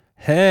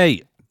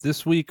Hey,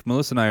 this week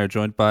Melissa and I are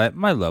joined by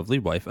my lovely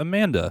wife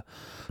Amanda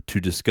to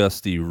discuss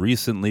the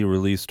recently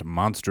released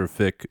monster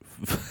flick,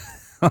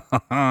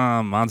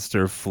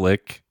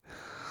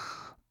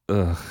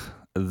 ugh,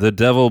 The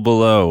Devil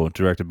Below,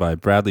 directed by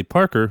Bradley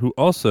Parker, who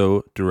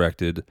also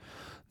directed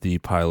the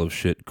pile of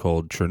shit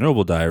called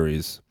Chernobyl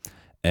Diaries.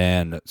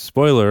 And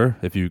spoiler,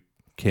 if you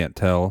can't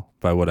tell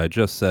by what I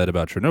just said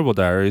about Chernobyl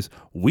Diaries,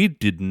 we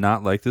did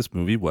not like this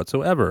movie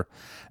whatsoever.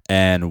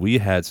 And we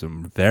had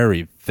some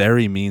very,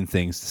 very mean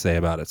things to say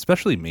about it,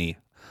 especially me.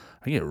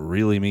 I get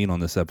really mean on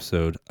this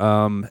episode.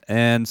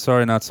 And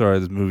sorry, not sorry,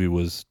 this movie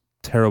was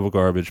terrible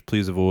garbage.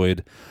 Please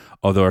avoid.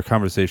 Although our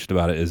conversation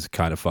about it is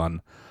kind of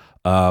fun.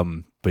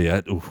 But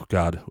yeah, oh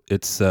God,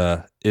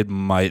 it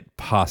might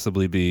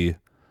possibly be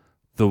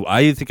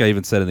I think I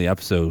even said in the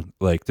episode,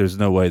 like, there's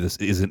no way this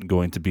isn't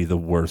going to be the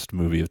worst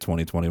movie of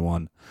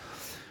 2021.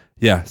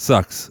 Yeah,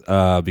 sucks.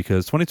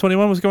 Because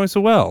 2021 was going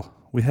so well.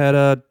 We had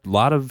a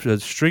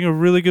string of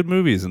really good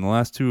movies, and the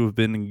last two have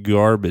been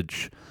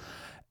garbage.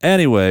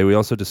 Anyway, we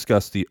also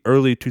discussed the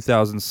early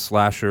 2000s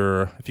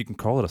slasher, if you can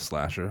call it a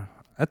slasher.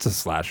 That's a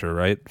slasher,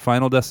 right?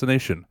 Final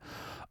Destination.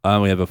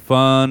 We have a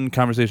fun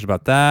conversation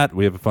about that.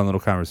 We have a fun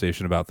little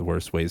conversation about the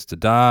worst ways to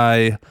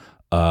die.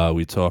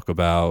 We talk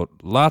about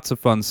lots of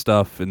fun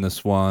stuff in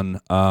this one.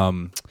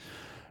 And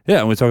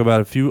we talk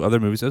about a few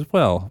other movies as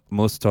well.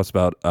 Melissa talks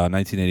about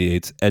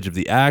 1988's Edge of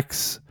the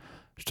Axe.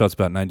 She talks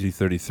about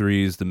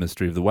 1933's The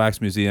Mystery of the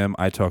Wax Museum.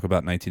 I talk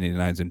about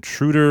 1989's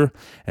Intruder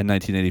and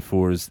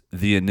 1984's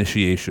The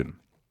Initiation.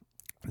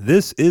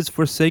 This is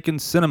Forsaken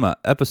Cinema,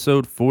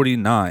 episode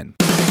 49.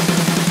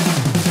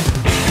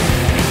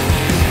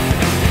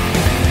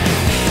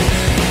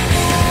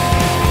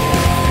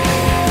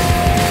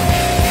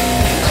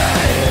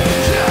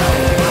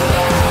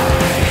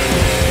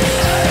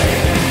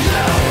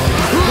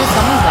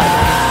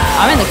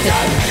 I'm in the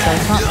kitchen, so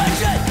it's not.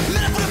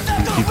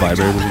 Keep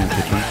vibrators in the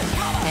kitchen.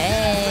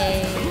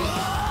 Hey.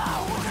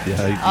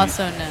 Yeah.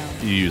 Also, no.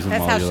 You use them That's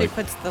while how you're she like,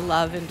 puts the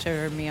love into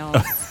her meals.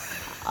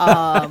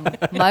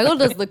 Michael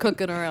does the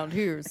cooking around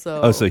here,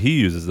 so. Oh, so he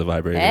uses the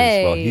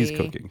vibrators while he's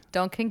cooking.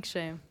 Don't kink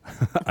shame.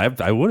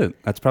 I wouldn't.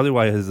 That's probably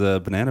why his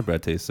banana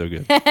bread tastes so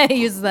good. He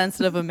uses that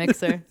instead of a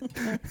mixer.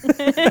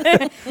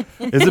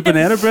 Is it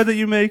banana bread that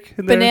you make?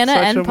 In there Banana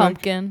inside and Chum Mike?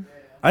 pumpkin.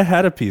 I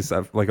had a piece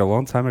like a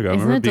long time ago. I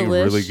Isn't remember it being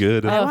delish? really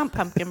good. I want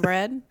pumpkin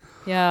bread.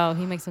 Yo,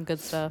 he makes some good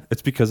stuff.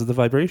 It's because of the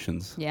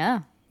vibrations Yeah.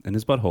 in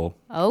his butthole.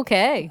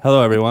 Okay.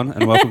 Hello, everyone,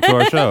 and welcome to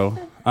our show.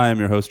 I am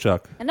your host,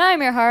 Chuck. And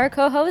I'm your horror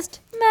co-host,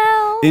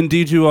 Mel.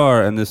 Indeed you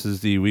are, and this is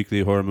the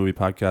weekly horror movie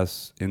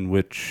podcast in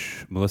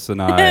which Melissa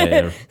and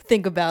I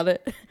Think about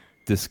it.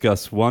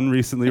 discuss one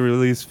recently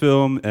released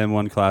film and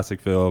one classic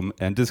film.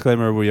 And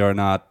disclaimer, we are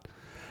not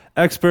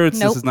experts.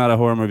 Nope. This is not a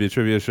horror movie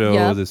trivia show.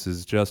 Yep. This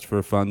is just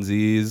for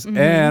funsies. Mm-hmm.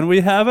 And we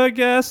have a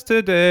guest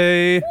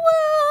today. Whoa.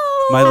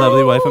 My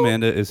lovely wife,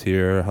 Amanda, is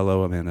here.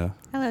 Hello, Amanda.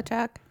 Hello,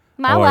 Chuck.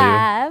 My How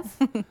are wife.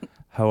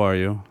 How are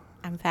you?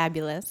 I'm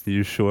fabulous. Are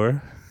you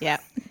sure? Yeah.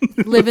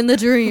 Living the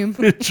dream.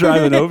 You're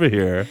driving over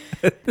here.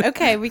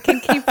 Okay, we can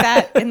keep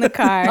that in the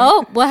car.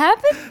 Oh, what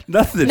happened?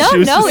 Nothing. No, She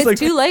was no, just, it's like,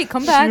 too late.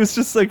 Come She back. was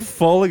just like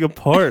falling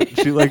apart.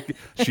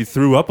 She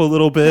threw up a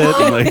little bit,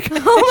 and like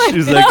Oh she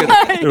was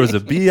like, there was a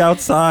bee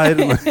outside,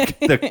 and like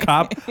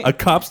a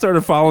cop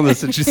started following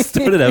us, and she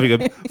started having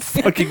a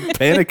fucking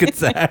panic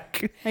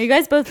attack. Are you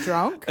guys both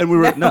drunk? And we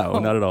were no,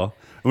 not at all.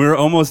 We were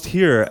almost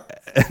here,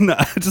 and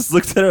I just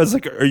looked at her. I was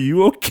like, "Are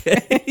you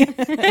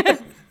okay?"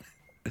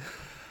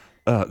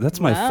 That's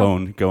my Wow.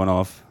 phone going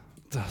off.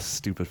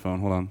 Stupid phone.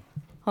 Hold on.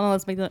 Hold on,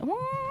 let's make that.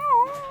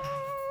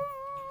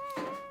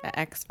 The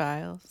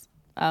X-Files.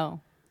 Oh.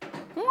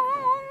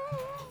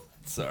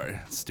 Sorry,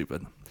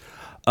 stupid.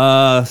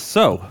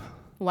 So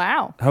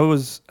Wow. how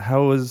is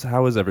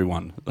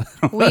everyone?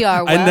 We are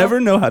I well. never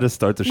know how to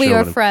start the show We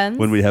are when, friends.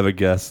 when we have a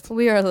guest.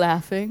 We are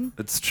laughing.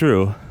 It's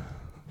true.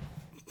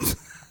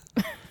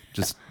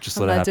 just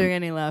I'm let it not doing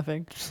happen. any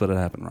laughing. Just let it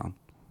happen, Ron.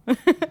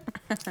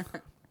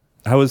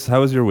 How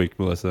was your week,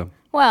 Melissa?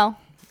 Well,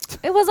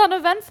 it was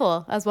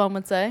uneventful, as one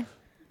would say.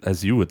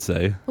 As you would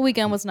say. The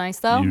weekend was nice,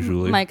 though.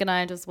 Usually. Mike and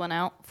I just went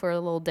out for a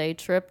little day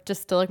trip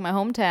just to like my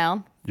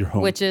hometown, Your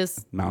home, which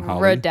is Mount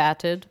Holly.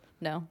 redacted.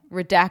 No,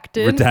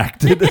 redacted.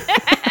 Redacted.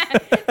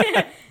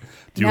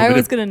 Do you Now want me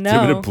everyone's gonna Do you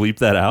want me know. to bleep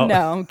that out?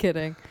 No, I'm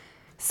kidding.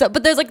 So,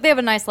 but there's like they have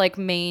a nice like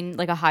main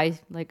like a high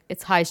like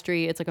it's high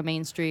street. It's like a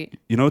main street.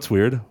 You know what's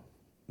weird?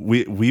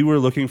 We were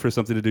looking for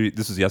something to do.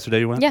 This was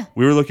yesterday you went? Yeah.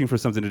 We were looking for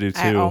something to do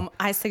too.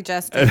 I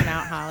suggested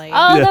Mount Holly.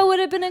 Oh, Yeah. that would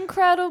have been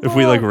incredible. If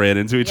we like ran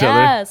into each other.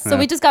 Yes. So Yeah,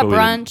 we just got but we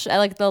didn't. brunch at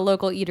like the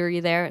local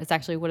eatery there. It's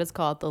actually what it's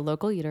called, the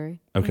local eatery.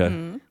 Okay.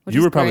 Which You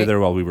is were probably great. there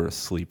while we were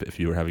asleep if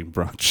you were having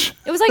brunch.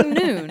 It was like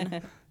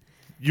noon.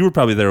 You were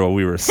probably there while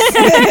we were asleep.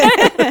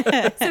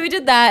 So we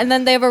did that, and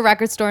then they have a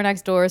record store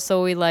next door,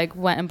 so we like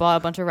went and bought a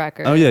bunch of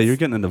records. Oh yeah, you're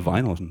getting into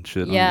vinyl and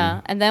shit. aren't Yeah,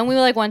 you? and then we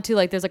like went to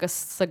like there's like a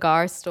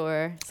cigar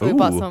store, so we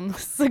bought Ooh. some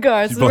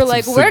cigars. You We were bought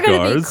like, some we're gonna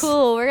be cigars?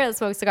 cool. We're gonna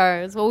smoke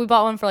cigars. Well, we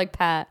bought one for like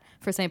Pat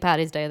for St.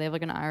 Patty's Day. They have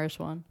like an Irish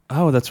one.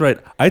 Oh, that's right.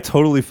 I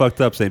totally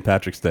fucked up St.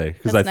 Patrick's Day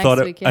because I That's thought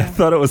next it. week, yeah. I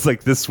thought it was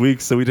like this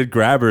week, so we did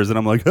Grabbers, and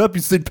I'm like, "Happy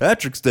St.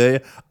 Patrick's Day."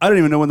 I don't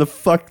even know when the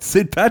fuck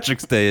St.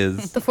 Patrick's Day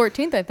is. The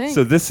 14th, I think.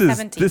 So this is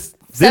 17th. this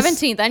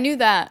 17th. I knew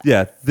that.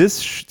 Yeah,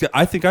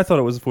 I thought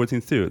it was the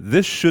 14th too.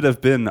 This should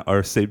have been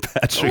our St.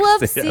 Patrick's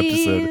Day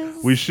episode.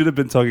 Whoopsies. We should have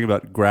been talking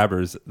about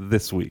Grabbers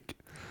this week,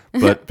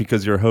 but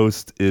because your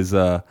host is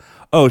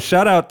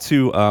shout out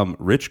to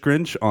Rich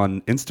Grinch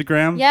on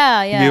Instagram.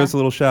 Yeah, He yeah. gave us a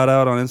little shout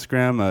out on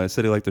Instagram.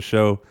 Said he liked the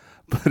show,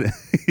 but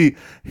he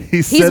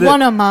He's said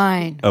one of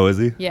mine. Oh, is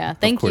he? Yeah.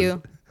 Thank course.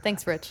 you.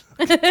 Thanks, Rich.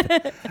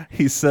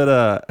 He said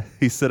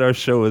our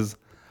show is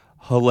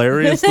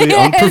hilariously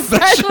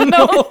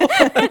unprofessional.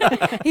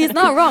 He's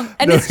not wrong.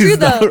 And No, it's true, he's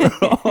not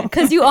though.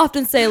 Because you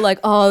often say, like,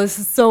 oh, this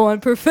is so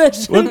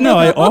unprofessional. Well, no,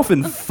 I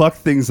often fuck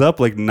things up,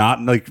 like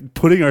not like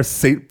putting our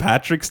St.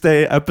 Patrick's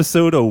Day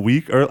episode a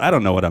week, or I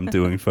don't know what I'm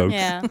doing, folks.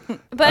 Yeah.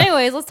 But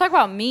anyways, let's talk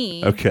about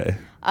me. Okay.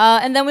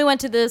 And then we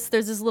went to there's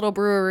this little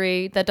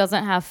brewery that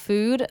doesn't have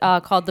food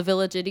called the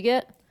Village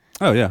Idiot.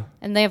 Oh yeah,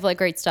 And they have like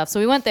great stuff. So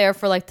we went there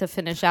for like to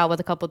finish out with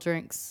a couple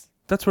drinks.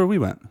 that's where we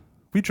went.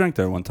 We drank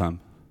there one time.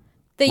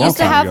 They Long used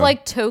to time have ago.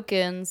 like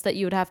tokens that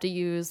you would have to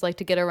use like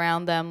to get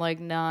around them. Like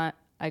not,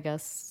 I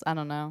guess, I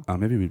don't know.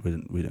 Maybe we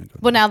didn't go.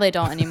 But now they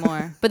don't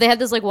anymore. But they had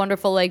this like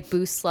wonderful like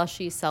Boost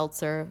slushy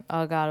seltzer.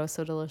 Oh God, it was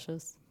so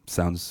delicious.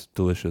 Sounds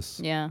delicious.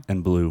 Yeah.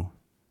 And blue.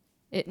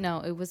 It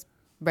was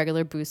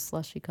regular Boost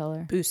slushy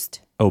color.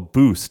 Boost. Oh,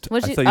 Boost.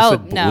 What'd I thought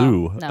you said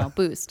blue. No,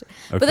 Boost.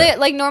 Okay. But they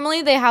like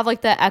normally they have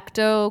like the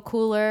Ecto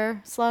Cooler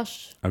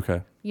slush.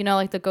 Okay. You know,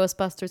 like the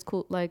Ghostbusters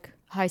cool like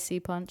high C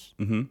punch.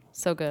 Mm-hmm.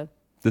 So good.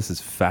 This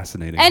is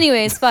fascinating.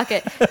 Anyways, fuck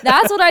it.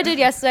 That's what I did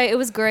yesterday. It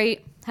was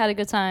great. Had a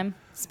good time.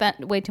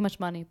 Spent way too much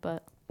money,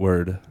 but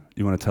Word.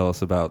 You want to tell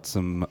us about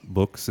some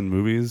books and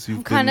movies you've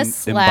I'm kind been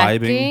of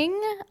imbibing?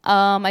 slacking.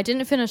 I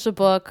didn't finish a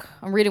book.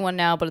 I'm reading one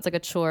now, but it's like a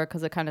chore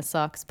because it kind of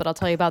sucks. But I'll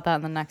tell you about that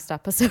in the next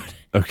episode.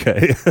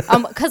 Okay.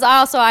 Because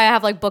I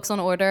have like books on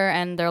order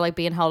and they're like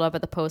being held up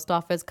at the post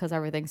office because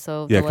everything's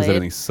so Yeah, because delayed.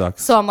 everything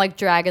sucks. So I'm like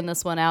dragging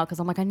this one out because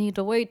I'm like I need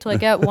to wait till I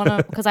get one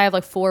because I have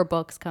like 4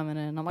 books coming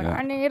in. I'm like Yeah.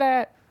 I need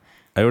it.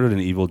 I ordered an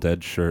Evil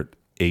Dead shirt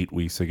 8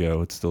 weeks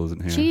ago. It still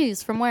isn't here.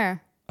 Jeez, from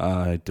where?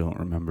 I don't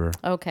remember.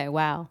 Okay,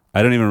 wow.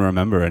 I don't even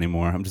remember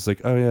anymore. I'm just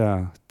like, oh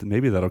yeah,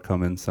 maybe that'll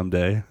come in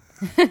someday.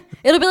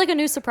 It'll be like a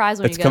new surprise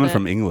when It's you get coming it.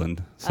 from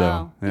England, so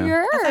Oh.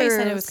 yeah. I thought you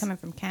said it was Yours. coming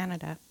from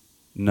Canada.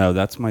 No,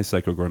 that's my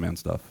Psycho Gourmand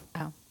stuff.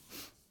 Oh.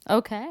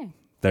 Okay.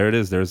 There it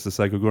is. There's the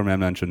Psycho Gourmand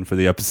mention for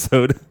the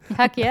episode.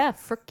 Heck yeah.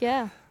 Frick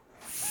yeah.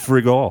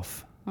 Frig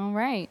off. All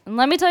right. And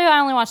let me tell you, I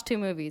only watched 2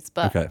 movies,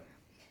 but Okay,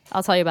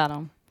 I'll tell you about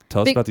them.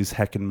 tell us Big- about these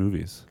heckin'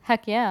 movies.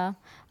 Heck yeah.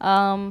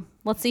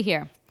 Let's see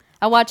here.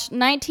 I watched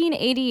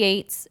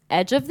 1988's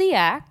Edge of the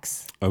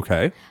Axe,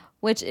 Okay,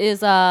 which is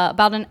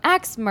about an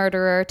axe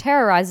murderer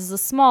terrorizes a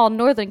small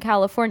Northern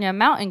California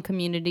mountain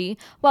community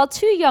while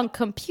 2 young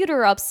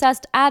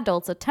computer-obsessed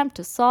adults attempt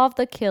to solve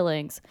the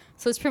killings.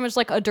 So it's pretty much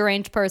like a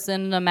deranged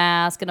person in a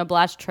mask and a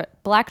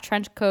black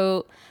trench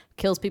coat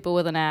kills people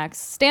with an axe.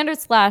 Standard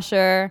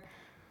slasher.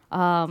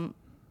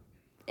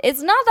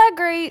 It's not that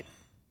great.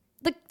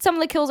 Some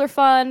of the kills are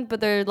fun, but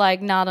they're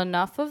like not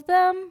enough of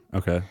them.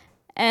 okay.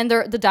 And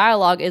the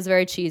dialogue is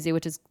very cheesy,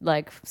 which is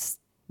like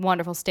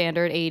wonderful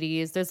standard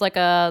 80s. There's like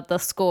the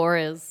score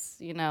is,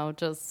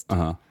 just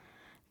Uh-huh.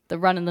 the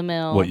run of the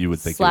mill. What you would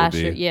think slasher.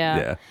 it would be.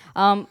 Yeah.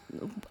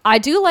 I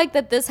do like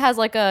that this has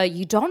like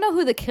you don't know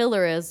who the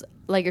killer is.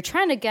 Like you're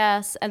trying to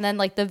guess, and then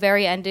like the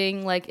very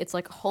ending, like it's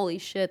like holy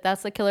shit,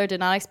 that's the killer. Did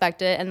not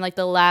expect it. And like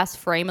the last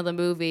frame of the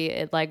movie,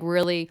 it like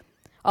really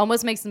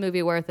almost makes the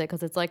movie worth it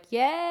because it's like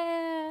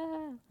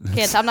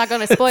I'm not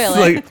going to spoil It's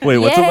it. like, wait,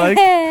 what's it like?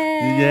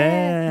 Yeah.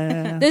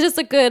 Yeah. There's just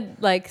a good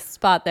like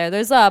spot there.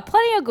 There's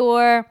plenty of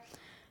gore.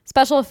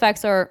 Special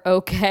effects are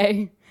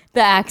okay. The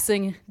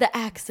axing The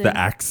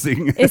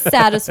axing. is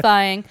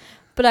satisfying.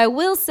 But I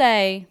will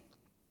say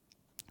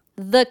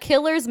the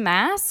killer's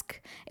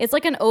mask, it's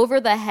like an over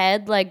the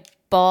head, like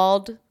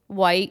bald,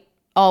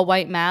 all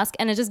white mask.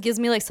 And it just gives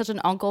me like such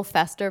an Uncle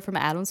Fester from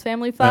Addams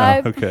Family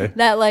vibe. okay.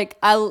 That like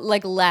I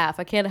like laugh.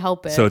 I can't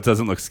help it. So it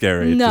doesn't look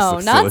scary. It just no,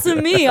 looks not silly.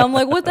 to me. I'm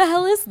like, what the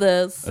hell is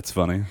this? That's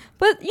funny.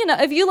 But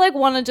if you like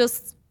want to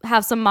just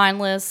have some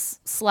mindless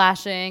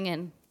slashing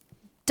and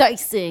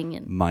dicing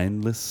and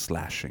Mindless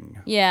slashing.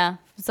 yeah,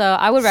 so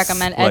I would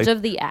recommend Edge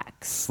of the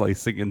Axe.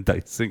 Slicing and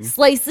dicing.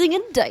 Slicing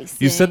and dicing.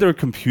 You said they were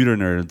computer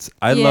nerds.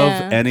 I Yeah.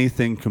 love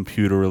anything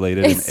computer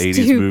related It's in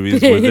 80s movies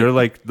where stupid. they're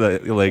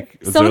like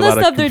is some there of a the lot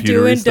stuff they're computery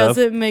doing stuff?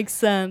 doesn't make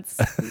sense.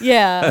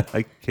 Yeah,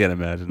 I can't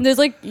imagine. there's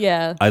like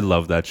yeah. I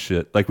love that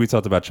shit. Like we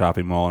talked about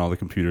Chopping Mall and all the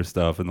computer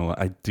stuff and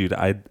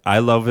I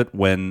love it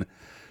when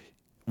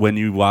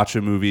you watch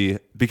a movie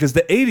because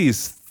the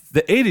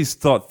 80s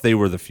thought they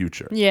were the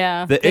future.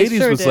 Yeah, The they 80s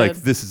sure was like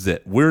did. this is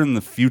it. We're in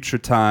the future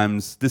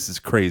times. This is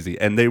crazy.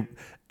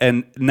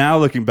 And now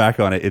looking back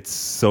on it, it's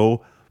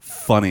so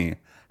funny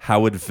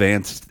how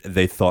advanced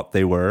they thought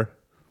they were.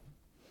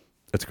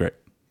 That's great.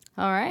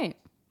 All right,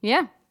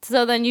 yeah.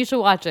 So then you should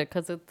watch it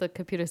because the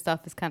computer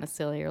stuff is kind of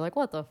silly. You're like,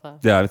 what the fuck?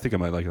 Yeah, I think I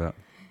might like that.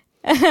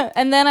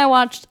 And then I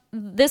watched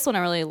this one I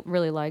really,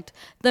 really liked.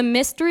 The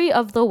Mystery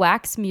of the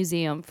Wax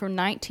Museum from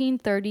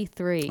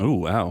 1933. Oh,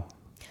 wow.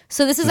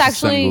 So this is This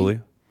actually...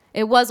 Svengoolie?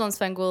 It was on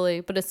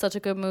Svengoolie, but it's such a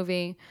good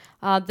movie.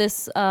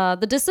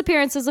 The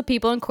disappearances of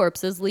people and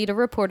corpses lead a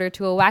reporter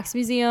to a wax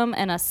museum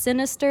and a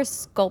sinister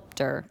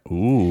sculptor.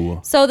 Ooh.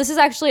 So this is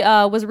actually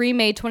was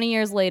remade 20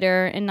 years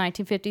later in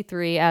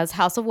 1953 as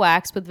House of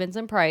Wax with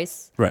Vincent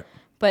Price. Right.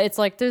 But it's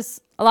like there's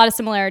a lot of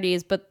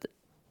similarities, but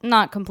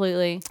not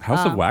completely.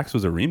 House of Wax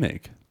was a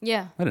remake.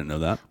 Yeah. I didn't know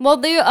that. Well,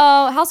 the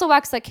House of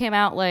Wax that came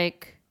out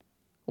like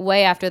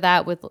way after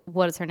that with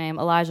what is her name,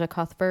 Elijah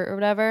Cuthbert or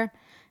whatever,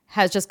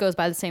 just goes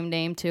by the same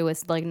name too.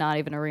 It's like not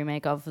even a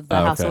remake of the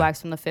House of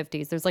Wax from the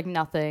 50s. There's like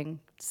nothing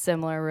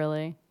similar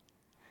really.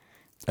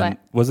 But And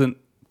wasn't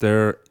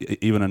there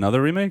even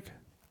another remake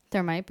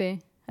there might be. I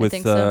with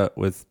think so.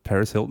 with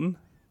Paris Hilton?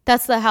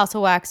 That's the House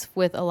of Wax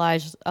with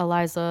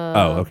Eliza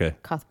Okay.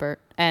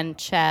 Cuthbert and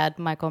Chad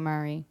Michael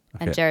Murray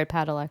and Okay. Jared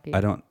Padalecki.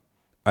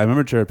 I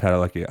remember Jared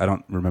Padalecki. I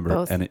don't remember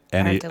Both any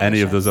are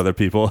of those delicious. other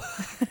people.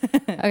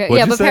 Okay, What'd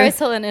yeah, you but say? Paris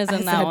Hilton is I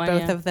in that said one.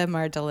 both yeah. of them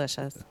are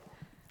delicious.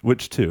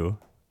 Which two?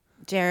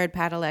 Jared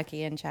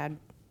Padalecki and Chad.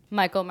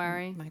 Michael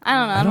Murray. Michael I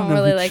don't know. I don't know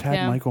really who like Chad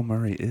him. Michael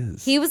Murray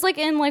is. He was like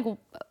in like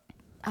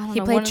I don't He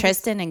know, one played of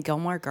Tristan in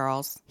Gilmore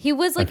Girls. He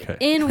was like Okay.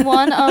 in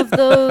one of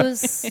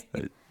those,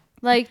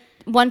 like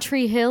One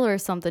Tree Hill or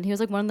something. He was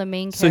like one of the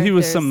main characters. So he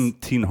was some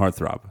teen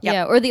heartthrob.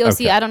 yeah, or the OC.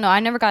 Okay. I don't know. I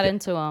never got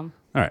into him.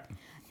 All right.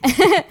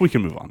 We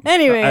can move on.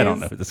 Anyways, I don't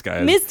know who this guy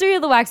is. Mystery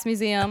of the Wax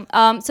Museum.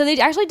 So they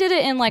actually did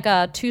it in like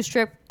a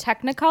 2-strip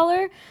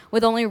Technicolor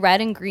with only red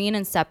and green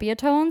and sepia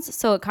tones.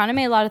 So it kind of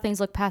made a lot of things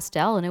look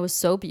pastel, and it was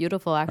so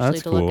beautiful actually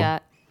That's to look cool.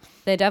 at.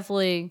 They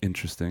definitely.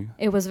 Interesting.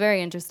 It was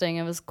very interesting.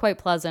 It was quite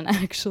pleasant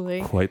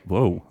actually. Quite.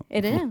 Whoa.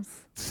 It is.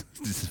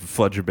 Just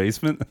flood your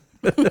basement.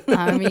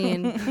 I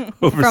mean,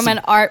 Over from some- an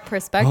art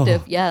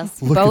perspective, yes.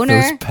 Look Boner.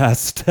 at those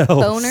pastels.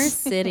 Boner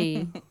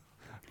City.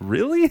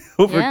 Really?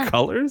 Over Yeah.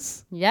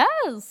 colors?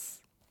 Yes.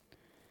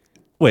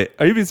 Wait,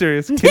 are you being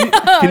serious?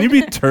 Can you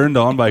be turned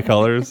on by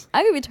colors?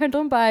 I could be turned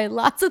on by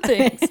lots of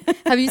things.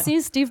 Have you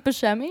seen Steve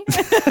Buscemi?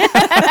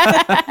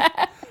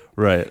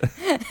 Right.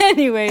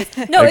 Anyways,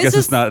 no, I it's guess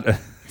just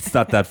it's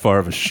not that far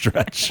of a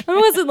stretch. it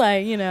wasn't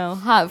like,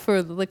 hot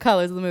for the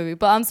colors of the movie,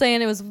 but I'm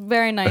saying it was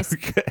very nice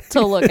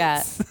to look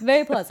at.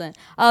 Very pleasant.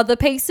 The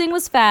pacing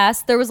was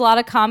fast. There was a lot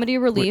of comedy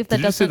relief Did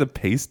that you say doesn't the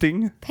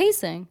pasting?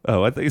 pacing.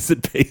 Oh, I think you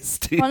said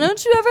pasting. Why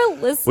don't you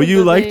ever listen Well, you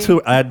to like me?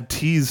 to add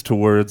T's to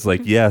words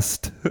like yes.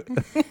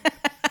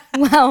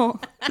 Well,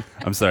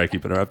 I'm sorry, I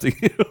keep interrupting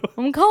you.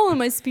 I'm calling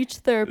my speech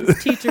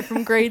therapist teacher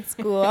from grade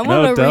school. I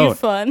No, want a don't.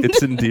 refund.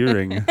 It's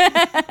endearing.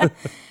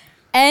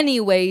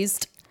 Anyways,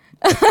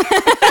 the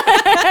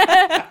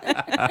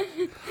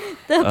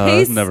It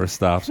pace never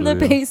stops. the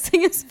with you.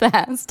 pacing is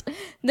fast.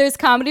 There's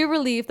comedy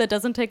relief that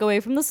doesn't take away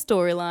from the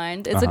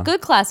storyline. It's a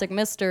good classic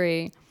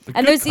mystery. A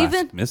And good there's even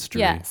classic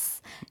mystery. Yes.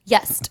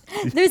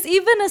 There's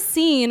even a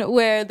scene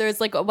where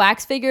there's like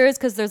wax figures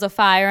because there's a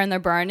fire and they're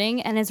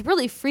burning, and it's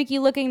really freaky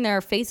looking.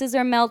 Their faces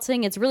are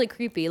melting. It's really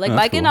creepy. Like That's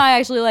Mike and cool. I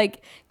actually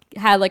like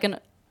had like an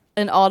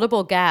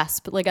audible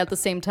gasp like at the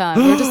same time.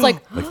 We were just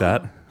like, Like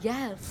that?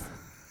 yes.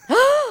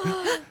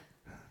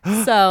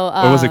 So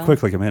Or was it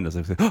quick like Amanda's?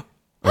 Like, or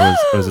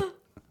was it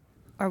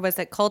Or was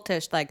it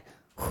cultish? Like,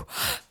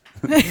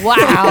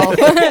 wow.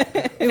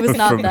 It was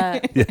not From-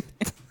 that. yeah.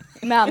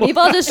 Matt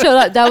Meatball just showed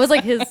up. That was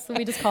like his.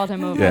 We just called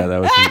him over. Yeah,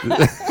 that was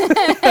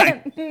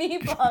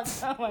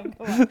Meatball. Oh my god.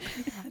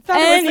 I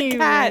thought it was a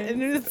cat,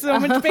 and it was so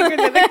much bigger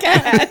than a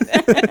cat.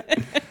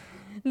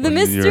 The When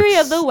Mystery you're-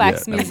 of the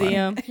Wax yeah, never mind.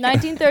 Museum,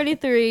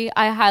 1933.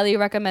 I highly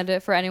recommend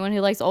it for anyone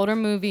who likes older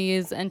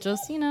movies and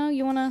just you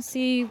want to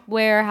see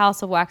where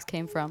House of Wax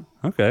came from.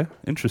 Okay,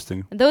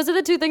 interesting. Those are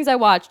the two things I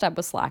watched. I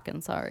was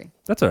slacking. Sorry.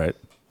 That's all right.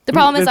 The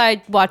problem is it-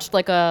 I watched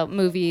like a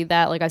movie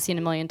that like I've seen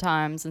a million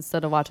times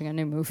instead of watching a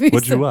new movie.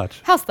 What'd you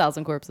watch? House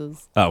 1000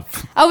 Corpses. Oh,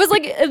 I was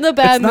like in the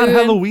bad it's not mood.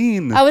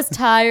 Halloween. I was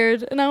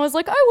tired and I was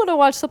like, I want to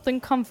watch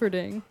something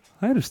comforting.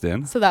 I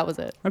understand. So that was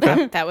it.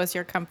 Okay. That was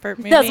your comfort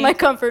movie. That's my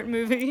comfort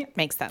movie.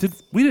 Makes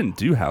sense. We didn't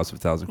do House of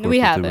Thousand Corpses. We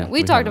did haven't.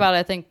 We talked haven't. about it,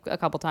 I think, a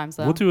couple times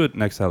though. We'll do it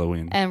next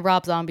Halloween. And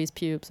Rob Zombie's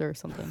pubes or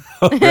something.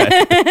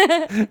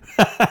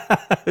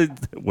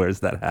 Where's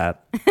that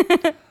hat?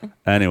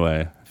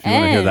 Anyway, if you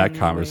want to hear that Anyway.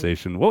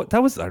 conversation, well,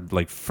 that was our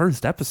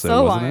first episode,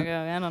 So wasn't long it?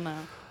 ago. I don't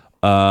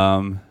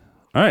know.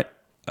 All right,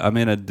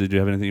 Amanda, did you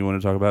have anything you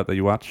want to talk about that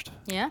you watched?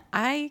 Yeah?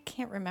 I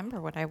can't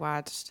remember what I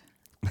watched.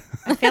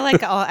 I feel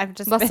like I've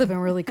just Must been have been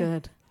really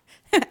good.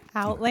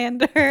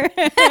 Outlander.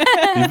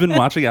 You've been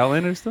watching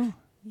Outlander still?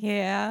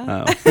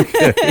 Yeah. Oh,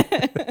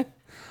 okay.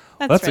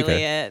 That's that's really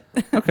okay.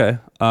 it. Okay.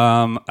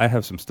 I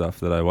have some stuff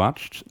that I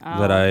watched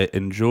that Oh. I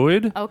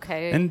enjoyed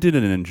Okay. and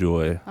didn't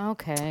enjoy.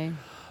 Okay.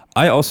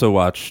 I also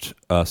watched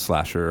a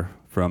slasher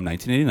from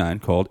 1989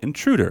 called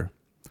Intruder.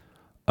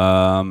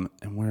 And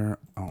where?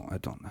 Oh, I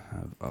don't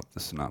have up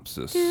the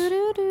synopsis.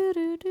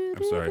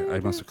 I'm sorry. I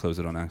must have closed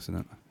it on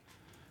accident.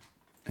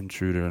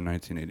 Intruder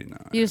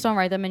 1989. You just don't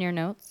write them in your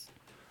notes.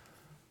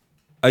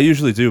 I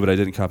usually do, but I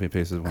didn't copy and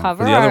paste it.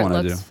 Cover For the other art one,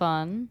 I do. looks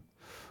fun.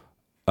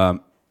 Hold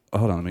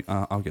on,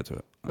 I'll get to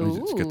it. Let me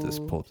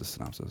just Ooh. pull up the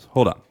synopsis.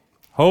 Hold on.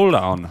 Hold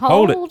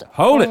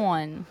it.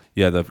 on.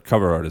 Yeah, the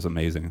cover art is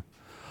amazing.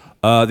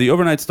 The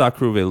overnight stock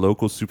crew of a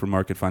local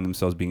supermarket find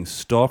themselves being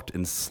stalked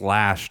and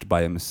slashed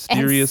by a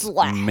mysterious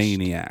slashed.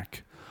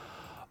 maniac.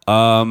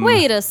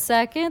 Wait a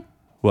second.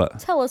 What?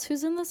 Tell us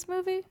who's in this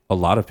movie. A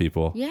lot of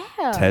people. Yeah.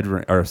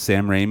 Or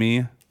Sam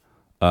Raimi.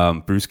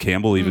 Bruce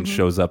Campbell even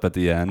shows up at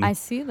the end. I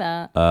see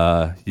that.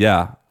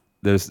 Yeah,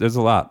 there's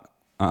a lot.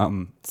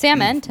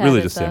 Sam and Ted. really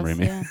it just Sam says,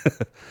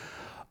 Raimi.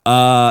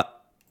 yeah.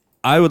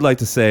 I would like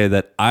to say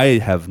that I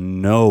have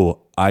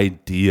no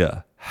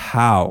idea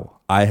how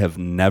I have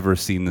never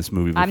seen this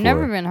movie before. I've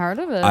never even heard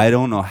of it. I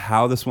don't know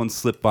how this one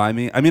slipped by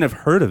me. I mean, I've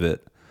heard of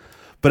it,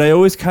 but I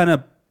always kind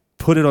of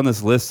put it on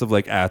this list of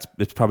like,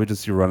 it's probably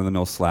just your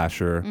run-of-the-mill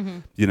slasher,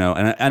 you know.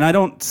 And I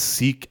don't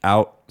seek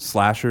out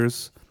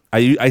slashers.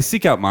 I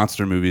seek out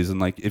monster movies, and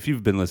like if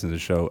you've been listening to the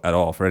show at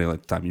all for any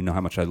length of time, you know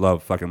how much I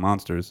love fucking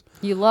monsters.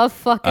 You love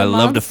fucking I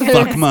love to monsters.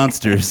 fuck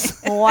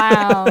monsters.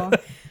 Wow.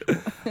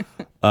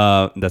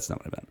 That's not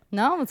what I meant.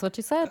 No, that's what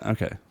you said.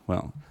 Okay,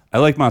 well, I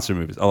like monster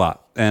movies a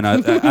lot, and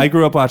I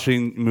grew up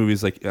watching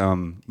movies like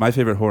my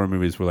favorite horror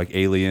movies were like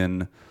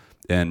Alien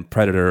and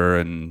Predator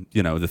and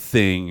The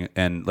Thing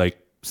and like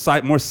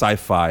more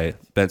sci-fi.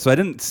 So I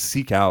didn't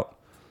seek out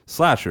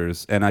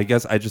slashers, and I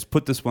guess I just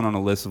put this one on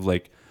a list of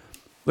like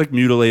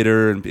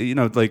Mutilator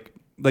and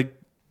like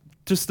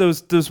just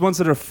those ones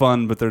that are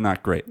fun but they're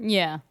not great.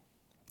 Yeah.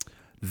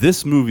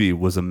 This movie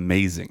was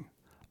amazing.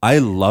 I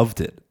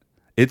loved it.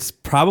 It's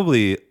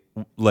probably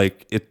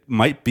like it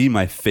might be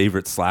my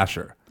favorite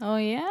slasher. Oh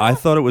yeah. I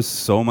thought it was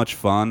so much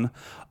fun.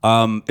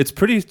 It's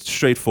pretty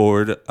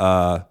straightforward.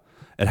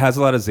 It has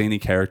a lot of zany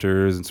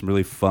characters and some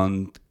really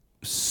fun,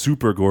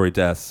 super gory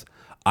deaths.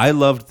 I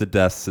loved the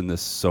deaths in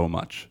this so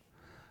much.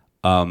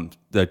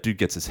 That dude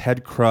gets his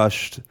head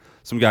crushed.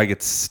 Some guy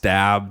gets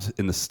stabbed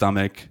in the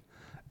stomach,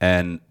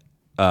 and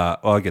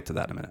I'll get to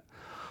that in a minute.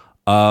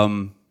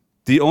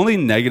 The only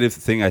negative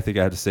thing I think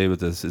I have to say with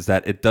this is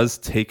that it does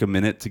take a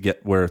minute to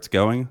get where it's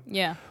going.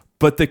 Yeah.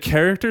 But the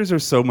characters are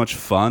so much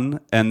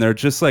fun, and they're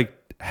just like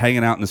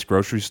hanging out in this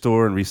grocery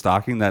store and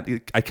restocking that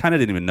I kind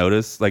of didn't even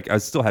notice. Like I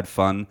still had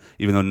fun,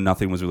 even though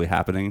nothing was really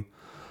happening.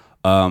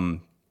 But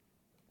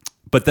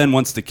then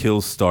once the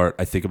kills start,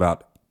 I think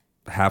about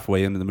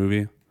halfway into the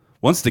movie,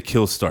 once the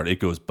kills start, it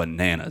goes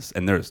bananas,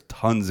 and there's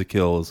tons of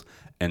kills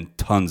and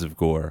tons of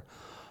gore.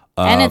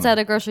 And it's at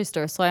a grocery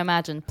store, so I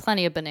imagine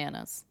plenty of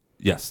bananas.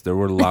 Yes, there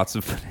were lots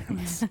of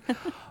bananas.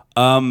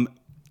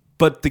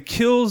 But the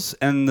kills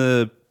and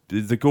the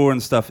gore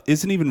and stuff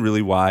isn't even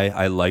really why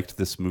I liked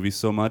this movie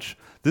so much.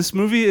 This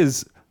movie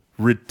is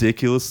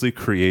ridiculously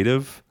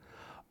creative.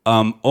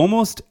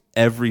 Almost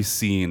every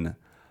scene,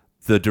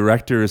 the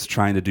director is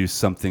trying to do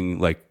something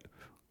like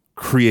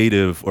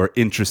creative or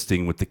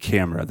interesting with the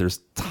camera. There's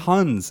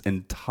tons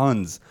and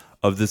tons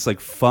of this like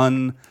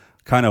fun,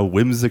 kind of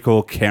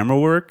whimsical camera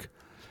work.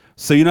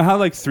 So you know how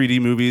like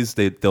 3D movies,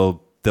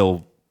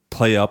 they'll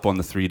play up on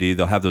the 3D.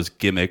 They'll have those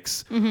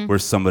gimmicks where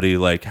somebody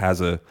like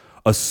has a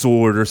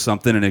sword or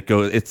something, and it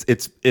goes.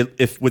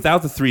 If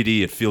without the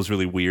 3D, it feels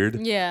really weird.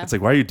 Yeah, it's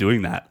like, why are you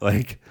doing that?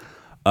 Like,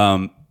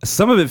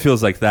 some of it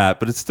feels like that,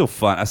 but it's still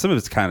fun. Some of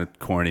it's kind of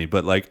corny,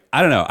 but like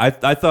I don't know. I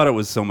thought it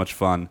was so much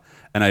fun,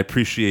 and I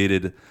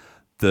appreciated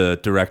the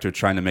director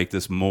trying to make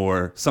this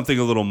something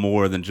a little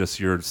more than just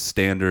your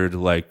standard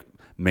like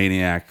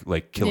maniac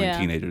like killing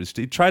teenagers.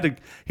 He tried to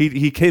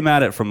he came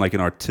at it from like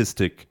an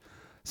artistic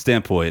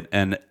standpoint,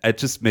 and it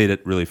just made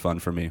it really fun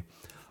for me.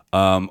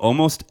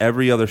 Almost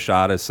every other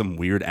shot is some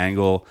weird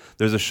angle.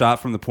 There's a shot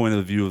from the point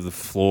of view of the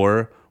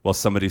floor while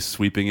somebody's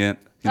sweeping it.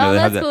 They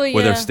have that cool,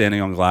 where they're standing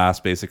on glass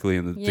basically,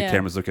 and the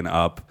camera's looking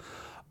up.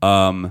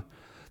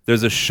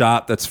 There's a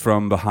shot that's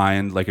from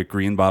behind like a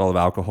green bottle of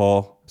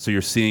alcohol. So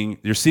you're seeing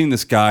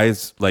this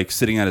guy's like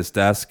sitting at his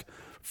desk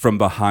from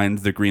behind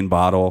the green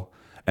bottle,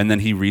 and then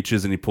he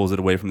reaches and he pulls it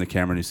away from the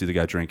camera, and you see the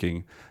guy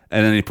drinking,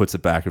 and then he puts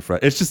it back in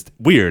front. It's just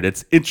weird.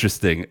 It's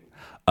interesting.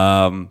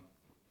 And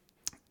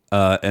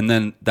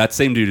then that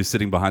same dude who's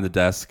sitting behind the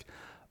desk,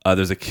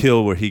 there's a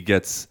kill where he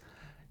gets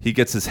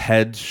his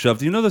head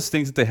shoved. You know those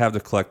things that they have to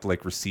collect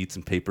like receipts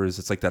and papers?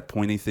 It's like that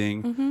pointy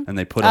thing, and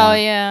they put on. Oh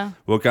yeah.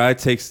 Well,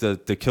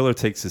 the killer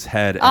takes his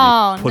head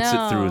and he puts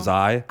it through his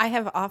eye. I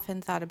have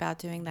often thought about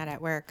doing that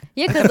at work.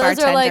 Yeah, because those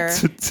are like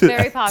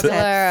very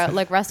popular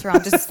like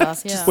restaurant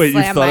stuff. Yeah. Wait,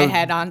 Slam my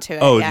head onto it.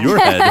 Oh, yeah. your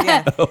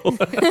head.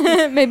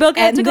 Yeah. Maybe I'll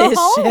get to go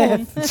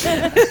home.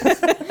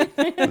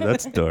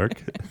 That's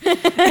dark.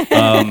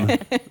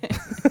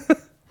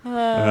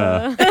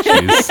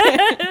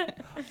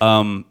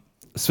 Jeez.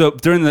 So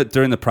during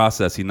the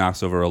process, he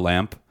knocks over a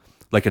lamp,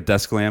 like a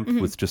desk lamp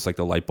with just like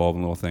the light bulb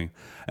and little thing,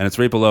 and it's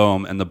right below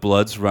him, and the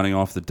blood's running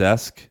off the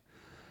desk,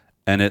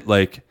 and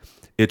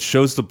it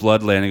shows the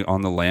blood landing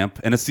on the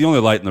lamp, and it's the only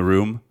light in the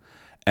room,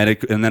 and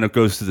then it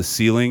goes to the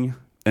ceiling,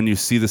 and you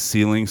see the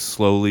ceiling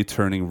slowly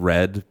turning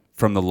red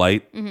from the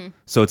light.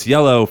 So it's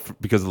yellow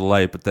because of the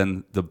light, but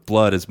then the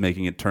blood is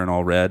making it turn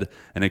all red,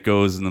 and it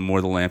goes, and the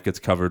more the lamp gets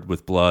covered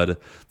with blood,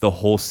 the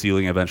whole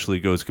ceiling eventually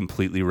goes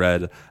completely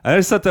red. I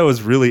just thought that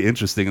was really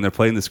interesting, and they're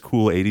playing this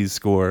cool 80s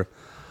score.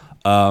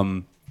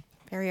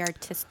 Very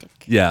artistic.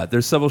 Yeah,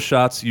 there's several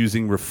shots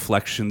using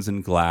reflections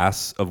in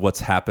glass of what's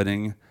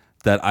happening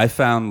that I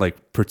found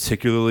like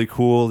particularly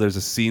cool. There's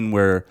a scene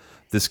where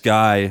this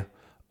guy,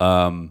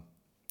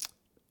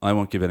 I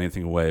won't give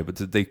anything away, but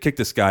they kick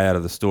this guy out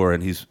of the store,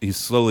 and he's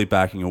slowly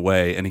backing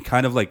away, and he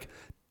kind of like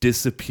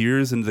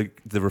disappears into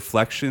the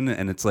reflection,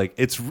 and it's like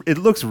it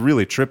looks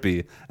really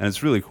trippy, and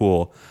it's really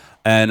cool,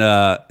 and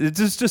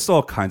it's just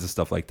all kinds of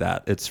stuff like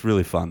that. It's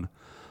really fun.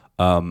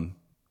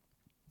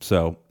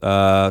 So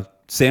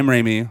Sam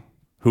Raimi,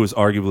 who is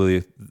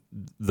arguably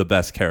the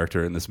best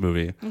character in this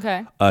movie,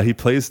 Okay. he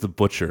plays the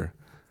butcher.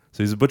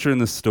 So he's a butcher in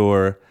the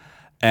store,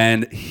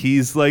 and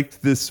he's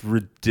like this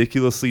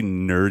ridiculously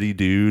nerdy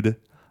dude.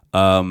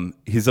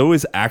 He's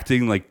always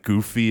acting like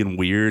goofy and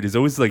weird. He's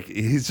always like,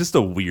 he's just a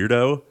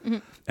weirdo,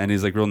 and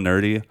he's like real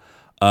nerdy.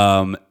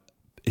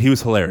 He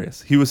was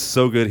hilarious. He was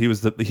so good.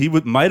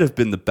 Might have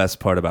been the best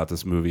part about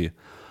this movie.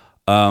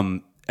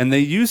 And they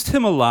used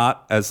him a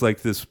lot as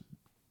like this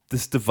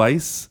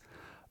device,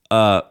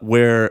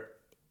 where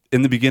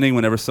in the beginning,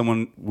 whenever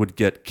someone would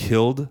get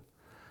killed,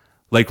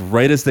 like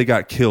right as they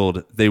got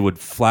killed, they would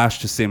flash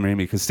to Sam Raimi,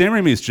 because Sam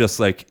Raimi is just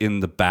like in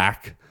the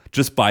back,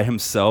 just by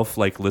himself,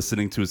 like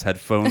listening to his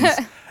headphones.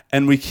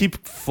 And we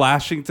keep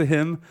flashing to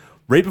him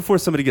right before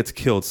somebody gets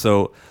killed.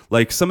 So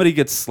like somebody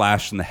gets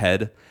slashed in the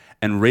head,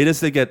 and right as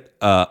they get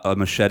a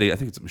machete, I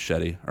think it's a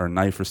machete or a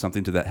knife or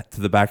something to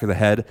the back of the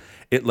head,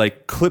 it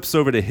like clips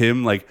over to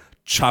him, like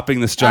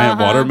chopping this giant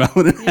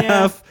watermelon in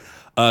half.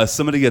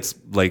 Somebody gets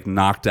like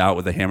knocked out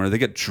with a hammer. They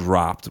get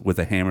dropped with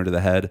a hammer to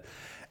the head,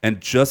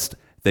 and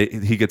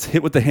he gets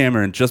hit with the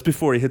hammer, and just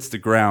before he hits the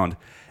ground,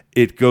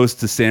 it goes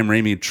to Sam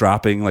Raimi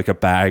dropping like a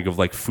bag of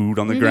like food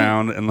on the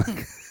ground, and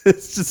like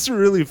it's just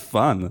really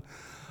fun.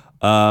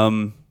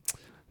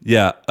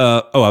 Yeah.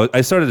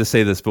 I started to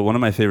say this, but one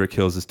of my favorite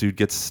kills, this dude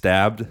gets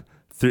stabbed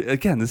through.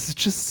 Again, this is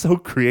just so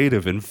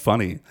creative and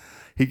funny.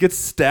 He gets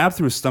stabbed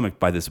through his stomach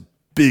by this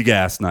big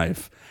ass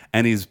knife,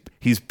 and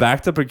he's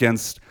backed up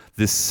against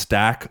this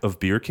stack of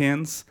beer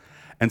cans.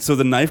 And so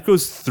the knife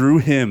goes through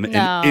him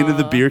and into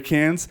the beer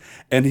cans,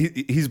 and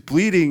he's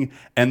bleeding,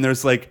 and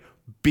there's like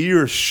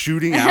beer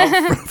shooting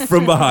out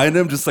from behind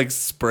him, just like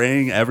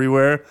spraying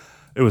everywhere.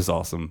 It was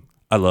awesome.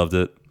 I loved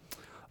it.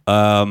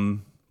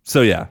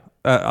 So yeah,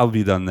 I'll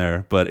be done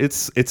there. But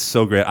it's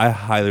so great. I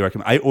highly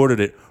recommend. I ordered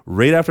it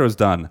right after I was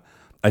done.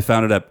 I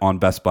found it on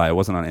Best Buy. It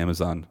wasn't on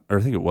Amazon, or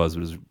I think it was.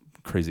 It was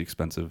crazy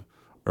expensive,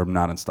 or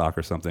not in stock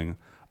or something.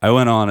 I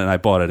went on and I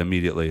bought it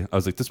immediately. I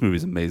was like, this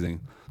movie's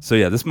amazing. So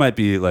yeah, this might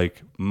be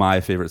like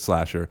my favorite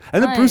slasher.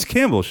 And then Bruce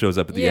Campbell shows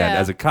up at the end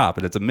as a cop,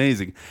 and it's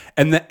amazing.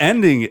 And the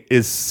ending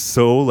is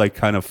so like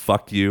kind of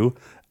fuck you.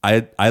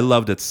 I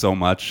loved it so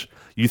much.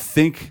 You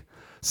think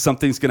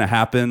something's going to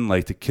happen,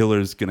 like the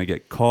killer's going to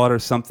get caught or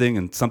something,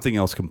 and something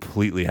else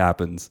completely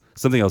happens.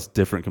 Something else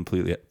different,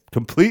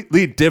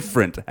 completely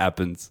different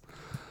happens.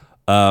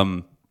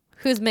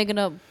 Who's making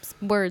up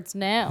words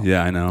now?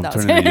 Yeah, I know. I'm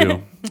turning to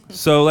you.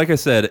 So, like I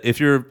said, if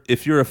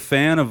you're a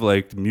fan of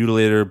like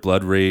Mutilator,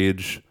 Blood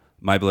Rage,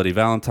 My Bloody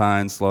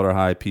Valentine, Slaughter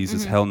High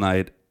Pieces, Hell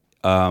Night,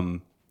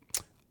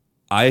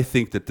 I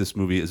think that this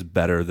movie is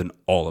better than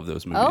all of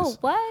those movies. Oh,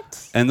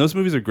 what? And those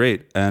movies are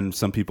great, and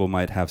some people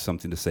might have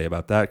something to say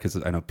about that,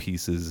 because I know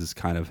Pieces is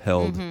kind of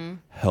held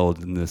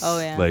in this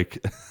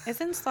like.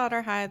 Isn't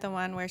Slaughter High the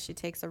one where she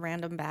takes a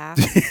random bath?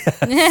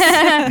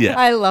 Yeah.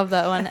 I love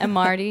that one. And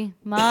Marty.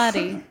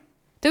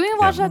 Did we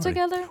watch that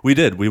together? We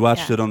did. We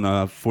watched it on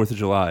 4th of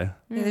July.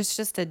 There's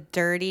just a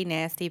dirty,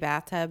 nasty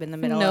bathtub in the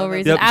middle No of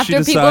reason. Yep, she After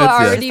people decides,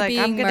 are yeah. already She's like,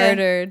 being I'm gonna-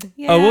 murdered.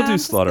 Yeah, Oh, we'll I'm do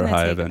just Slaughter gonna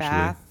High take a eventually.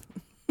 bath.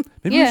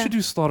 Maybe Yeah. we should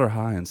do Slaughter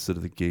High instead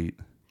of The Gate.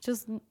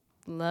 Just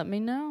let me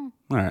know.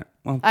 All right.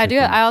 Well, I do.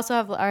 okay. I also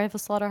have a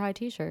Slaughter High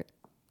T-shirt.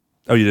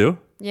 Oh, you do?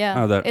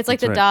 Yeah. Oh, it's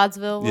like that's the right.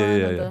 Doddsville Yeah, one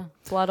yeah, with yeah. the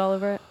blood all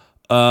over it.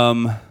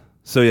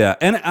 So yeah,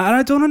 and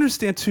I don't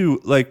understand too.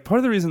 Like, part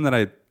of the reason that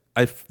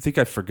I think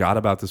I forgot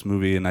about this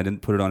movie and I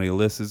didn't put it on any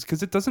list is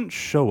because it doesn't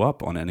show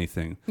up on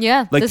anything.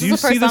 Yeah. Like, this do is you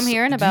the first see I'm this?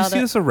 hearing Do about you see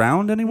it. this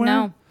around anywhere?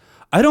 No.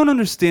 I don't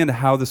understand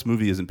how this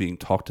movie isn't being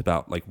talked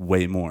about like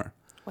way more.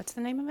 What's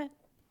the name of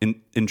it?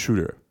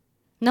 Intruder.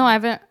 No, I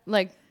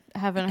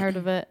haven't heard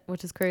of it,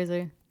 which is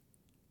crazy.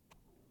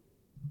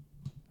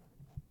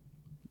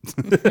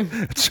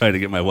 Trying to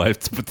get my wife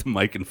to put the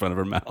mic in front of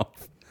her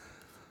mouth.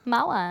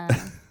 Mala.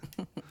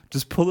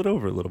 Just pull it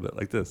over a little bit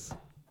like this,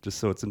 just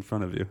so it's in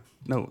front of you.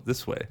 No,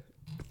 this way.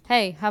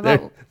 Hey, how There,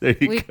 about there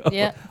you go.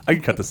 Yeah, I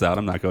can cut this out.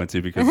 I'm not going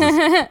to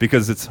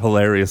because it's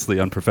hilariously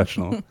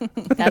unprofessional.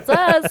 that's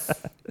us.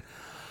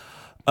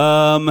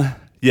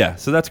 Yeah,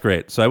 so that's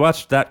great. So I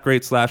watched that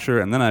great slasher,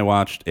 and then I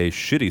watched a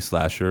shitty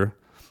slasher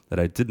that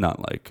I did not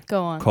like.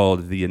 Go on.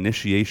 Called The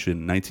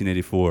Initiation,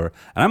 1984.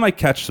 And I might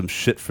catch some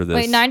shit for this.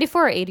 Wait,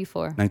 94 or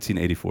 84?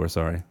 1984,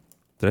 sorry.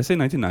 Did I say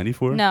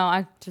 1994? No,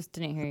 I just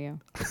didn't hear you.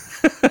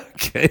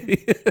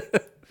 Okay.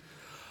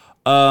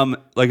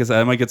 Like I said,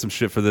 I might get some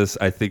shit for this.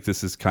 I think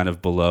this is kind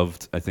of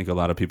beloved. I think a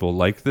lot of people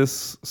like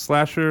this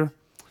slasher.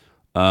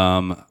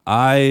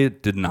 I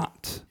did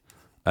not.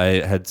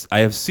 I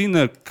have seen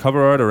the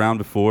cover art around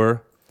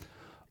before.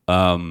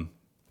 And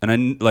I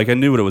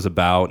knew what it was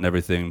about and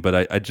everything,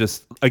 but I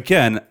just,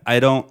 again,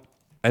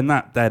 I'm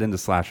not that into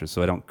slashers,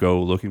 so I don't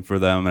go looking for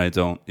them, and I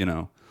don't,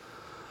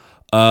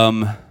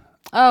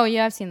 Oh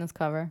yeah, I've seen this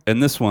cover.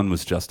 and this one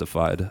was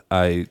justified.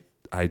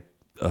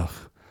 Ugh.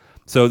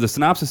 So the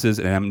synopsis is: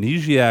 an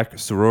amnesiac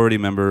sorority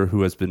member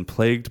who has been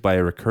plagued by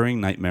a recurring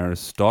nightmare is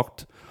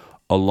stalked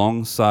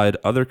alongside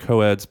other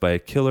co-eds by a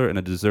killer in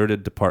a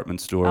deserted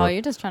department store Oh,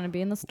 you're just trying to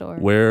be in the store.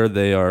 where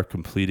they are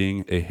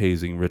completing a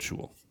hazing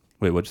ritual.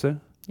 Wait, what'd you say?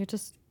 You're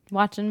just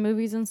watching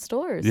movies in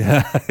stores.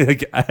 Yeah,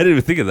 I didn't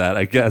even think of that.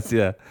 I guess,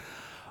 yeah.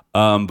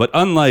 But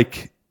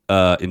unlike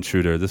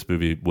Intruder, this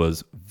movie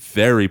was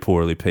very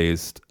poorly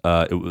paced.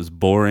 It was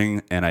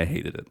boring, and I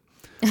hated it.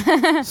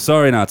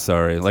 Sorry, not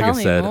sorry. Like Tell I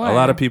me said, more. a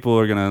lot of people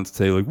are gonna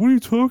say, like, "What are you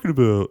talking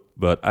about?"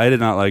 But I did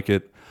not like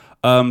it.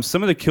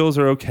 Some of the kills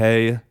are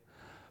okay,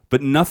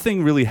 but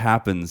nothing really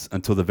happens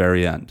until the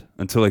very end,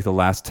 until like the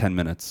last 10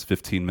 minutes,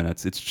 15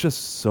 minutes. It's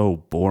just so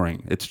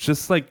boring. It's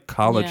just like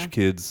college Yeah.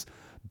 kids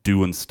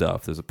doing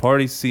stuff. There's a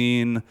party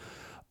scene.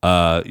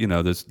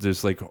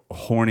 There's like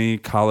horny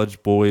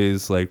college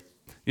boys, like,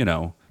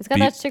 It's got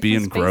that chick from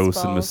being gross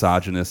and Spaceballs.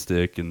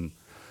 misogynistic and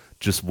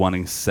just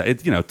wanting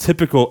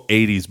typical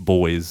 80s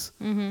boys.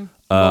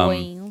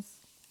 Boys.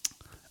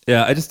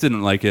 Yeah, I just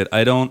didn't like it.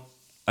 I don't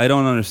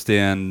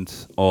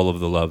understand all of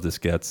the love this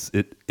gets.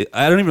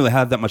 I don't even really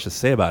have that much to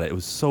say about it. It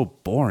was so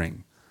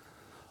boring.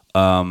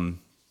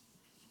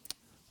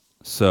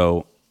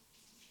 So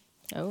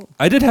Oh.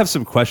 I did have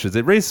some questions.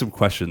 It raised some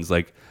questions.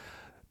 Like,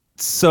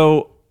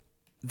 so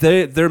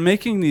they're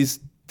making these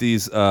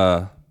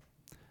the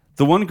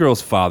one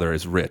girl's father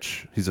is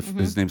rich.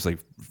 His name's like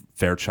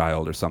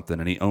Fairchild or something,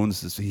 and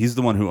he's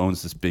the one who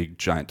owns this big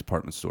giant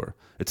department store.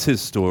 It's his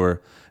store,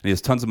 and he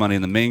has tons of money,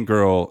 and the main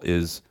girl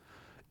is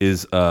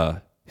his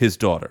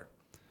daughter.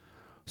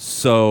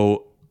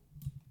 So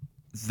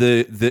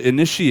the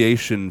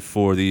initiation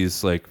for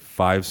these like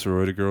 5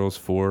 sorority girls,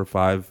 4 or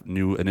 5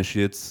 new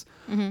initiates,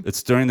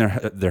 it's during their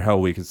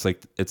Hell Week. It's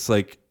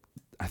like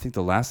I think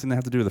the last thing they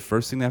have to do, or the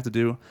first thing they have to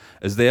do,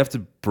 is they have to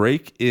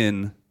break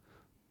in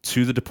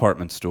to the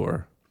department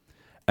store,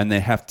 and they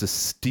have to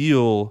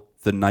steal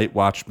the night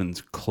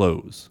watchman's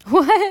clothes.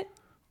 What?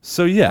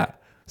 So yeah.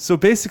 So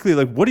basically,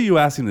 like, what are you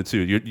asking them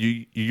to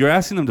do? You're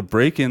asking them to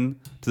break in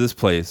to this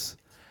place,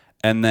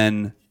 and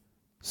then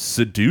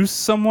seduce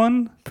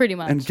someone, Pretty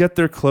much. and get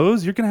their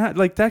clothes. You're gonna have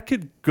like that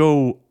could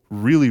go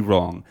really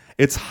wrong.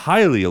 It's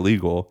highly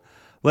illegal.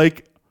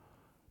 Like,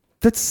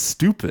 that's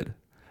stupid.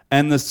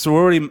 And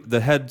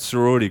the head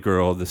sorority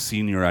girl, the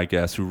senior, I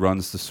guess, who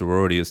runs the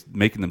sorority, is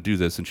making them do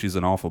this, and she's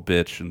an awful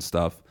bitch and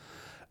stuff.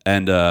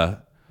 And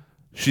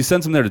she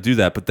sends them there to do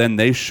that, but then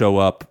they show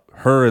up,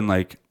 her and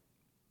like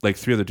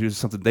 3 other dudes or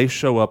something. They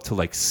show up to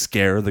like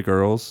scare the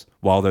girls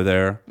while they're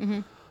there.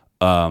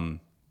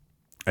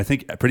 I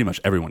think pretty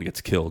much everyone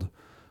gets killed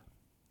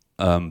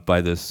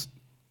by this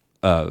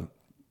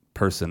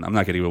person. I'm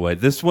not getting away.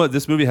 This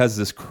movie has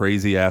this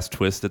crazy ass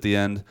twist at the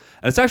end,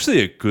 and it's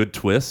actually a good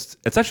twist.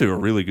 It's actually a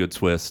really good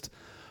twist,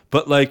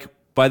 but like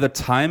by the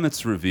time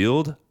it's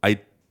revealed, I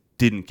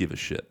didn't give a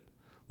shit,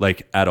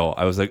 like, at all.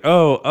 I was like,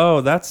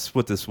 oh, that's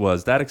what this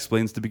was. That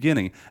explains the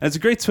beginning, and it's a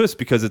great twist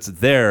because it's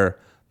there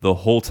the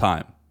whole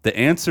time. The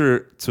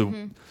answer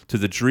to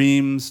the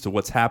dreams, to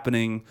what's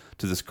happening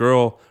to this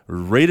girl,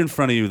 right in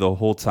front of you the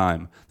whole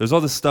time. There's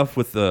all this stuff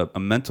with a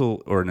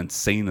mental or an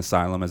insane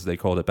asylum, as they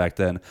called it back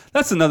then.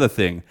 That's another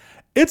thing.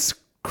 It's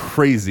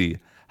crazy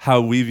how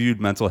we viewed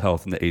mental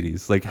health in the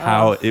 80s, like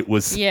how it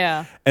was.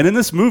 Yeah. And in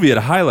this movie, it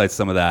highlights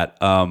some of that.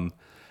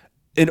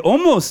 It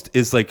almost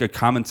is like a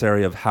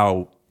commentary of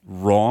how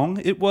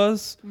wrong it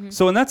was.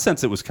 So in that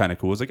sense, it was kind of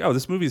cool. It was like, oh,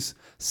 this movie's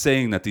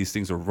saying that these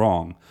things are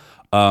wrong.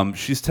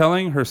 She's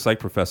telling her psych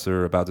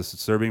professor about this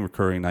disturbing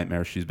recurring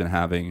nightmare she's been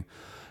having,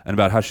 and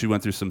about how she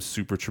went through some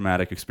super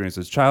traumatic experience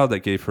as a child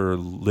that gave her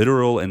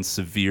literal and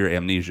severe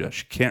amnesia.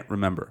 She can't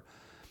remember.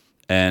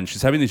 And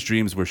she's having these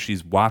dreams where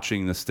she's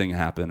watching this thing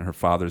happen. Her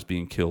father's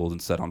being killed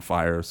and set on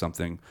fire or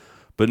something.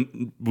 But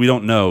we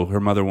don't know. Her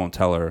mother won't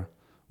tell her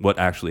what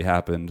actually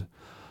happened.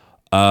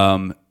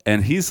 And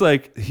he's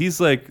like,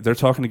 they're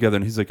talking together,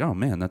 and he's like, oh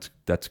man,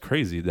 that's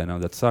crazy.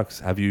 That sucks.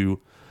 Have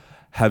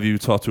you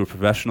talked to a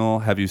professional?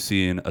 Have you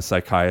seen a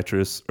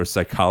psychiatrist or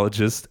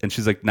psychologist? And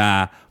she's like,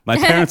 nah, my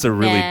parents are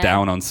really Nah.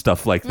 down on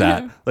stuff like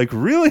that. Like,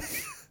 really?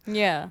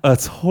 Yeah.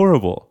 That's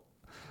horrible.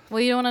 Well,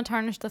 you don't want to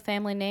tarnish the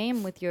family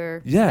name with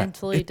your Yeah,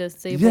 mentally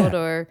disabled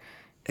or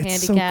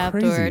It's so handicapped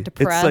crazy. or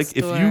depressed. It's like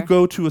if or you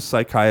go to a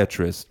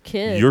psychiatrist,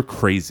 Kid. you're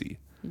crazy.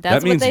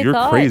 That's that means what they you're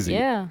thought, crazy.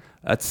 Yeah.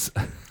 That's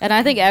And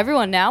I think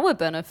everyone now would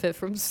benefit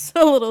from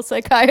a little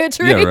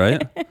psychiatry. yeah,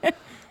 right?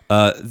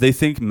 They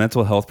think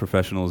mental health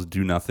professionals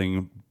do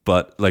nothing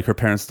but, like, her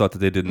parents thought that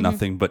they did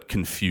nothing but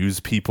confuse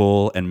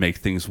people and make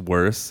things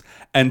worse.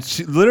 And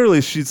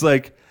she's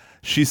like,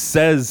 she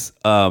says,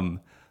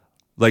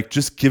 Like,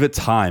 just give it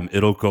time.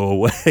 It'll go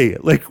away.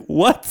 Like,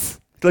 what?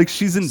 Like,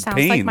 she's in Sounds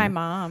pain. like my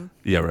mom.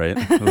 Yeah, right?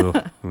 Ugh,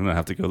 I'm going to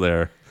have to go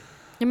there.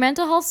 Your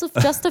mental health's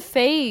just a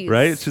phase.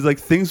 Right? She's like,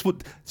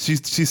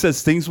 she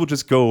says things will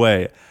just go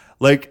away.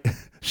 Like,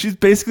 she's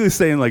basically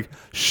saying, like,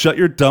 shut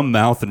your dumb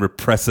mouth and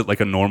repress it like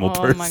a normal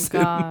Oh person.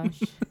 my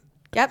gosh.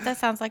 Yep, that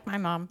sounds like my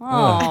mom.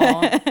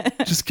 Oh,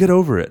 Just get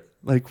over it.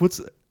 Like, what's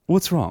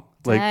wrong?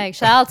 Like, dang.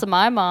 Shout out to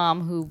my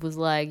mom who was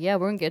like, yeah,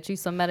 we're going to get you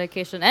some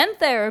medication and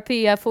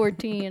therapy at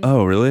 14.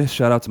 oh, really?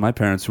 Shout out to my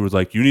parents who were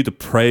like, you need to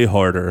pray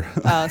harder.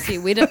 Oh, see,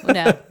 we don't.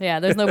 No, yeah,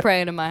 there's no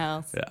praying in my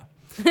house.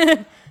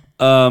 Yeah.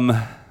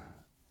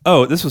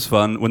 Oh, this was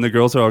fun. When the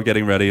girls are all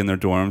getting ready in their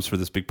dorms for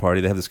this big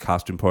party, they have this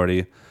costume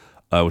party,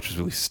 which was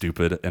really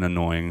stupid and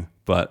annoying,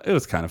 but it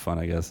was kind of fun,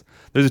 I guess.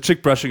 There's a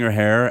chick brushing her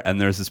hair, and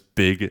there's this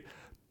big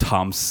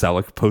Tom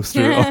Selleck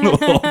poster on the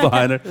wall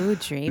behind her. Ooh,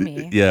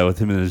 dreamy. Yeah, with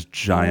him and his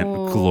giant,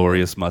 Ooh,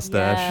 glorious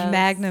mustache. yes.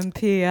 Magnum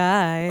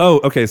PI.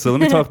 Oh, okay. So let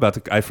me talk about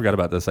I forgot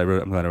about this.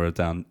 I'm glad I wrote it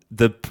down.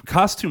 The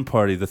costume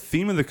party, the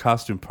theme of the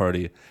costume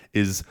party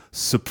is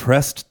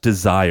suppressed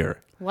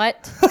desire.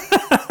 What?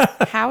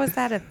 How is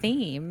that a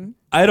theme?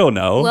 I don't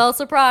know. Well,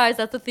 surprise.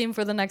 That's the theme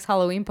for the next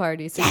Halloween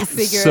party. So you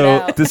figure it so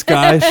out. this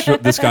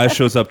guy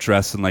shows up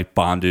dressed in like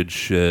bondage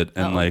shit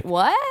and like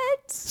What?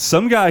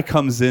 some guy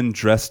comes in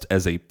dressed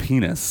as a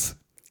penis,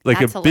 like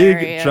That's a big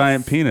hilarious.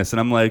 giant penis, and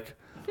I'm like,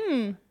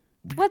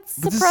 What's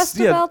this- suppressed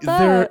yeah, about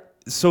there- that?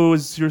 So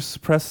is your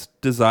suppressed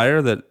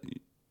desire that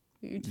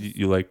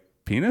you like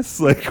penis?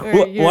 Like,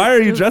 Or you're why are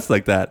you just- dressed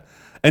like that?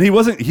 And he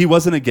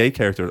wasn't a gay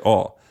character at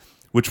all,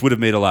 which would have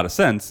made a lot of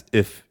sense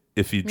if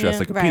he dressed Yeah.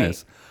 like a Right.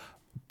 penis.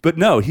 But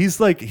no,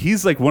 he's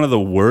like one of the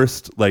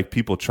worst like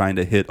people trying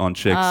to hit on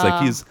chicks.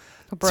 Like he's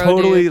bro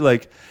totally dude.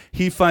 like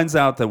he finds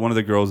out that one of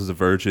the girls is a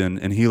virgin,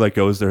 and he like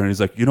goes to her and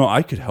he's like,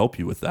 I could help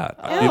you with that.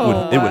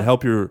 It would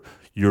help your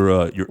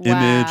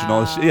image and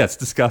all this shit. Yeah, it's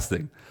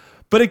disgusting.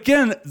 But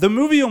again, the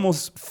movie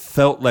almost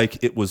felt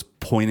like it was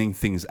pointing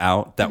things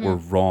out that were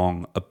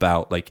wrong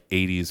about like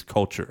 80s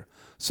culture.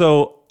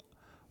 So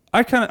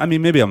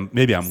maybe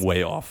I'm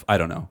way off. I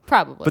don't know.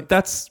 Probably. But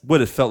that's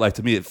what it felt like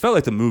to me. It felt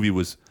like the movie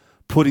was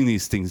putting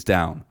these things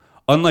down.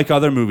 Unlike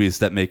other movies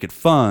that make it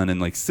fun and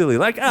like silly,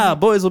 like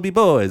boys will be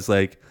boys.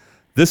 Like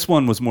this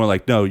one was more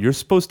like, no, you're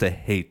supposed to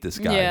hate this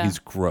guy. Yeah. He's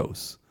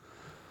gross.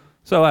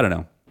 So I don't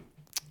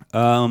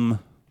know.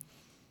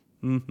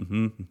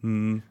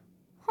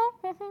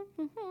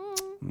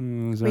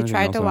 We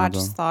tried to watch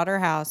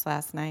Slaughterhouse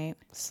last night.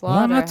 Well,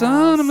 I'm not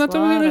done. I'm not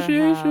done with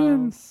Slaughterhouse.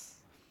 initiation.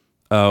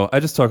 Oh, I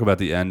just talk about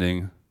the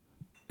ending.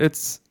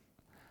 It's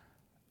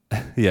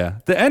yeah,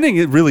 the ending.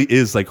 It really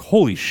is like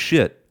holy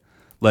shit.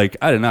 Like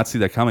I did not see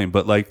that coming.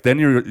 But like then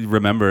you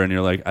remember and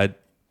you're like I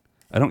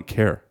don't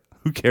care.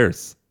 Who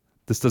cares?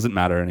 This doesn't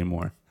matter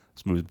anymore.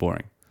 This movie's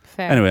boring.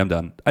 Fair. Anyway, I'm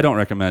done. I don't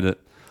recommend it.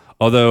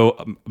 Although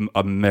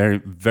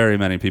very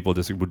many people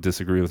would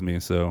disagree with me.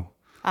 So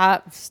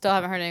I still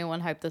haven't heard anyone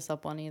hype this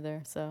up one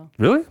either. So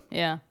really,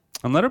 yeah.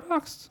 on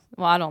Letterboxd.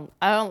 Well, I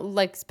don't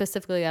like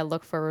specifically. I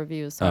look for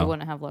reviews, so I Oh.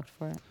 wouldn't have looked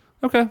for it.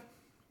 Okay.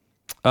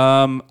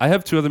 I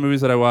have two other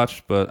movies that I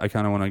watched, but I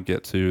kind of want to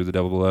get to The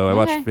Devil Below. I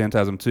Okay. watched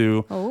Phantasm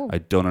 2. Oh. I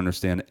don't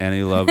understand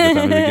any love that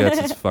movie gets.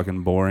 It's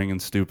fucking boring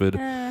and stupid.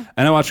 And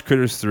I watched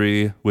Critters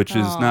 3, which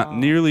is not Aw.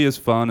 nearly as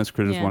fun as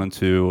Critters Yeah. 1 and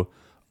 2.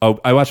 Oh,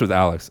 I watched it with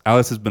Alex.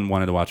 Alex has been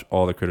wanting to watch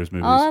all the Critters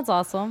movies. Oh, that's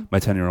awesome. My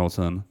 10-year-old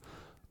son.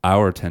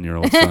 Our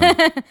 10-year-old son.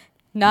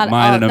 Not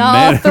Mine and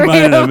not all three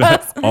mine and of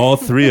us. all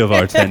three of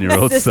our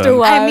 10-year-old Sister sons.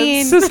 wives. I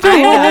mean, Sister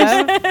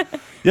kind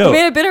of. Yo, I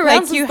mean, it's been around Like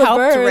since you the helped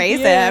birth. raise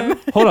yeah. him.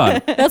 hold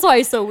on. That's why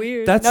he's so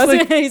weird. That's No,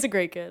 like- he's a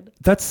great kid.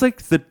 That's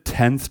like the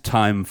 10th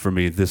time for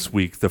me this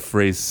week the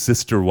phrase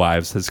sister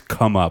wives has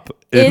come up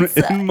in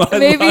my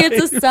Maybe life.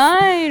 it's a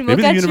sign. Maybe we'll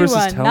the get universe you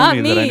one. is telling Not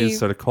me, me. that I need to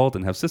start a cult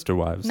and have sister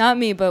wives. Not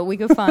me, but we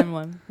could find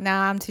one.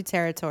 Nah, I'm too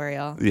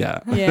territorial. Yeah,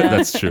 Yeah.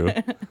 that's true.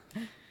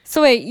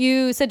 So wait,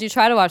 you said you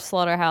tried to watch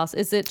Slaughterhouse.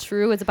 Is it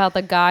true? It's about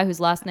the guy whose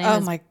last name Oh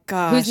is my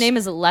gosh. whose name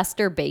is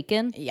Lester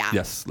Bacon. Yeah.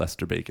 Yes,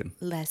 Lester Bacon.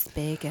 Less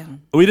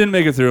bacon. We didn't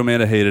make it through.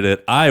 Amanda hated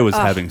it. I was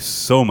having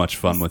so much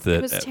fun with it.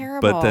 it was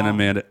But then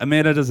terrible.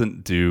 Amanda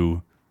doesn't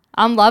do.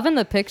 I'm loving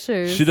the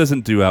pictures. She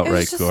doesn't do It outright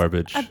was just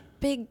garbage. a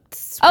big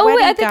sweaty Oh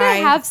wait, I think guy I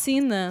have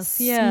seen this.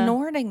 Yeah.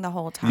 snorting the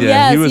whole time. Yeah,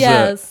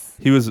 Yes,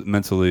 he was yes.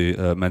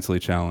 mentally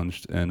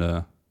challenged,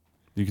 and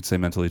you could say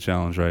mentally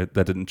challenged, right?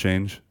 That didn't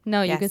change.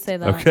 No, you Yes. could say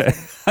that. Okay,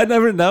 I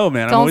never know,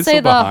 man. I'm Don't always say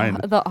so behind.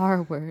 the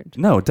R word.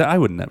 No, I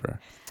would never.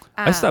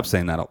 I stopped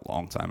saying that a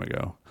long time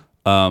ago.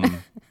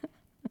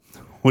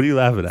 What are you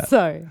laughing at?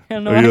 Sorry. I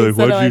don't know Are why you you like,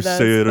 said why'd it you like that.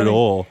 say It's it at funny.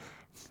 all?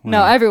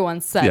 No,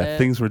 everyone said Yeah, it.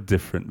 things were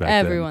different back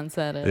then. Everyone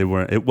said it. They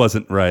weren't. It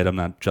wasn't right. I'm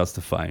not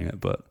justifying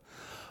it, but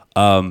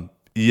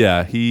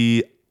yeah,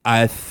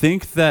 I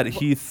think that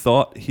he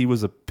thought he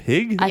was a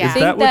pig. I Is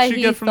think that what you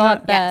he get from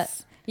thought that?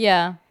 Yes.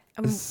 Yeah.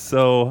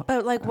 So,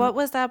 But like, what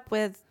was up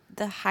with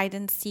the hide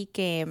and seek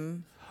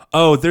game?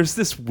 oh, there's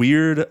this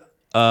weird.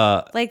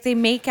 Like they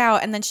make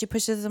out and then she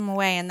pushes them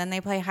away and then they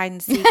play hide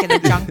and seek in a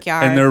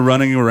junkyard. And they're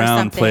running around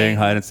something. playing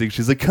hide and seek.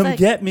 She's like, "Come like-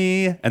 get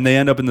me!" And they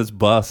end up in this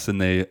bus and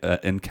they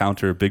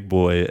encounter Big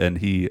Boy, and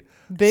he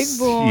hacks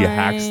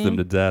them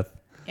to death.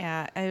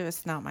 Yeah, it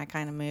was not my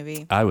kind of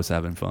movie. I was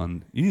having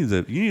fun. You need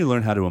to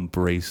learn how to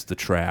embrace the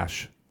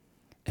trash.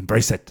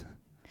 Embrace it.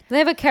 They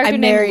have a character I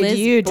named married Liz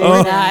you,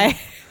 Borden. didn't I?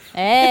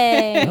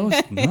 Hey, That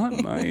was not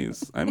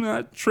nice. I'm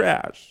not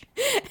trash.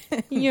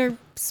 you're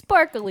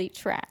sparkly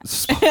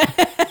trash.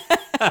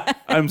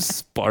 I'm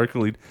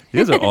sparkly. You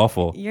guys are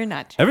awful. You're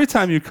not. Every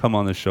time you come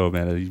on the show,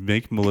 man, you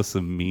make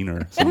Melissa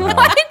meaner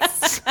somehow.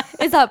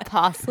 Is that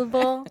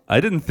possible? I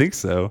didn't think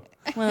so.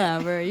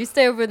 Whatever. You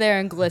stay over there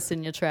and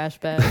glisten, you trash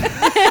bag.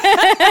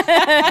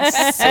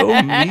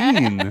 So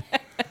mean.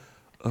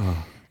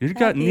 Oh, you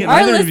got Our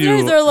neither of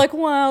listeners you. are like,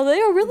 wow, they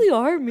really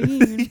are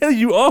mean. Yeah,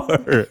 you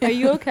are. Are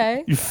you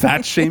okay? You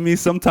fat shame me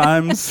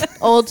sometimes.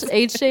 Old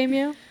age shame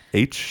you?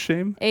 H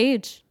shame?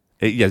 Age.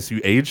 Yes, you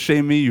age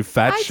shame me. You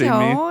fat I shame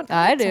don't.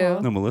 I do.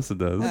 me. No, Melissa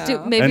does.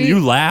 Do- maybe. And you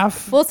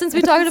laugh. Well, since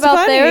we talked It's about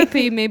funny.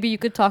 therapy, maybe you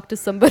could talk to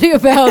somebody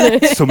about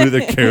it. Somebody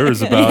that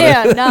cares about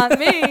yeah, it. not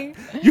me.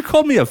 You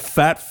called me a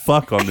fat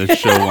fuck on this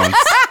show once.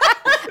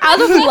 Out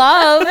of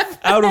love.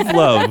 Out of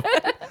love.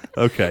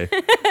 Okay.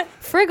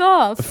 Frig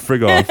off.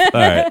 Frig off. All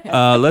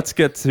right. Let's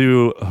get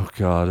to, oh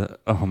God.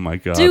 Oh my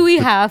God. Do we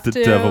The- have the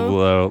to? devil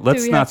below.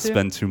 Let's we not have to?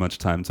 spend too much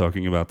time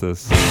talking about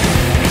this.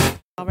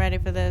 All ready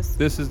for this?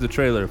 This is the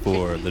trailer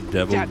for The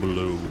Devil Jack.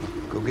 Below.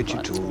 Go get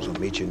your tools. I'll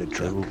meet you in the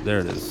truck. There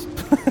it is.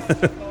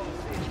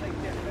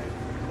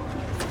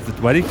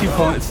 Why do you keep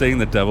saying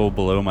the devil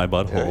below my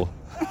butthole?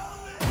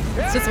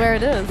 It's just where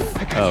it is.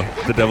 Oh,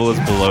 the devil is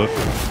below.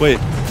 Wait.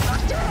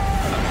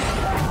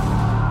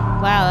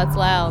 Wow, that's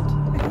loud.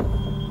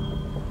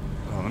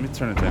 Oh, let me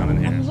turn it down in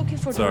here. I'm looking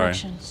for Sorry.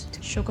 directions to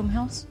Shogum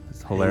Hills.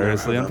 It's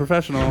hilariously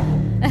unprofessional.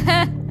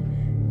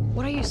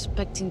 What are you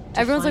expecting to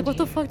Everyone's like, find what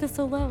the here? fuck? That's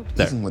so loud.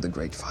 There. Even with a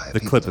great fire. The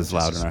people clip don't is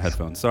loud just in our suspect.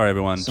 headphones. Sorry,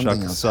 everyone. Something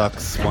Chuck else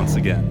sucks once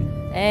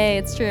again. Hey,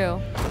 it's true.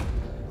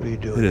 What are you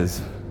doing? It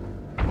is.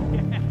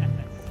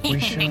 We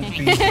shouldn't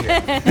be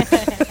here.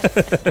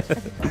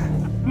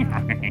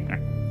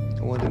 I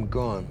want him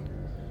gone.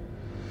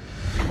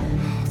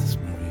 This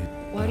movie.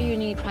 Why do you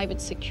need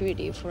private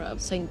security for a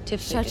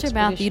scientific Shut your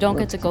mouth. You don't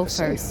get to go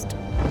first.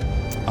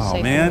 Oh,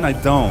 Safe man, I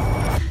don't.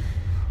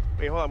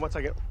 Wait, hold on one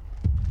second.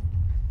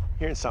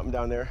 Hearing something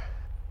down there.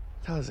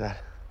 What the hell is that?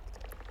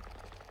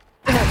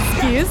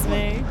 Excuse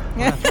me.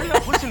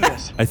 Listen to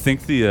this. I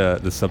think the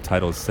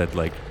subtitles said,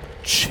 like,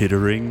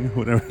 chittering,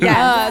 whatever.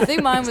 Yeah, I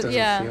think mine was, Doesn't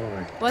yeah. feel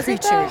right. Was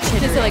it though?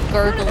 Just like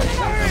gurgling.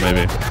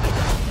 Maybe.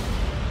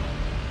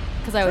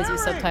 Because I always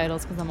use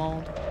subtitles because I'm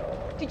old.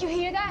 Did you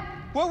hear that?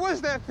 What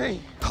was that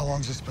thing? How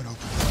long's this been open?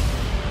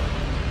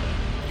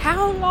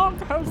 How long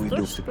has We do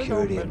this been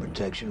security open? and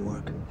protection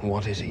work.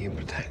 What is it you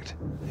protect?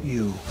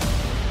 You.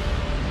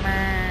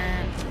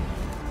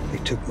 They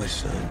took my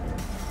son,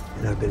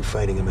 and I've been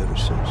fighting him ever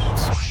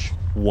since.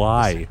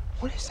 Why?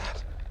 What is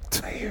that?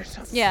 I hear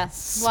something. Yeah.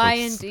 So Why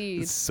s-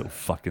 indeed? It's so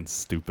fucking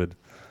stupid.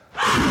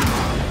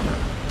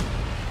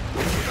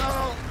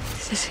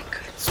 This isn't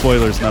good.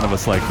 Spoilers, none of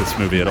us like this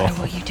movie at all.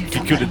 What you do to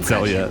You couldn't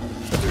tell yet.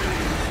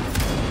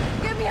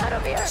 Get me out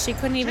of here! She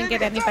couldn't even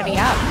get anybody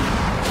up.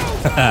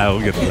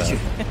 We'll get to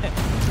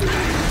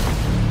that.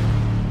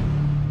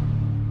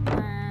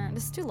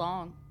 This is too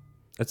long.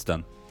 It's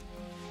done.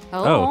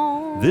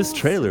 Oh. This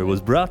trailer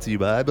was brought to you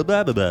by blah,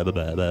 blah, blah, blah,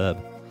 blah, blah.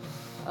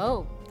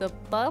 Oh, the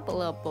blah,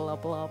 blah, blah,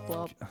 blah,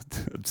 blah.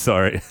 I'm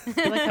sorry.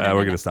 We're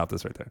going to stop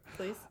this right there.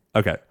 Please.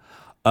 Okay.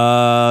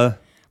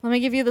 Let me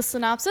give you the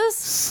synopsis.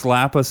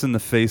 Slap us in the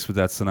face with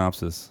that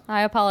synopsis.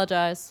 I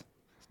apologize.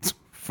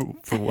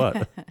 For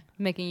what?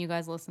 Making you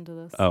guys listen to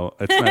this. Oh,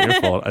 it's not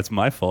your fault. It's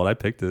my fault. I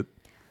picked it.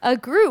 A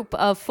group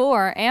of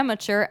 4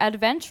 amateur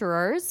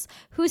adventurers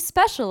who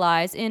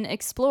specialize in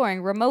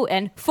exploring remote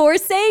and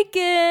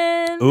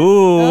forsaken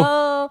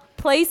Ooh.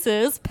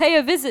 places pay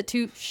a visit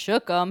to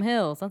Shookum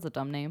Hills. That's a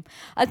dumb name.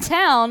 A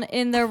town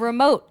in the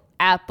remote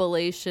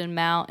Appalachian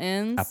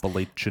Mountains,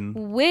 Appalachian.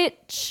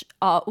 which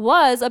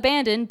was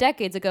abandoned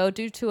decades ago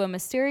due to a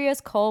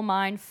mysterious coal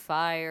mine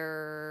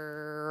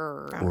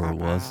fire. Or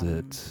was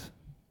it?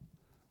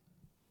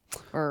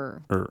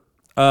 Or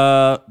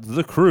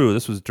The Crew.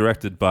 This was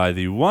directed by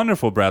the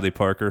wonderful Bradley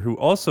Parker, who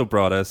also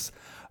brought us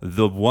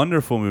the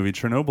wonderful movie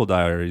Chernobyl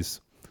Diaries.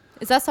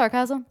 is that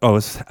sarcasm? Oh,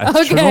 it's Okay.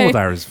 Chernobyl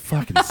Diaries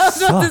fucking I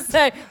was about to sucked.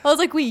 say. I was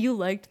like, wait, you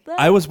liked that?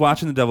 I was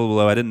watching The Devil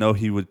Below. I didn't know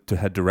he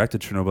had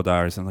directed Chernobyl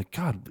Diaries. I'm like,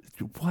 God,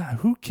 what?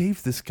 Who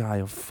gave this guy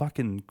a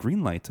fucking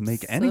green light to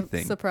make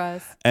anything?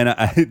 Surprise. And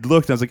I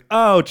looked and I was like,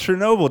 oh,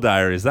 Chernobyl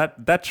Diaries.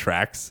 That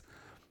tracks.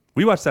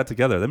 We watched that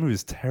together. That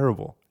movie's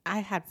terrible. I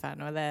had fun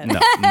with it. No,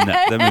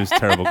 that movie's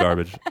terrible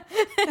garbage.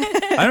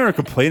 I remember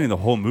complaining the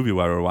whole movie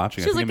while we were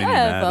watching. She was I like, think I it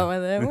made me had fun mad.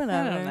 with it. I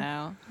Whatever. don't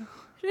know.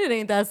 It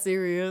ain't that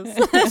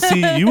serious.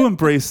 See, you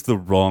embraced the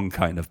wrong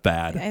kind of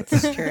bad.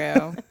 It's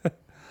true.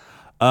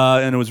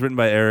 And it was written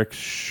by Eric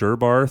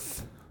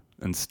Sherbarth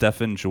and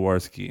Stefan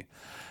Jaworski.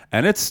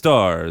 And it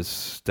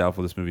stars,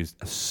 doubtful this movie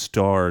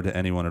starred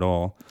anyone at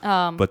all,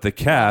 but the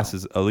cast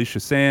is Alicia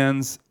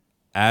Sands,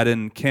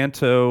 Adam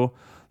Canto,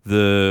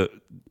 the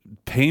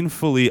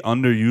painfully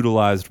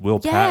underutilized Will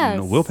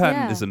Patton. Will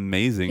Patton is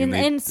amazing.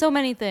 In so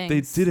many things.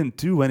 They didn't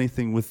do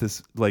anything with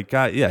this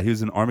guy. Yeah, he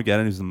was in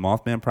Armageddon. He was in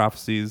Mothman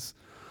Prophecies.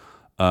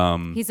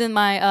 He's in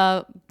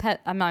my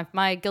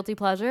my guilty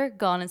pleasure,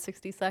 Gone in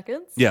 60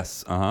 Seconds.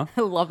 Yes, I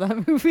love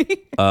that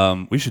movie.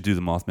 we should do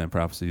the Mothman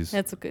Prophecies.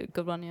 That's a good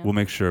one, yeah. We'll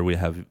make sure we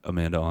have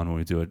Amanda on when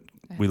we do it.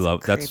 We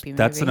love that's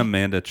creepy an movie.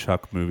 Amanda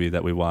Chuck movie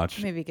that we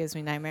watch. Maybe gives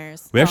me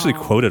nightmares. We actually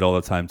quote it all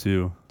the time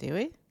too. Do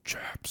we?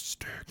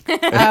 Chapstick.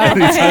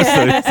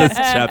 It says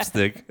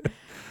chapstick.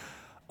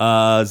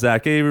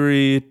 Zach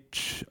Avery,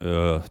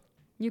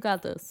 You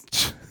got this.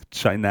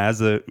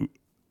 Chinaza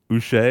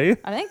Uche.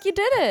 I think you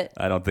did it.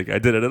 I don't think I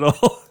did it at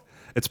all.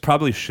 It's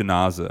probably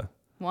Shinaza.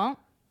 Well,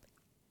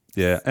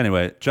 Yeah.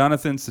 Anyway,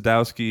 Jonathan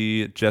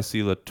Sadowski,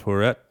 Jesse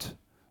LaTourette,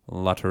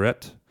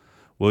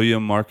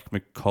 William Mark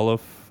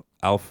McCullough,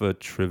 Alpha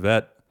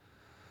Trivette,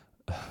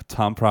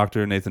 Tom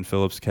Proctor, Nathan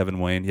Phillips, Kevin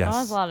Wayne. Yes. Oh,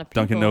 that's a lot of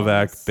Duncan people in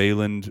Novak, this.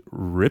 Bayland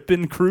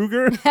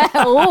Rippenkruger.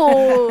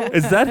 oh,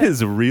 Is that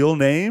his real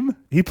name?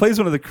 He plays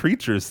one of the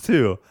creatures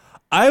too.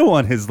 I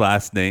want his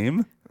last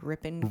name.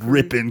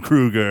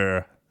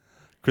 Rippenkruger.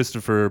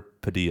 Christopher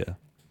Padilla.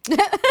 you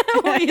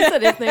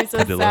said his name so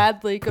Padilla.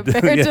 sadly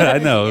compared Yeah, to I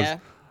know. Yeah.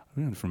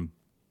 We went from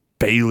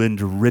Bayland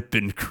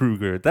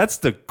Rippenkruger. That's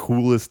the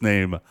coolest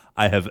name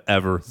I have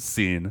ever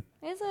seen.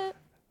 Is it?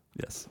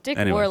 Yes. Dick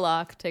Anyway.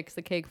 Warlock takes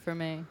the cake for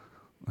me.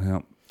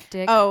 Well,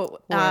 Dick Oh,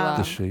 Warlock.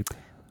 the shape.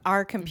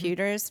 Our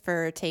computers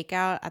for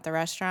takeout at the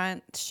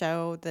restaurant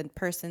show the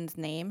person's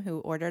name who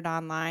ordered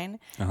online,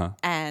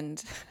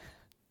 and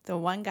the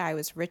one guy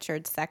was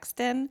Richard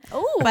Sexton.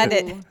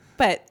 Ooh.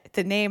 But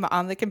the name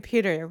on the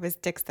computer was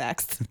Dick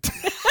Sex.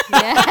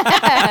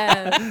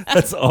 Yes.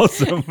 That's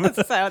awesome.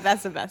 So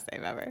that's the best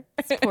name ever.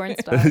 It's porn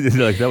star.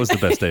 You're like, that was the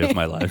best day of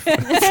my life. Here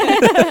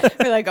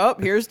We're like, oh,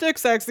 here's Dick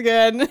Sex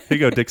again. you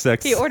go, Dick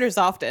Sex. He orders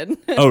often.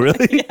 Oh,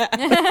 really?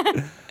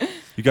 Yeah.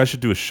 You guys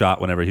should do a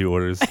shot whenever he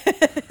orders.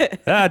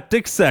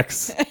 Dick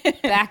Sex.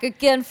 Back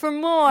again for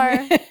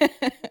more.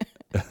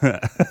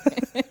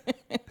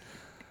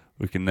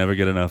 We can never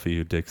get enough of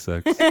you, Dick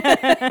Sex.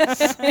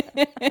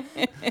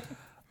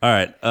 All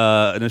right.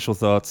 Initial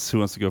thoughts. Who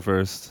wants to go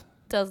first?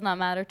 Does not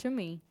matter to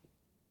me.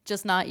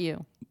 Just not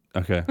you.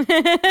 Okay.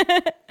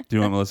 Do you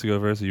want Melissa to go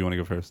first, or you want to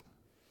go first?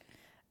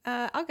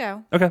 I'll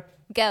go. Okay.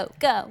 Go.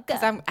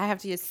 I have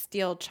to just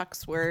steal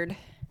Chuck's word.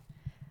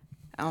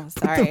 Oh,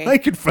 sorry.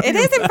 mic in front It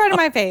of is your in front of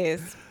my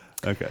face.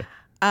 Okay.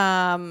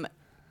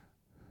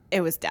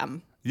 It was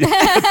dumb. Is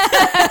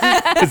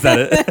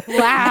that it?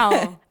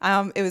 Wow.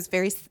 It was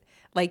very,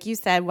 like you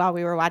said while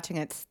we were watching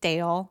it,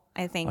 stale.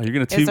 I think. Oh, you're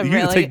gonna It was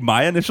a take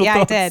my initial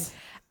yeah, thoughts?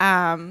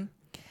 I did.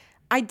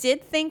 I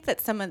did think that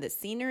some of the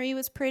scenery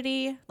was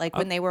pretty, like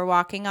when they were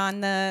walking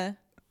on the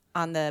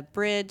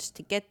bridge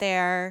to get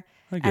there,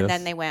 I and guess.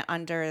 then they went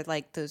under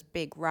like those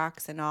big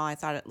rocks and all. I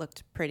thought it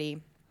looked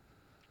pretty,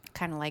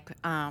 kind of like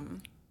I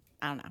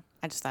don't know.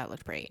 I just thought it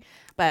looked pretty,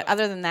 but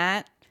other than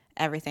that,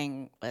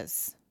 everything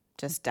was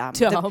just dumb.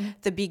 Dumb.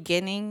 The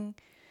beginning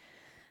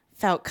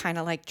felt kind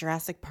of like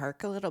Jurassic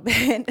Park a little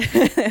bit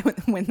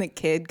when the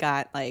kid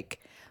got like.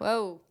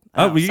 Whoa.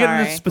 Oh, well, you get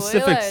into sorry.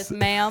 specifics. Spoilers,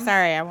 ma'am.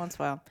 Sorry, I won't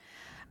spoil.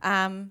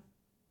 I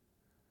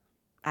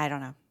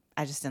don't know.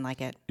 I just didn't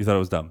like it. You thought it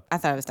was dumb. I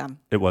thought it was dumb.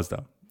 It was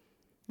dumb.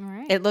 All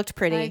right. It looked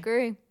pretty. I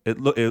agree.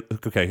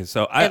 Okay.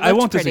 So It I looked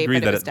won't pretty, disagree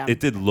but it that was dumb. it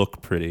did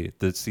look pretty.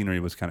 The scenery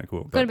was kind of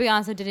cool. Gonna But be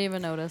honest, I didn't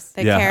even notice.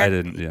 The Yeah, I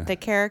didn't, yeah. The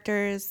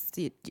characters,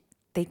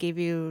 they gave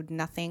you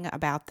nothing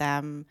about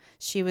them.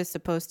 She was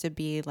supposed to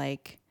be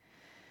like,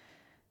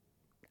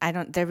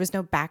 there was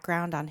no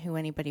background on who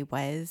anybody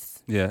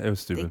was. yeah, it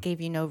was They stupid. gave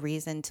you no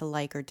reason to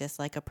like or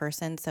dislike a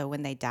person. So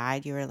when they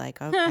died, you were like,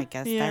 oh, I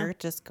guess there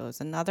just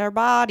goes another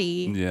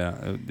body.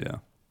 Yeah.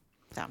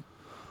 So.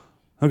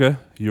 Okay.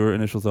 Your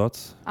initial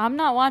thoughts? I'm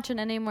not watching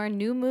any more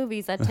new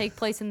movies that take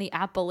place in the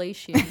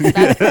Appalachians.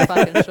 That's for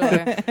fucking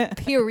sure.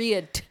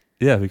 Period.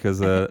 Yeah, because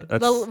that's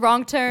The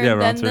Wrong Turn. yeah, Wrong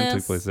then Turn this.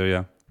 took place there.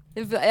 Yeah.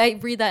 If I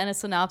read that in a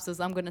synopsis,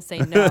 I'm gonna say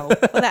no. Well,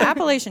 the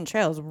Appalachian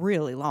Trail is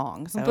really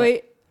long. So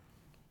But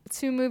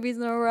 2 movies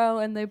in a row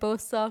and they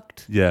both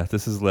sucked. Yeah,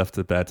 this has left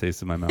a bad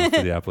taste in my mouth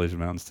for the Appalachian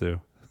Mountains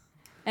too.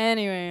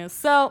 Anyways,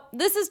 so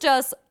this is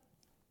just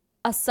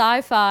a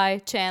sci-fi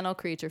channel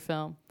creature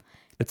film.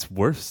 It's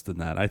worse than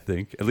that, I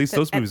think. At least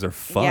those movies are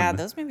fun. Yeah,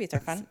 those movies are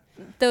fun.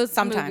 Those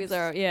Sometimes. movies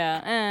are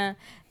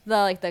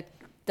the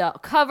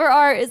cover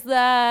art is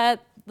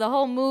that the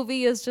whole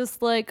movie is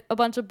just like a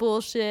bunch of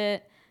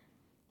bullshit.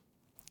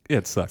 Yeah,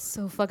 it sucks.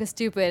 So fucking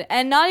stupid.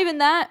 And not even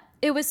that,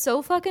 it was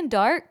so fucking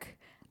dark.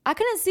 I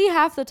couldn't see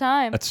half the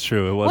time. That's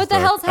true. It was. What the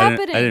dark. hell's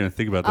happening? I didn't even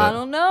think about that. I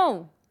don't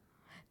know.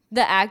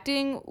 The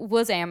acting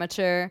was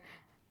amateur.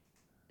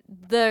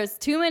 There's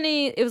too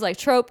many. It was like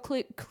trope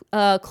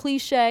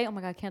cliche. Oh my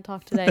god, I can't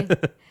talk today.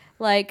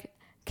 Like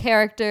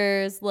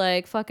characters,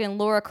 like fucking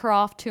Laura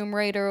Croft, Tomb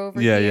Raider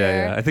over Yeah,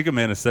 here. yeah. I think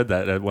Amanda said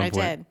that at one I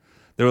point.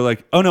 did. They were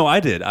like, oh no, I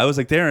did. I was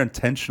like, they're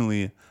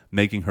intentionally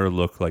making her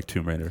look like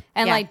Tomb Raider.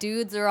 And Yeah. like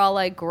dudes are all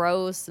like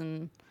gross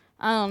and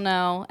I don't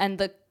know. And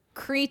the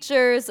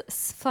creatures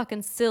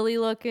fucking silly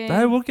looking.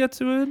 I will get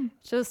to it.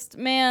 Just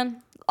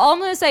man, all I'm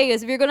gonna say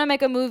is if you're gonna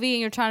make a movie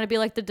and you're trying to be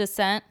like The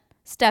Descent,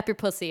 step your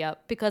pussy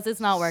up because it's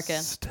not working.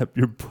 Step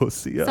your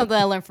pussy up. Something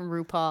I learned from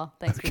RuPaul.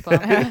 Thanks,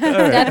 RuPaul.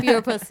 Step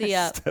your pussy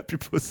up. Step your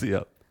pussy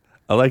up.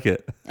 I like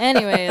it.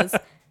 Anyways,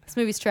 this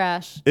movie's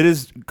trash. It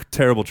is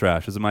terrible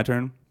trash. Is it my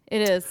turn?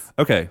 It is.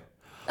 Okay.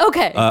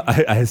 Okay.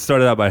 I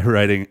started out by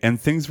writing,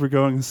 and things were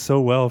going so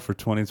well for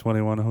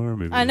 2021 horror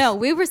movies. I know.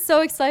 We were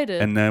so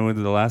excited. And then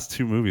with the last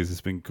 2 movies,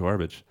 it's been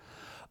garbage.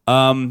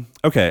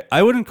 Okay,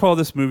 I wouldn't call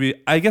this movie.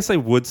 I guess I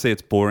would say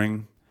it's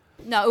boring.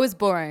 no, it was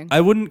boring.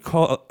 I wouldn't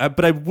call,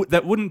 but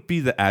that wouldn't be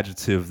the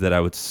adjective that I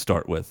would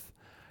start with.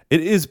 It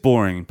is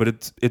boring, but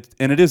it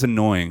is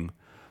annoying.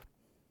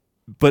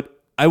 But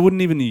I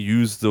wouldn't even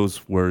use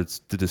those words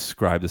to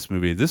describe this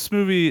movie. This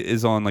movie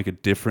is on like a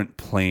different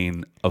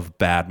plane of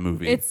bad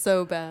movie. It's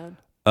so bad.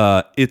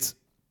 It's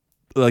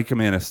like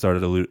Amanda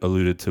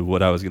alluded to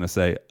what I was gonna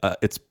say.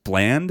 It's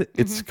bland.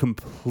 It's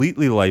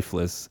completely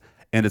lifeless,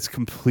 and it's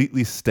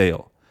completely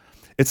stale.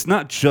 It's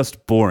not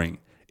just boring.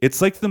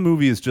 It's like the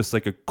movie is just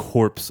like a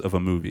corpse of a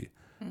movie.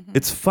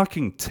 It's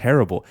fucking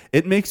terrible.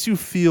 It makes you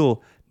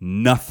feel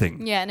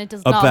nothing. Yeah, and it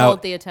does not about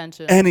hold the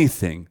attention.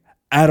 anything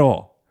at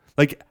all.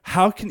 Like,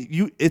 how can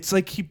you? It's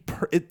like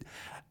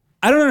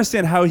I don't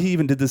understand how he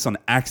even did this on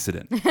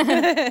accident.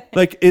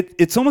 Like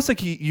it's almost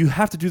like you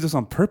have to do this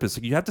on purpose.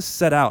 Like you have to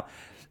set out.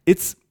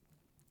 It's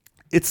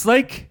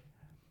like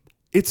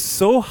it's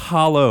so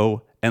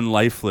hollow and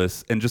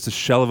lifeless and just a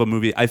shell of a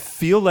movie. I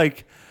feel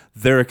like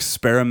they're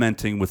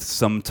experimenting with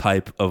some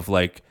type of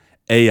like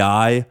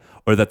AI,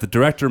 or that the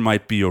director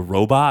might be a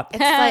robot. It's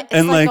like,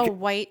 And, like like- a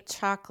white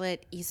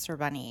chocolate Easter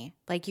bunny.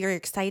 Like you're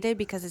excited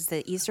because it's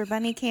the Easter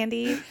bunny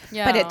candy,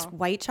 but it's Yeah.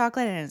 white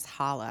chocolate and it's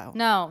hollow.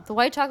 No, the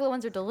white chocolate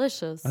ones are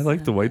delicious. I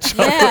like the white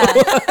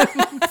chocolate.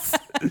 Yeah.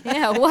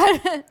 Yeah,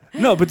 what?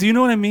 No, but do you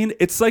know what I mean?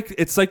 It's like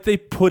they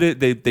put it.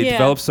 They Yeah.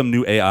 developed some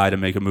new AI to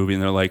make a movie,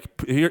 and they're like,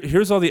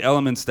 here's all the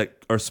elements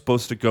that are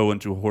supposed to go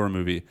into a horror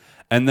movie,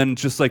 and then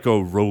just like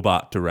a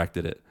robot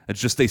directed it.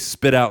 It's just they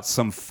spit out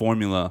some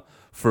formula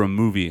for a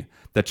movie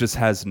that just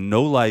has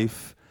no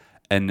life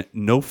and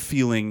no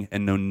feeling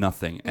and no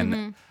nothing.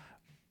 And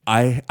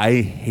I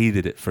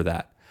hated it for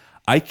that.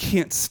 I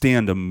can't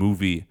stand a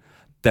movie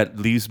that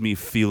leaves me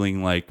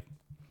feeling like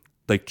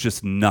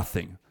just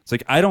nothing. It's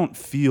like I don't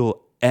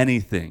feel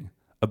anything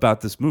about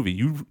this movie.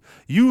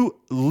 You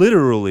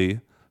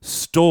literally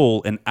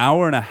stole an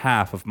hour and a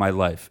half of my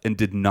life and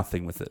did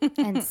nothing with it.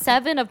 And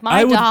 7 of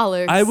my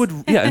dollars. I would,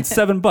 yeah, and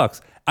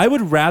 $7. I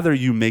would rather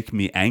you make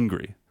me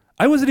angry.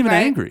 I wasn't even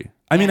Right? angry.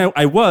 I mean,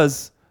 I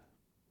was,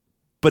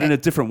 but in a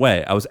different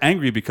way. I was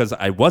angry because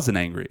I wasn't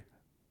angry,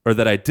 or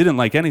that I didn't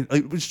like anything.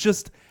 It was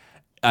just,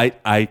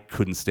 I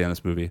couldn't stand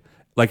this movie.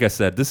 Like I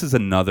said, this is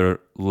another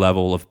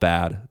level of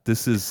bad.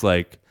 This is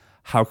like,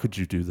 how could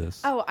you do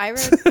this? Oh,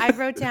 I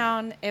wrote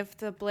down if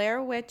the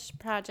Blair Witch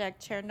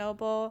Project,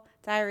 Chernobyl,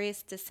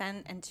 Diaries,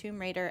 Descent, and Tomb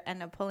Raider and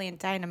Napoleon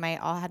Dynamite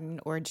all had an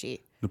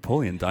orgy.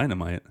 Napoleon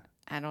Dynamite.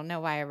 I don't know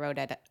why I wrote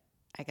it.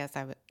 I guess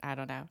I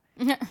don't know.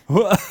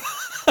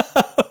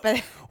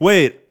 but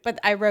Wait, but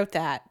I wrote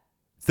that.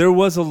 there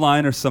was a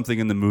line or something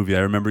in the movie. I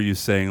remember you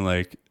saying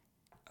like,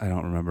 I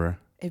don't remember.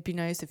 It'd be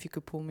nice if you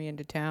could pull me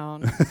into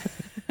town.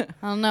 I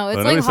don't know. It's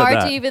Well, like nobody said hard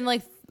that. to even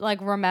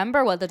like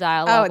remember what the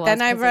dialogue was.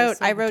 Then I 'cause it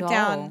was wrote so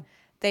down dull.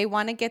 they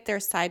want to get their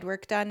side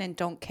work done and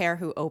don't care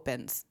who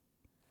opens.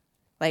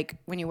 Like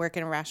when you work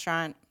in a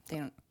restaurant, they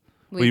don't.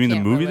 What, you mean the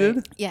can't movie relate.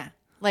 did? Yeah,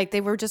 like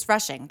they were just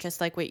rushing, just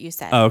like what you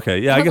said. Oh, okay.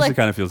 Yeah, I was guess like- it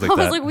kind of feels like I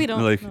was that. like, we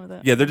don't Like, know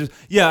that. yeah, they're just.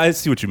 Yeah, I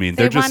see what you mean.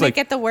 they They're just want to like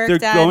get the work they're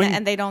done, going-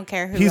 and they don't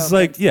care who. He's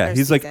like, opens yeah, their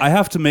he's like, season. I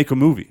have to make a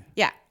movie.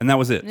 Yeah. And that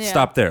was it. Yeah.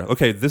 Stop there.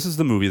 Okay, this is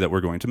the movie that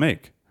we're going to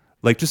make.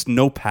 Like, just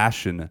no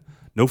passion,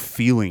 no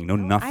feeling, no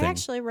nothing. I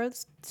actually wrote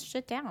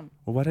shit down.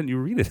 Well, why didn't you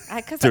read it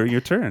 'cause during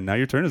your turn? Now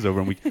your turn is over,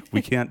 and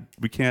we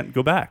can't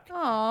go back.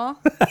 Aw.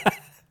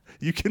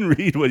 You can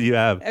read what you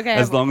have, Okay,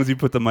 as well- long as you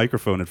put the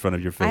microphone in front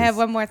of your face. I have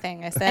one more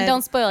thing. I said, And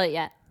don't spoil it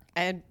yet.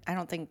 I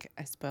don't think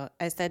I spoiled.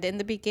 I said in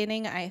the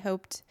beginning, I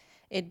hoped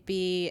it'd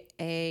be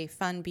a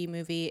fun B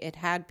movie. It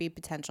had B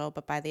potential,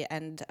 but by the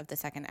end of the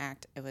second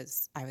act, I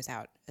was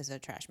out as a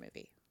trash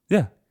movie.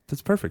 Yeah,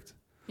 that's perfect.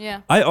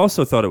 Yeah. I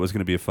also thought it was going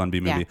to be a fun B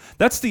movie. Yeah.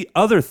 That's the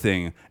other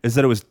thing, is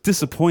that it was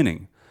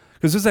disappointing.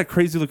 Because there's that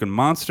crazy looking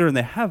monster, and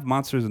they have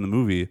monsters in the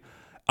movie.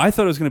 I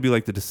thought it was going to be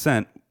like The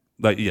Descent.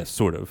 Like, yes,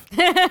 sort of.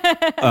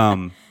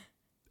 And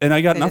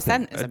I got The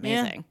nothing. Descent is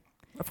amazing.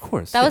 Of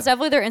course. That was yeah.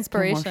 definitely their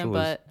inspiration, Marshall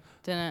is- but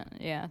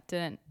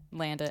didn't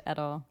land it at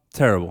all.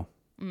 terrible.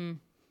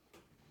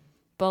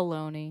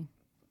 Baloney.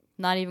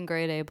 Not even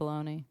grade A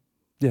baloney.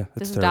 Yeah, it's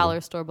This is terrible.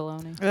 dollar store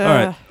baloney. All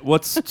right,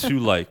 what's to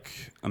like?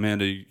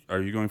 Amanda,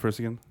 are you going first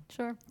again?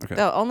 Sure. Okay.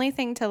 The only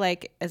thing to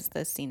like is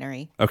the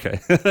scenery. Okay.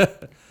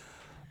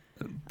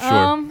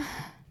 Sure.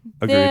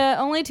 Agreed. The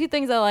only two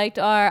things I liked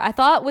are I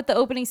thought with the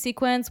opening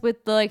sequence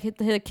with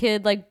the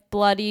kid like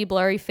bloody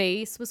blurry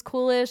face was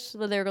coolish.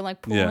 That they were gonna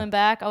like pull him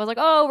back. I was like,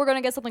 oh, we're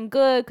gonna get something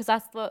good because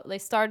that's what they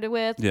started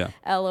with. Yeah.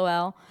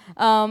 LOL.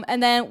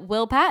 And then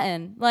Will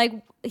Patton, like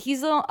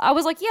I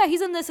was like, yeah,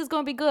 he's in this. It's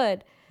gonna be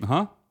good.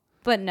 Huh?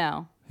 But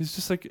no, He's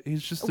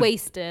just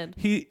wasted.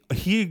 He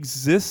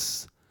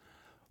exists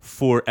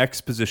for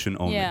exposition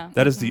only. Yeah.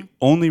 That is the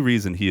only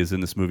reason he is in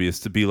this movie, is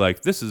to be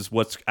like, this is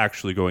what's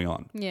actually going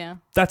on. Yeah.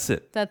 That's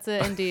it. That's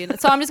it, indeed.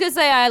 So I'm just gonna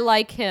say I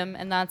like him,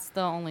 and that's the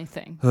only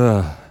thing.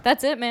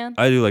 That's it, man.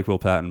 I do like Will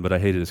Patton, but I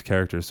hated his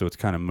character, so it's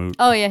kind of moot.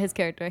 Oh yeah, his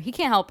character. He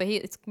can't help it.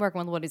 He's working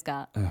with what he's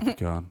got. Oh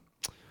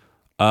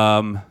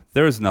God.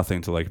 There is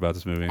nothing to like about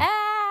this movie.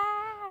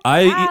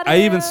 I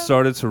even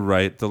started to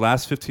write the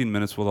last 15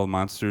 minutes with all the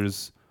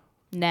monsters.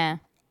 Nah.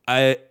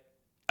 I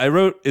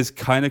wrote is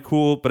kind of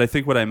cool, but I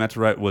think what I meant to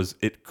write was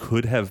it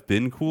could have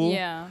been cool.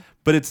 Yeah.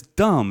 But it's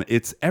dumb.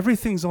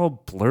 Everything's all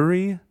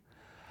blurry,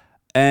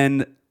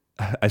 and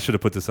I should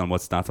have put this on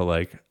what's not to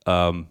like.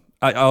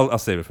 I'll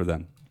save it for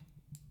then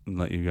and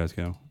let you guys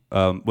go.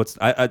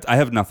 I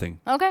have nothing.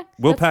 Okay.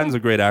 Will that's Patton's fair.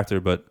 a great actor,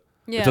 but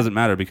Yeah. it doesn't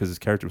matter because his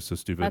character was so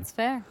stupid. That's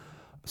fair.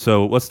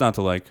 So what's not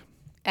to like?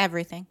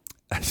 Everything.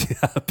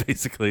 Yeah,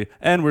 basically.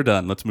 And we're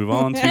done. Let's move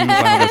on to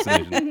Final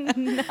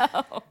Destination.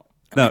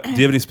 No. Do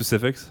you have any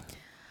specifics?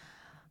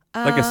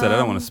 Like I said, I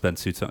don't want to spend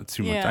too much.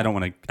 Yeah. I don't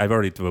want to. I've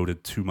already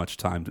devoted too much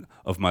time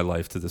of my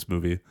life to this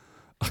movie.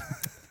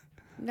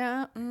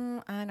 No,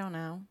 I don't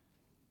know.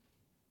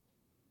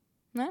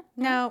 No?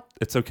 No.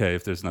 It's okay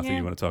if there's nothing Yeah.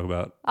 you want to talk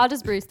about, I'll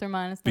just breeze through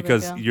mine. It's no big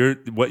because deal.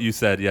 what you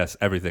said. Yes,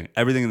 everything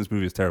in this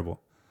movie is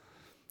terrible.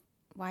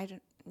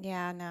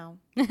 Yeah, no.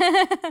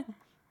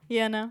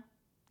 Yeah, no.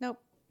 Nope.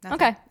 Nothing.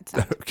 Okay. It's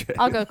not. Okay.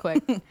 I'll go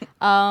quick.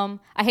 I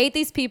hate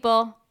these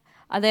people.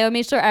 They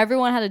made sure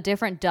everyone had a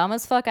different dumb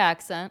as fuck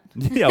accent.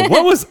 Yeah,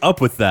 what was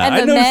up with that? And I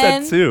the noticed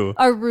men that too.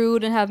 are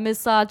rude and have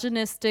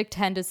misogynistic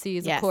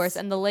tendencies, Yes. of course.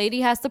 And the lady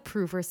has to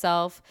prove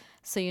herself.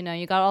 So,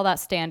 you got all that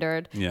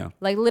standard. Yeah.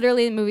 Like,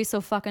 literally, the movie's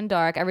so fucking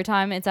dark. Every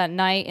time it's at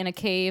night in a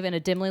cave in a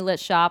dimly lit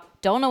shop.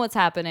 Don't know what's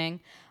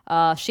happening.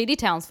 Shady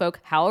townsfolk.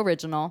 How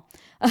original.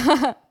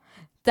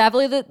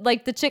 Definitely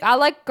the chick. I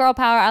like girl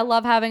power. I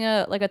love having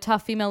a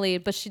tough female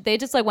lead, but they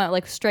just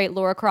went straight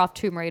Laura Croft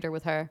Tomb Raider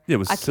with her. Yeah, it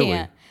was I silly.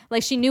 can't.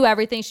 Like, she knew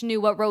everything. She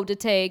knew what road to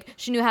take.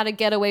 She knew how to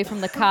get away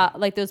from the cop,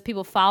 like those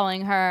people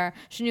following her.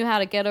 She knew how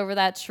to get over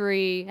that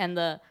tree and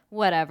the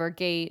whatever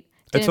gate.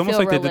 It's Didn't almost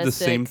feel like they did the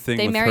realistic. same thing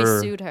They with Mary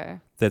her sued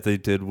her. that they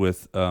did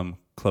with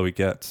Chloe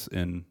Getz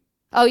in.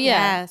 Oh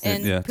yeah, Yes.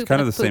 and Yeah, it's Poop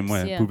kind in of the same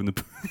Poops, way. yeah. Poop in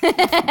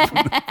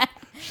the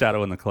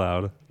Shadow in the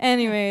Cloud.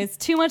 Anyways,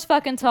 too much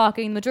fucking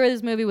talking. The majority of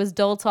this movie was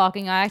dull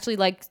talking. I actually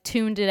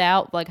tuned it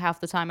out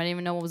half the time. I didn't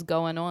even know what was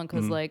going on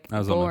because I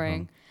was on my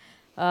boring.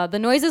 The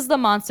noises the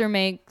monster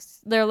makes,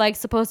 they're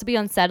supposed to be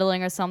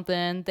unsettling or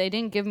something. They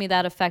didn't give me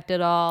that effect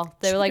at all.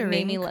 They were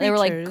made me. Chittering They were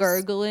creatures.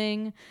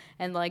 gurgling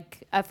and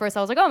at first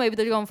I was like, oh, maybe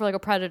they're going for a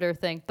predator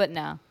thing, but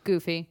no,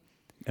 goofy.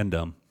 And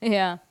dumb.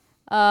 Yeah.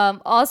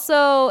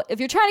 Also, if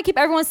you're trying to keep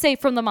everyone safe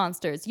from the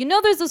monsters,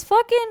 there's those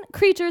fucking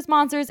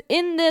monsters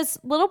in this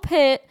little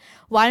pit.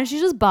 Why don't you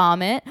just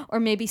bomb it or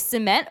maybe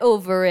cement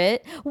over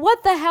it?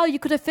 What the hell? You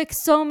could have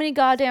fixed so many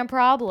goddamn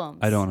problems.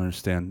 I don't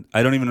understand.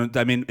 I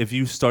mean, if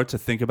you start to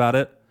think about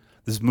it,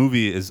 this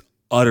movie is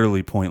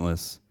utterly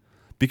pointless.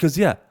 Because,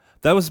 yeah,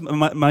 that was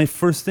my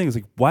first thing. Is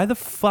why the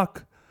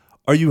fuck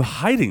are you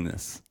hiding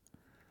this?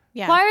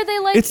 Yeah. Why are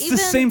they It's the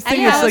same And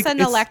thing. how It's is an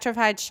it's-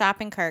 electrified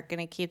shopping cart going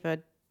to keep a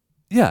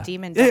yeah,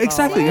 demon Yeah, devil?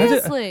 exactly.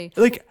 Seriously.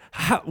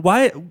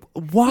 Why?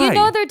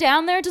 They're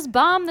down there, just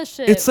bomb the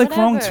shit. It's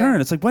wrong whatever.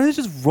 turn. It's why don't they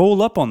just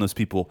roll up on those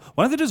people?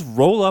 Why don't they just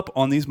roll up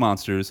on these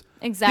monsters?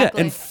 Exactly.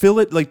 Yeah, and fill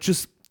it,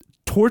 just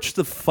torch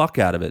the fuck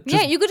out of it.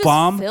 Yeah, you could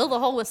just fill the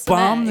hole with cement.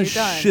 Bomb the You're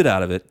done. shit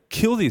out of it.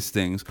 Kill these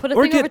things. Put a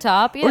thing over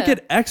top, Or yeah.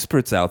 get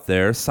experts out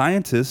there,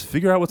 scientists,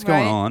 figure out what's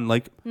going Right. on.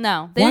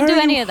 No, they why didn't do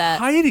are any you of that.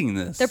 hiding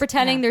this? They're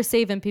pretending they're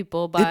saving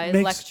people by It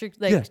makes- electric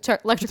they're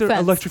fence.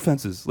 electric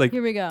fences.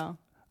 Here we go.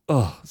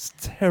 Oh, it's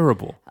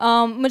terrible.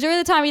 Majority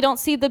of the time you don't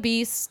see the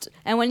beast,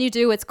 and when you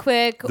do, it's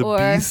quick. The or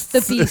beasts.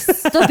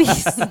 the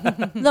beast,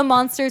 the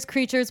monsters,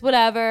 creatures,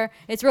 whatever.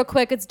 It's real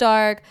quick. It's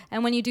dark,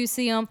 and when you do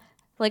see them,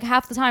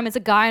 half the time it's a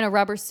guy in a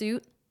rubber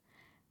suit.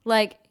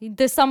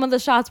 Some of the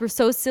shots were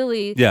so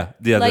silly. Yeah.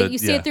 You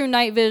see it through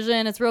night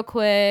vision. It's real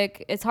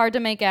quick. It's hard to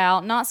make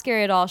out. Not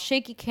scary at all.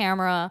 Shaky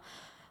camera.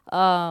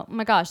 Oh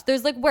my gosh.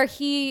 There's where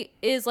he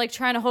is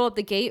trying to hold up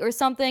the gate or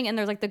something, and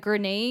there's the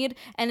grenade,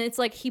 and it's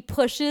he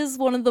pushes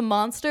one of the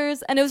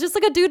monsters, and it was just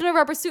a dude in a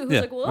rubber suit who's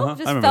Yeah, whoa, I just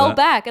remember fell that.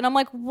 back, and I'm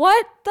like,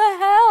 what the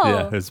hell?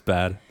 Yeah, it's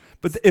bad.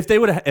 But if they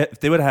would have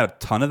had a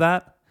ton of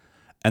that,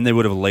 and they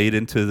would have laid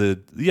into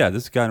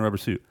this guy in a rubber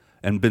suit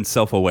and been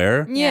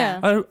self-aware. Yeah.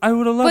 I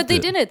would have loved it. But they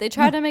didn't. They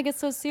tried to make it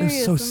so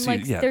serious, so and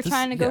serious. Yeah, they're this-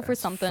 trying to go yeah, for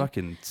it's something.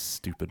 Fucking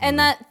stupid. And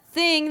movie. that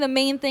thing, the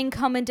main thing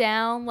coming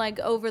down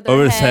over their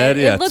over his head,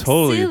 yeah, it looked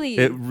totally. silly.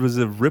 It was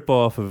a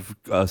ripoff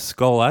of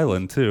Skull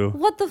Island too.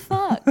 What the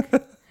fuck?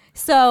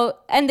 So,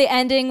 and the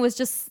ending was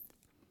just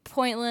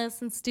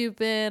pointless and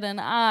stupid, and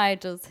I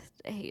just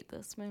hate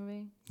this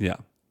movie. Yeah.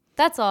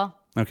 That's all.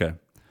 Okay.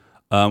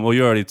 Well,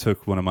 you already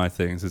took one of my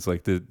things. It's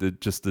like the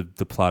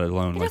plot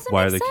alone. Like, doesn't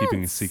why are make they keeping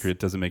a sense. secret? It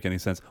doesn't make any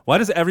sense. Why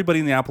does everybody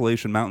in the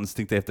Appalachian Mountains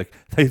think they have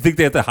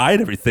to hide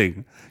everything?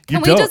 You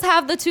Can we don't. just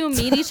have the two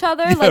meet each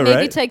other? Yeah, like maybe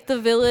right? take the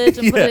village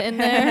and put Yeah. it in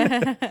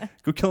there.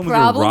 Go kill them with your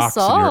Problem rocks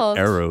solved.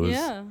 and your arrows.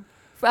 Yeah.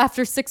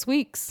 After 6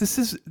 weeks. This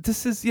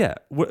is yeah.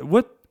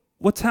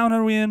 What town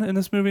are we in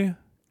this movie?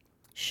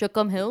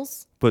 Shookum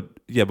Hills. But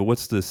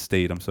what's the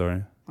state? I'm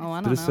sorry. Oh,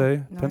 I Did don't it know.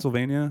 say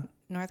Pennsylvania?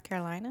 North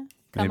Carolina?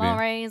 Come Maybe. on,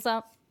 raise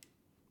up.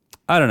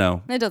 I don't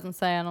know. It doesn't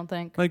say, I don't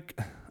think. Like,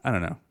 I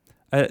don't know.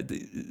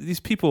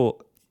 These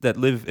people that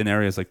live in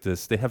areas like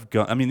this, they have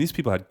guns. I mean, these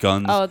people had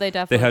guns. Oh, they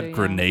definitely They had do, yeah.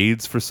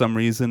 grenades for some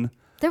reason.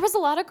 There was a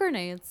lot of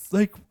grenades.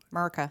 Like,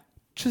 Merca.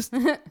 just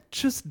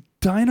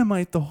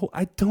dynamite the whole.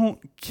 I don't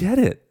get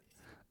it.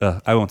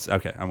 I won't.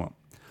 Okay, I won't.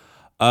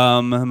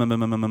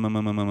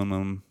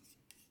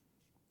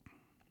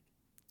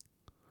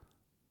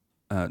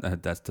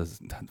 That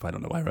doesn't. I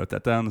don't know why I wrote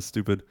that down. It's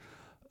stupid.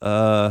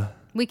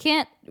 We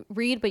can't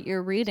read, but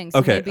you're reading. So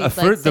Okay, maybe like,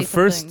 say the some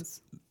first,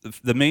 things.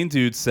 the main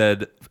dude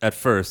said at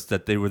first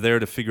that they were there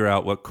to figure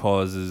out what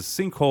causes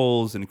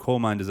sinkholes and coal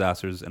mine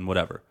disasters and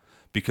whatever,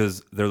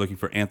 because they're looking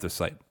for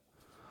anthracite,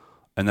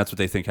 and that's what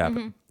they think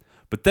happened.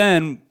 But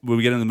then when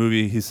we get in the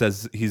movie, he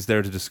says he's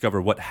there to discover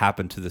what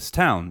happened to this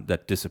town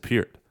that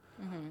disappeared.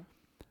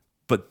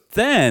 But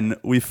then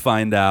we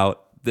find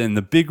out in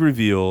the big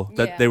reveal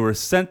that Yeah. they were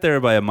sent there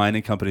by a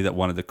mining company that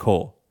wanted the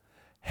coal.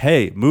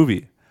 Hey,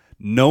 movie,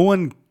 no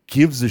one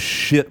gives a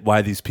shit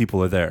why these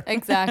people are there.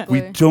 Exactly.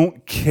 We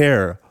don't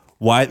care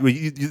why.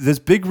 This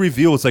big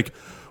reveal is like,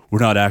 we're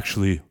not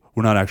actually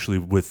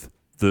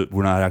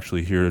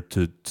here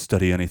to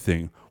study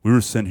anything. We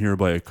were sent here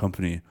by a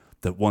company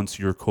that wants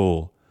your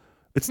coal.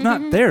 It's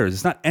not theirs.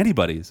 It's not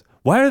anybody's.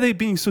 Why are they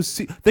being so?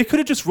 They could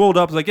have just rolled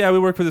up like, yeah, we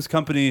work for this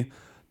company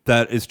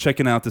that is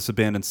checking out this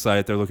abandoned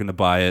site. They're looking to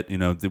buy it. You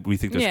know, we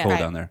think there's Yeah. coal Right.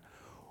 down there.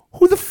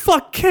 Who the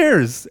fuck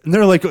cares? And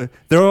they're like,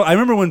 I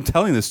remember when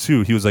telling this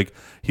too. He was like,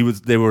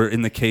 they were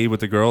in the cave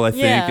with the girl, I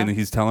think, Yeah. and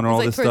he's telling her It's all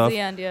like this towards stuff. the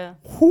end, yeah.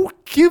 Who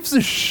gives a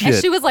shit?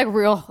 And she was like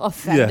real yeah.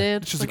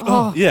 offended. She's Like, like,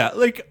 oh, yeah,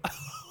 like,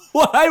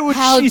 why would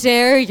how she?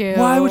 dare you?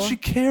 Why would she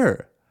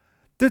care?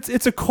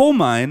 It's a coal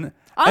mine.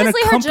 Honestly, and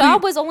a her company,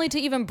 job was only to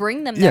even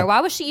bring them there. Yeah.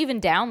 Why was she even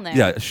down there?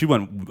 Yeah, she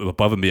went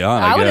above and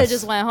beyond. I I would have guess.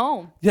 just went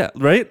home. Yeah,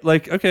 right.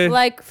 Like, okay,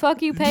 Like,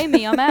 fuck you, pay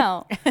me, I'm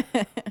out.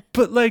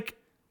 but like,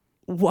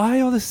 why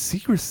all the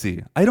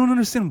secrecy? I don't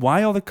understand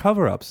why all the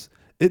cover-ups.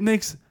 It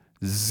makes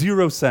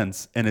zero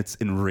sense, and it's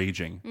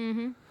enraging.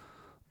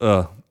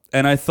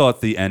 And I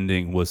thought the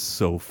ending was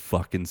so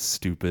fucking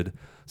stupid.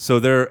 So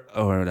there.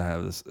 Oh, where did I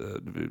have this?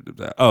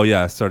 Oh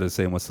yeah, I started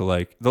saying what's the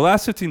like. The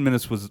last 15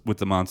 minutes was with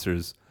the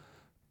monsters.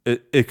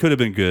 It could have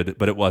been good,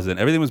 but it wasn't.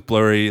 Everything was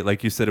blurry,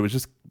 like you said. It was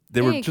just they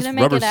Yeah, were you just couldn't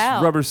make it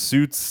out. rubber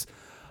suits,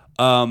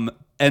 and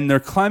they're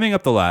climbing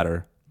up the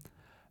ladder,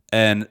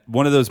 and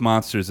one of those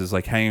monsters is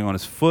like hanging on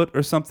his foot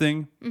or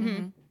something.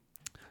 Mm-hmm.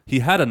 He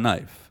had a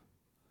knife.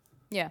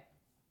 Yeah.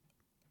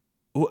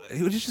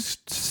 He would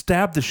just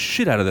stab the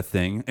shit out of the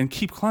thing and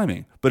keep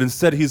climbing, but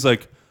instead he's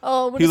like.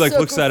 Oh, He like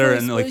looks at her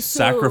and like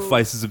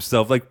sacrifices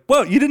himself. Like,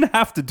 well, you didn't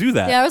have to do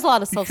that. Yeah, there was a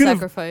lot of You could have-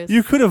 self-sacrifice.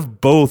 You could have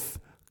both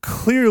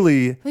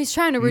clearly. He's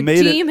trying to made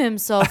it- redeem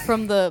himself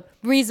from the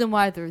reason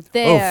why they're Oh,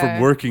 there. from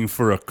working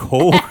for a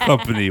coal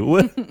company.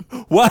 What?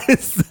 Why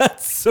is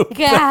that so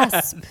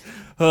Gasp. bad?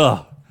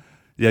 Oh,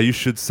 yeah, you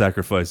should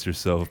sacrifice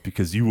yourself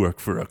because you work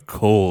for a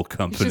coal You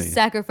company. should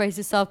sacrifice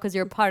yourself because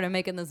you're a part of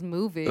making this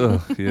movie. Ugh,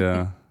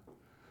 yeah.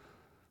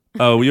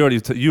 Oh, you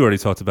already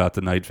talked about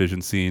the night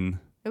vision scene.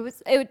 It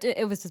was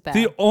just bad.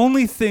 The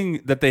only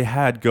thing that they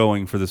had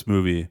going for this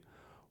movie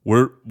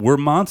were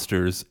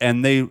monsters,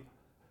 and they.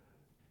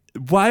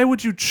 Why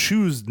would you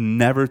choose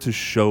never to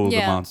show the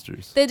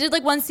monsters? They did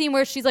like one scene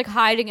where she's like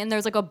hiding and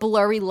there's like a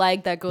blurry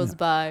leg that goes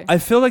by. I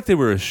feel like they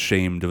were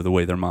ashamed of the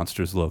way their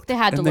monsters looked. They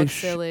had to and look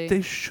silly.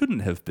 They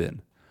shouldn't have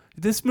been.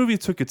 This movie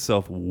took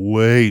itself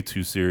way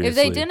too seriously. If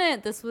they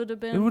didn't, this would have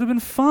been. it would have been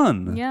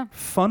fun. Yeah.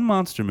 Fun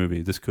monster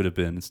movie. This could have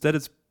been. Instead,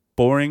 it's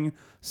boring,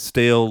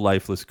 stale,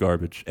 lifeless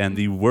garbage, and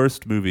the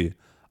worst movie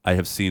I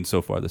have seen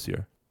so far this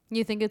year.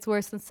 You think it's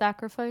worse than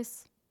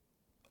Sacrifice?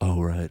 Oh,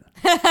 right.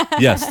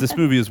 Yes, this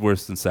movie is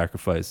worse than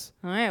Sacrifice.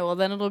 All right, well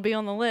then it'll be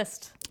on the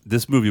list.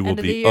 This movie will End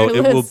of the be. year Oh,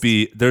 it will list.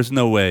 be. There's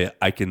no way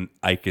I can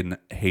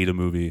hate a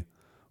movie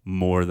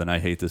more than I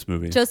hate this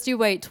movie. Just you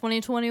wait,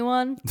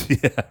 2021.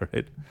 Yeah,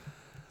 right.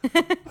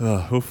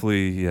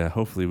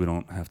 Hopefully we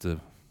don't have to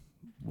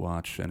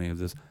watch any of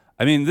this.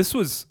 I mean, this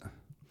was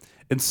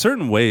in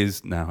certain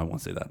ways. No, I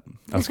won't say that.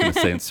 I was going to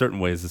say in certain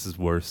ways this is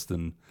worse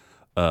than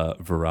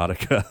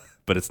Veronica,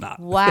 but it's not.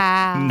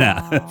 Wow.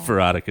 Nah,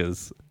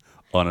 Veronica's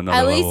on another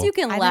At level. least you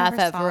can I laugh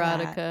never at saw that.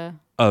 Veronica.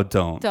 Oh,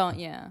 don't.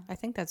 Yeah. I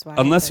think that's why.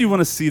 Unless you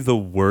want to see the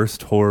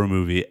worst horror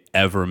movie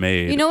ever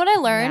made. You know what I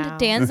learned? No.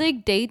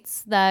 Danzig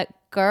dates that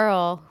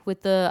girl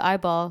with the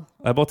eyeball.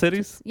 Eyeball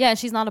titties? Yeah,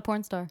 she's not a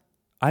porn star.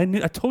 I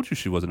told you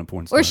she wasn't a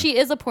porn star. Or she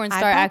is a porn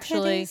star, Eyeball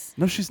actually. titties?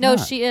 No, she's No,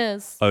 not. she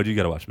is. Oh, you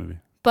got to watch the movie. or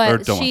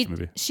But don't watch the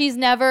movie. she's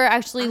never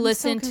actually I'm so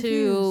listened to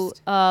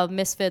confused.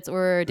 Misfits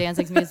or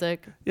Danzig's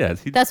music. Yeah,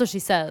 That's what she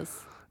says.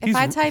 If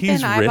I type in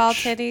he's eyeball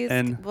rich titties,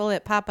 and will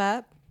it pop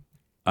up?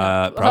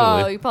 Oh,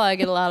 probably. you probably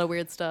get a lot of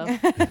weird stuff.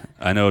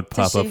 I know it'd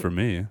pop up she- for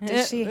me.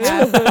 Did she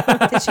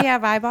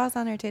have eyeballs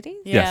on her titties?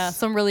 Yeah, Yes.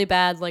 some really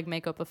bad like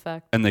makeup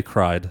effect. And they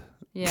cried.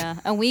 Yeah,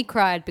 and we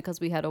cried because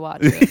we had to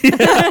watch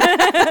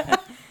it.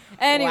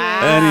 Anyway,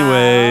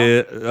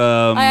 Anyway,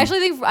 I actually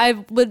think I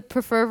would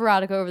prefer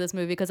Veronica over this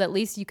movie because at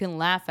least you can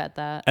laugh at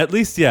that. at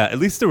least there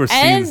were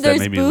And scenes that there's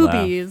made me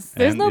boobies. laugh.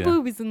 There's And, no yeah,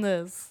 boobies in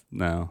this.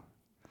 No.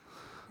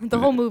 The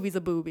whole movie's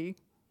a boobie.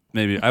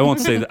 Maybe I won't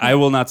say that. I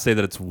will not say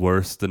that it's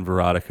worse than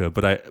Veronica,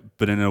 but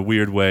in a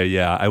weird way,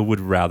 yeah, I would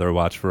rather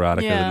watch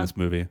Veronica Yeah. than this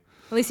movie.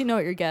 At least you know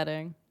what you're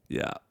getting.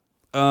 Yeah.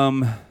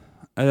 I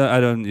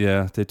don't.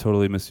 Yeah, they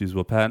totally misused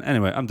Will Patton.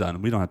 Anyway, I'm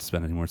done. We don't have to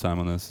spend any more time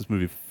on this. This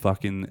movie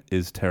fucking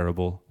is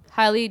terrible.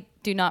 Highly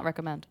do not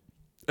recommend.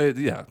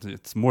 Yeah,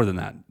 it's more than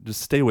that.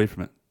 Just stay away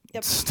from it.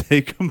 Yep.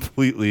 Stay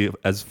completely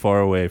as far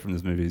away from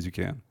this movie as you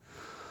can.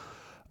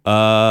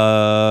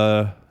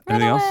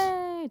 Anything else?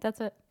 Away. That's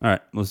it. All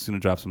right, Melissa's gonna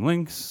drop some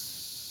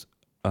links.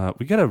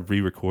 We gotta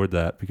re-record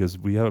that because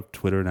we have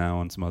Twitter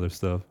now and some other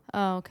stuff.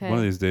 Oh, okay. One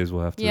of these days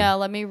we'll have to. Yeah,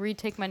 let me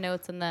retake my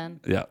notes and then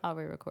Yeah. I'll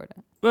re-record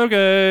it.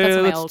 Okay, That's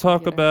on my let's old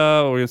talk computer.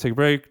 about. We're gonna take a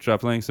break,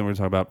 drop links, and we're gonna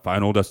talk about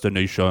Final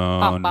Destination.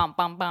 Bum, bum,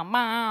 bum, bum,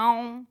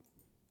 bum.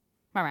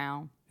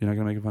 Meow. You're not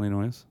gonna make a funny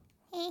noise.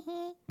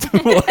 Oh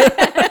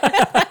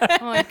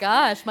my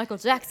gosh, Michael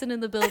Jackson in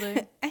the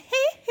building.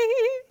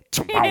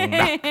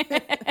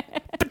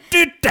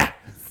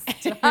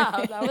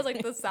 Wow, that was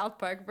like the South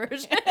Park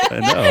version. I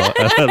know.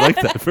 I like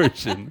that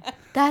version.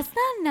 That's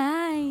not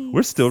nice.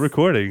 We're still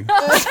recording.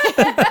 All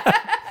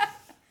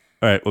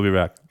right, we'll be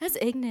back. That's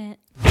ignorant.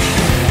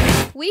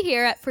 We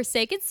here at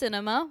Forsaken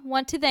Cinema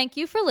want to thank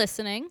you for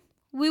listening.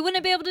 We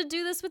wouldn't be able to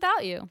do this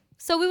without you.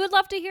 So we would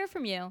love to hear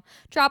from you.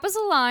 Drop us a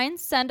line,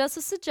 send us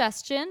a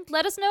suggestion,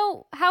 let us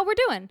know how we're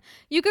doing.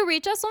 You can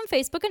reach us on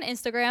Facebook and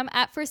Instagram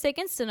at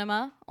Forsaken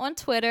Cinema, on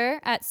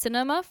Twitter at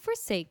Cinema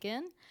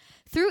Forsaken,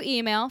 through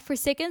email,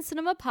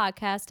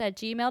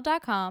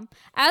 forsakencinemapodcast@gmail.com.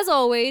 As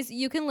always,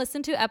 you can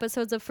listen to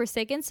episodes of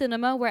Forsaken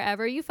Cinema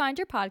wherever you find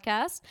your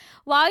podcast.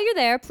 While you're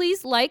there,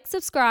 please like,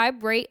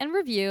 subscribe, rate, and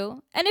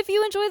review. And if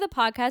you enjoy the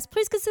podcast,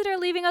 please consider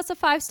leaving us a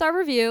 5-star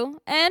review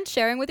and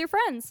sharing with your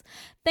friends.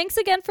 Thanks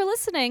again for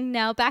listening.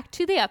 Now back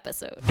to the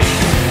episode.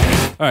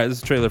 All right, this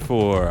is a trailer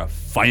for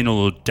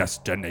Final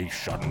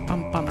Destination.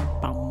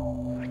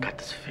 I got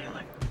this feeling.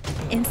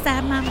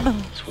 Inside my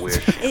bones, It's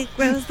weird. it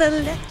grows the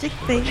electric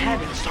thing.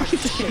 Cabin starts to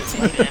shake.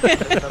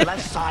 The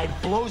left side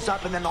blows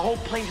up, and then the whole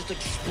plane just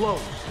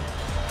explodes.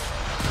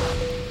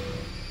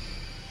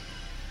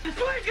 The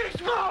plane's gonna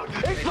explode!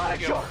 It's not a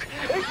joke!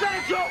 It's not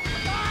a joke!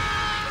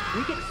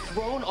 We get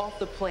thrown off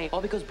the plane all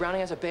because Brownie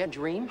has a bad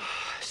dream?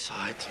 I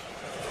saw it.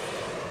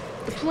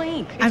 The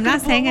plane. It's I'm gonna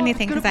not saying blow up.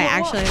 anything It's because I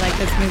gonna blow actually up. like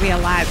this movie a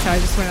lot, so I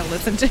just want to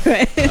listen to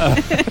it.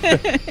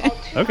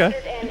 Okay.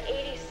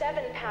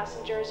 287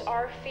 passengers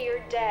are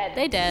feared dead.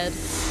 They did.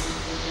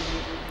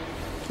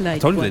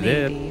 Like Told you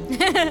they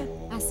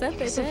 180. I said they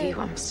Because of did.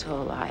 you, I'm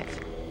still alive.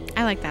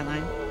 I like that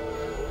line.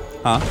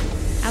 Huh?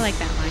 I like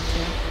that line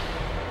too.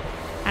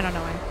 I don't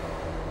know why.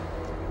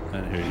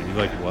 I didn't hear you. You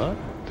like what?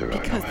 There are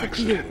Because no of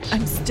you, accidents.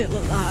 I'm still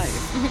alive.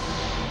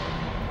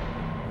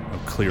 Oh,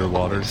 clear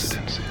waters.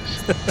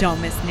 Coincidences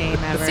Dumbest name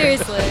ever.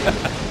 Seriously.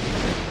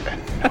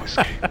 and no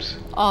escapes.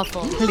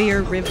 Awful.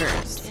 Clear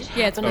Rivers.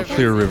 Yeah, it's a Oh, river.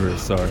 Clear River.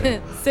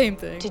 Sorry. Same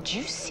thing. Did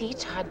you see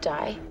Todd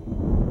die?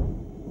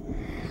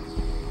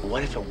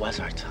 What if it was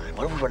our time?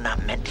 What if we were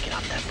not meant to get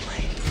off that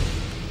plane?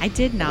 I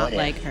did not What if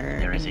like her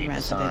there is in a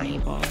Resident sign?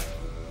 Evil.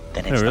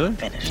 Then Oh, it's really? not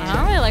finished. I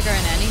don't really like her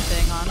in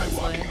anything, honestly.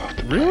 Walking off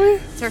the Really?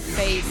 It's her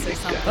face or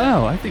something.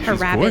 Oh, I think Her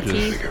she's rabbit gorgeous.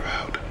 teeth. figure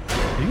out.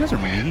 You guys are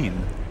mean.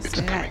 It's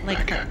So coming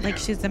that, back at like you.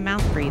 she's a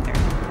mouth breather.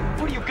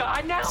 What do you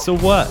got now? So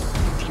what?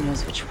 He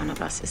knows which one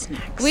of us is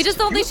next. We just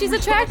don't think she's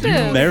attractive.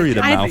 You married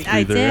a mouth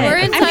I breather. did. We're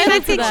I mean, I entitled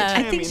to think, that.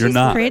 I think You're she's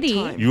not. pretty.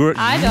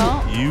 I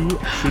don't. You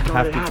should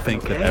have to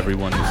think that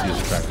everyone you see is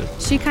attractive.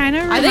 She kind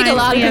of I reminds think a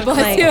lot of me people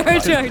like, are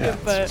attractive,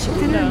 but she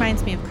kind of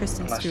reminds me of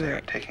Kristen Unless they are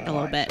Stewart taking a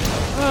little lives. bit.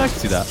 Oh, I can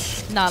see that.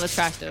 not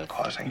attractive.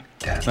 Causing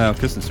death. Well,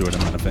 Kristen Stewart,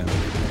 I'm not a fan.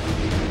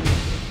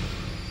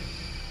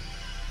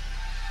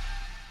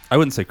 I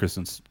wouldn't say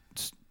Kristen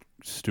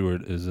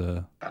Stewart is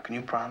Now, can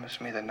you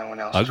promise me that no one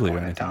else ugly is or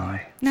going to anything.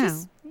 die? No,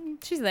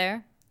 She's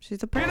there.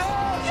 she's a person.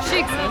 She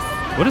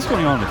exists. What is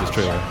going on with this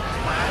trailer?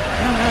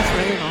 I don't know. It's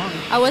really long.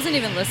 I wasn't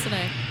even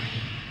listening.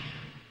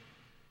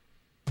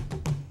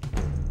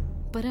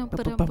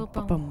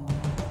 Ba-dum-ba-dum-ba-bum.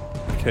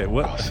 Okay,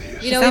 what? I'll see you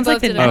You know, we Sounds like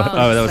both the did it Oh, Nose, wrong.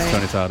 that was like-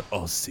 Tony Todd.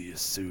 I'll see you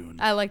soon.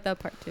 I like that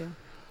part too.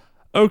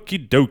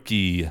 Okie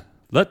dokie.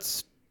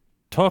 Let's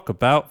talk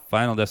about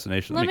Final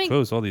Destination. Let Let me me-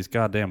 close all these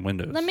goddamn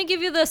windows. Let me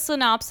give you the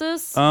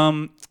synopsis.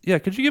 Yeah,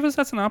 could you give us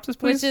that synopsis,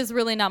 please? Which is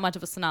really not much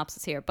of a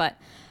synopsis here, but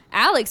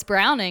Alex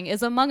Browning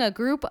is among a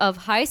group of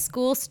high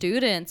school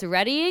students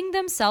readying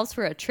themselves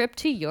for a trip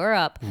to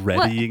Europe.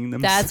 Readying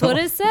themselves. That's what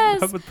it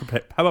says.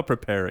 How about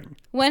preparing?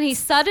 When he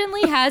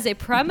suddenly has a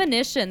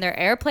premonition their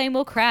airplane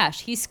will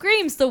crash, he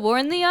screams to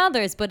warn the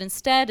others, but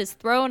instead is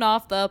thrown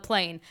off the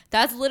plane.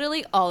 That's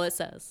literally all it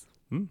says.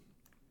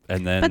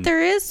 And then, But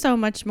there is so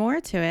much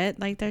more to it.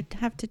 Like they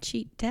have to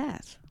cheat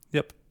death.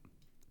 Yep.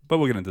 But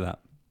we'll get into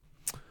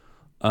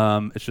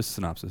that. It's just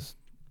synopsis.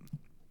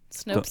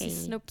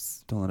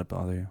 Snopes. Don't let it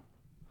bother you.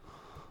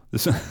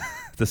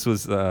 This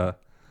was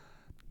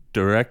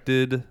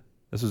directed.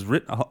 This was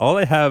written. All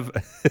I have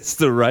is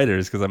the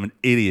writers because I'm an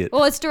idiot.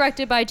 Well, it's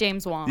directed by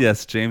James Wong.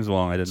 Yes, James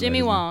Wong. I didn't. Jimmy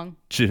know Wong.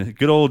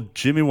 Good old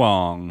Jimmy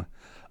Wong.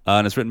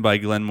 And it's written by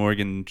Glenn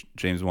Morgan,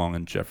 James Wong,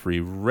 and Jeffrey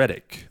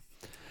Reddick.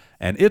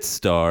 And it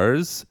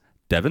stars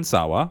Devon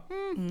Sawa.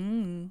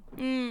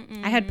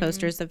 I had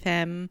posters of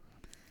him.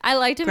 I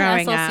liked him in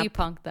growing SLC up.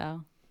 Punk,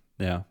 though.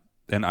 Yeah.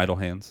 And Idle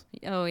Hands.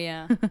 Oh,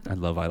 yeah. I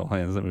love Idle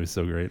Hands. That movie's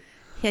so great.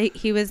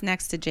 He was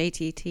next to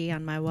JTT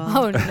on my wall.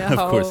 Oh, no.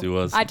 Of course he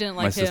was. I didn't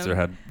like My him. sister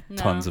had No.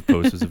 tons of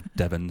posters of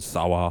Devon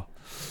Sawa.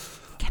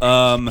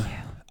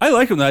 I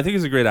like him though. I think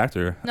he's a great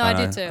actor. No, I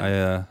do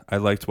too. I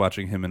liked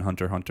watching him in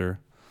Hunter x Hunter.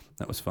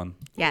 That was fun.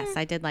 Yes,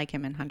 I did like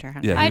him in Hunter x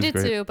Hunter. Yeah, he I was did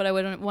great. too, but I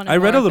wouldn't want to. I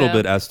read a little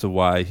bit as to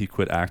why he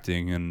quit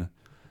acting, and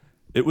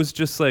it was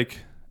just like,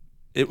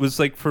 it was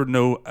like from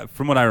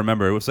what I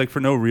remember, it was like for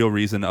no real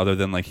reason other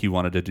than like he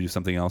wanted to do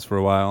something else for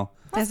a while.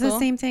 That's the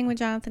same thing with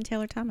Jonathan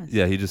Taylor Thomas.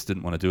 Yeah, he just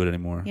didn't want to do it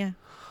anymore. Yeah.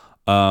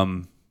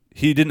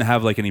 He didn't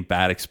have like any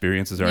bad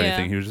experiences or Yeah.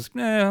 anything. He was just,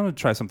 I'm gonna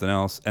try something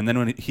else. And then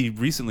when he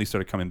recently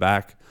started coming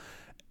back,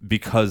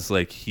 because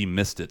like he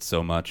missed it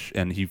so much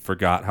and he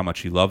forgot how much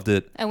he loved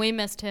it. And we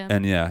missed him.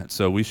 And yeah,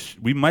 so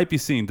we might be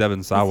seeing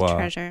Devon Sawa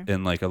treasure.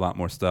 in like a lot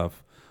more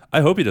stuff.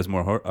 I hope he does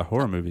more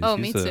horror movies. Oh,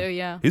 me too,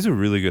 yeah. He's a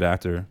really good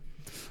actor.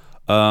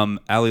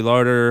 Ali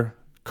Larder,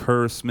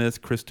 Kerr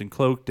Smith, Kristen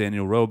Cloak,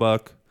 Daniel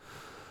Roebuck,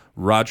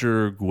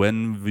 Roger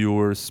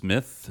Gwenveur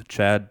Smith,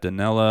 Chad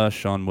Danella,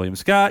 Sean William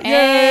Scott.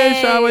 Hey!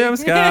 Yay, Sean William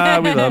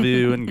Scott. We love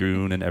you. And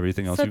Goon and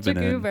everything else Such you've been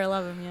a in. goober. I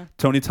love him, yeah.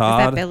 Tony Is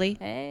Todd. that Billy?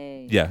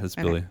 Hey. Yeah, it's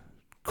Okay. Billy.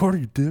 Carter,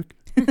 you dick.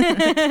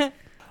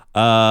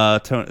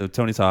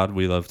 Tony Todd.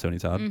 We love Tony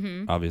Todd,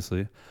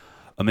 obviously.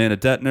 Amanda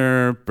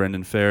Detner,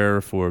 Brendan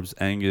Fair, Forbes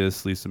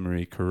Angus, Lisa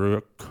Marie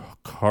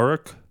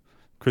Carrick,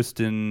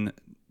 Kristen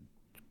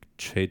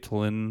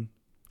Chaitlin,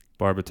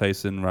 Barbara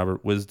Tyson,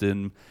 Robert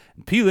Wisdom,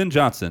 and P. Lynn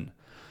Johnson.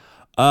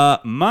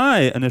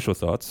 My initial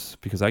thoughts,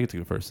 because I get to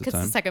go first this Because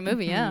time. it's the second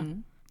movie, yeah.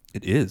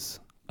 It is.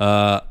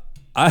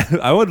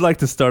 I would like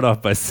to start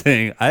off by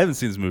saying I haven't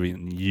seen this movie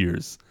in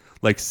years.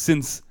 Like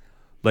since,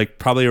 like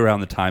probably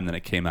around the time that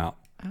it came out.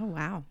 Oh,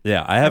 wow.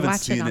 Yeah, I haven't watch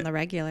seen it on the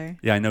regular.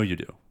 Yeah, I know you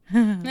do.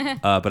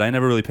 But I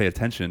never really pay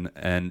attention,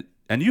 and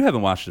you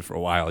haven't watched it for a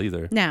while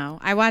either. No,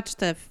 I watched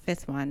the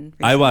fifth one.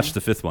 Recently. I watched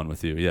the fifth one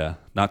with you. Yeah,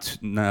 not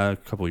a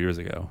couple years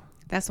ago.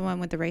 That's the one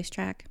with the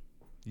racetrack.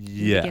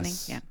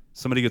 Yes. Yeah.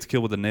 Somebody gets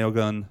killed with a nail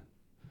gun.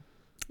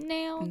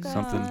 Nail gun.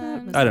 Something.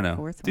 Was I don't the know.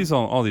 fourth These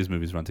all these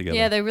movies run together.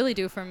 Yeah, they really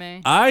do for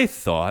me. I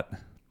thought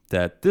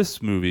that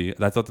this movie.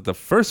 I thought that the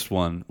first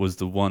one was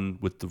the one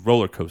with the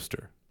roller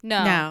coaster.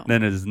 No. No.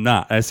 Then it is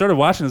not. I started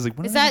watching. I was like,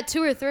 what Is are they- that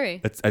 2 or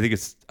 3? I think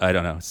it's. I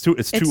don't know. It's two.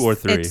 It's 2 or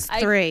 3. It's I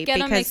 3 get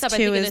 'em because mixed up. I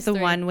 2 think it is is the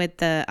 3. one with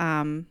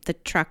the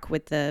truck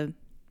with the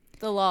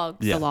The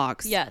logs. Yeah.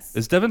 logs. Yes.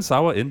 Is Devon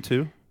Sawa in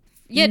too?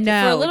 Yeah,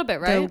 no, for a little bit,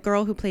 The right?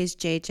 girl who plays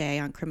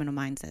JJ on Criminal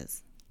Minds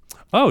is.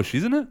 Oh,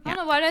 she's in it. I don't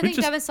know why did I We think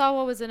just- Devon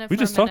Sawa was in it We for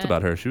just a talked minute.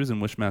 about her. She was in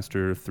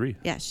Wishmaster 3.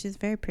 Yeah, she's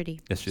very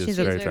pretty. Yes, she is She's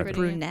very a attractive.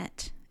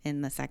 brunette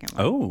in the second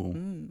one. Oh.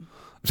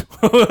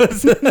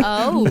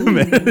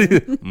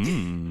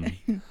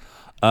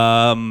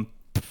 Oh.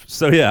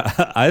 So yeah,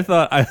 I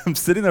thought I'm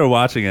sitting there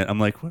watching it. I'm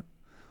like, what?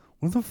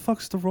 Where the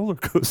fuck's the roller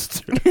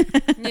coaster?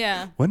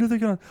 Yeah. When do they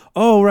get on?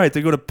 Oh, right,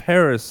 they go to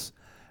Paris,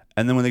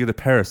 and then when they get to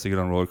Paris, they get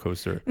on a roller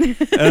coaster. And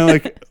I'm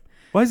like,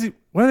 why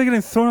are they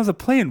getting thrown off the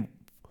plane?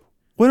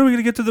 When are we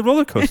gonna get to the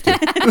roller coaster?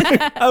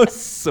 I was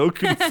so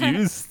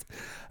confused.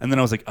 And then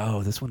I was like,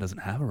 oh, this one doesn't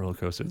have a roller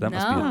coaster. That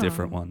must be a No.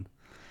 different one.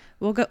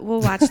 We'll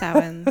watch that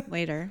one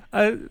later. We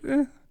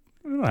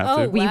don't have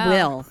Oh, to. We wow.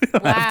 will.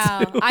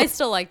 Wow. I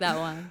still like that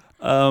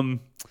one.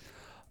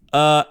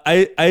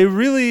 I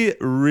really,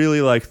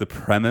 really like the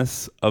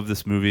premise of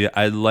this movie.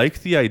 I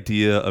like the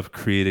idea of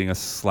creating a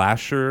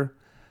slasher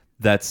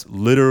that's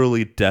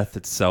literally death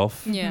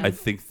itself. Yeah. I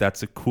think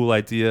that's a cool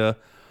idea.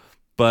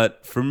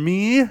 But for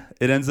me,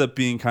 it ends up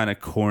being kind of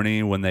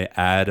corny when they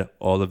add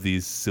all of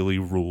these silly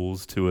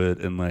rules to it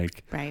and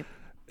like, Right.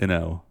 you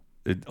know,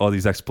 all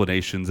these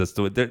explanations as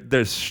to it.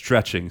 They're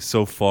stretching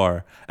so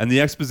far. And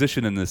the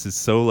exposition in this is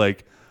so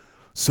like,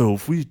 so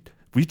if we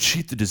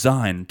cheat the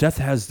design, death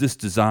has this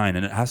design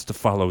and it has to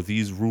follow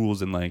these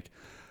rules and like,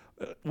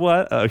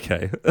 what?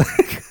 Okay. I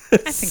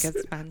think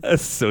it's fun.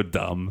 That's so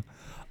dumb.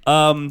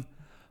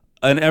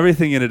 And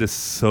everything in it is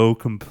so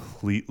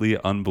completely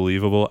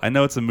unbelievable. I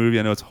know it's a movie.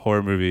 I know it's a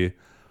horror movie.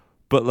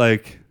 But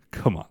like,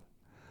 come on.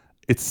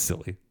 It's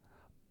silly.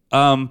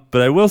 But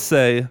I will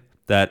say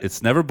that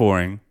it's never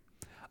boring.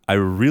 I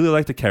really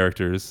like the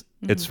characters.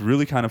 It's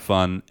really kind of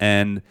fun.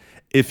 And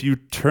if you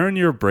turn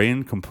your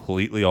brain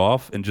completely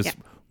off and just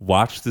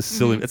watch this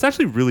silly, it's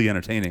actually really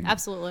entertaining.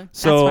 Absolutely.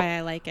 So That's why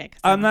I like it.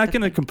 'Cause I'm not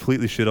going to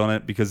completely shit on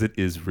it because it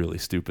is really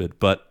stupid,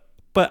 but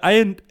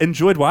I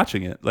enjoyed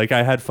watching it. Like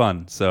I had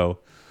fun. So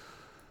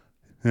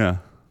yeah,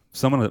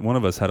 one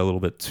of us had a little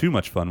bit too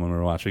much fun when we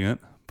were watching it,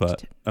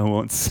 but I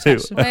won't say.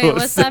 Wait,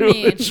 what's that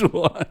mean? Which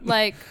one.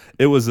 Like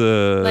It was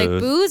a like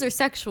booze or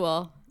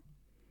sexual?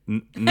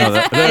 no.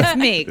 That's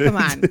me. Come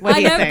on. What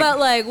do you think? But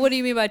like, what do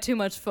you mean by too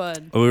much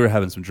fun? We were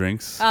having some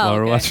drinks while we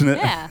were okay. watching it.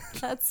 Yeah,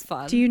 that's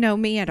fun. Do you know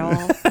me at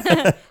all?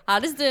 I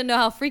just didn't know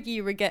how freaky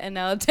you were getting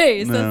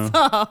nowadays. No.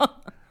 That's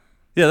all.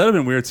 Yeah, that would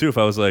have been weird too if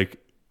I was like,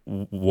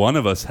 one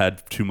of us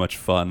had too much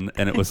fun,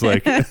 and it was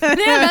like, Yeah,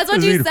 that's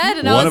what you said,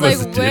 and I one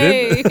was of like, us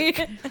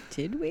didn't? wait.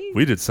 Did we?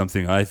 we did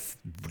something I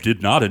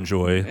did not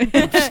enjoy.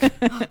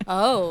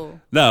 Oh.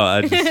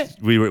 No,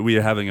 we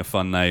were having a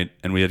fun night,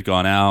 and we had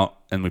gone out,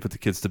 and we put the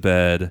kids to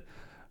bed,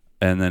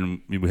 and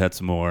then we had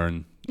some more,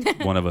 and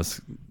one of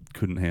us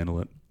couldn't handle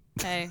it.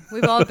 Hey,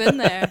 we've all been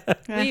there.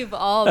 We've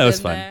all That been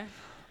was fun.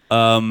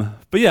 there.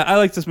 But yeah, I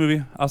like this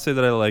movie. I'll say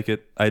that I like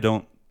it. I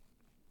don't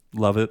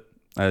love it.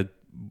 I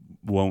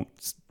won't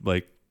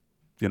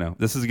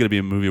this is going to be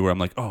a movie where I'm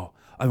like, oh,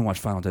 I haven't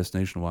watched Final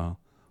Destination in a while.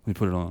 Let me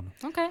put it on.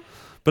 Okay.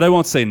 But I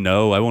won't say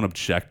no. I won't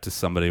object to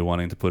somebody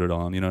wanting to put it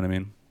on. You know what I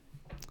mean?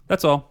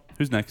 That's all.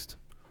 Who's next?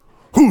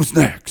 Who's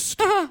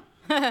next?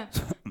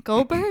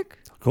 Goldberg?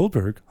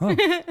 Goldberg? Huh.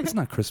 It's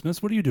not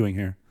Christmas. What are you doing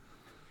here?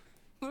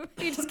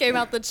 He just came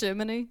out the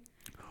chimney.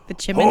 The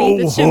chimney? Ho,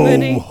 The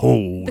chimney? ho,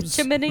 hoes. The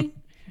chimney.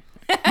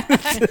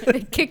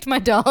 He kicked my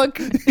dog.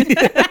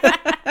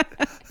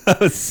 That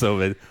was so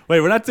bad.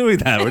 Wait, we're not doing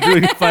that. We're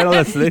doing Final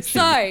Destination.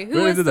 Sorry. We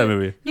already did that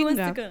movie. Who wants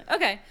to go?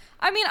 Okay.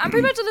 I mean, I'm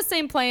pretty much on the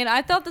same plane.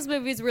 I thought this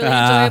movie was really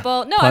Ah,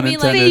 enjoyable. No, I pun mean,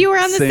 like, intended. You were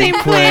on the same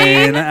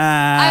plane.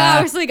 I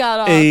obviously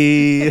got off.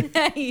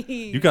 Hey.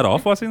 You got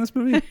off watching this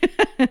movie?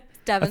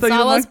 Devin thought you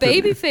Sawa's liked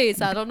it.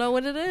 Babyface. I don't know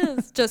what it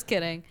is. Just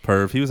kidding.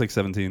 Perv. He was like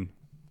 17.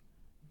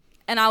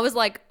 And I was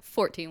like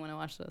 14 when I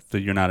watched this. So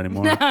you're not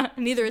anymore.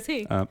 Neither is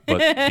he.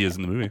 But he is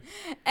in the movie.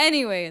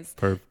 Anyways.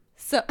 Perv.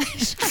 So,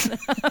 shut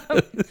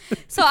up.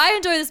 So I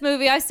enjoy this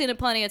movie. I've seen it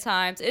plenty of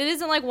times. It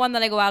isn't like one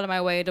that I go out of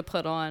my way to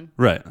put on.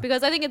 Right.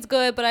 Because I think it's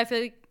good, but I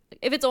feel like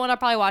if it's on, I'll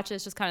probably watch it.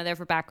 It's just kind of there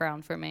for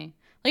background for me.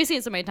 Like, I've seen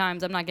it so many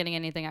times, I'm not getting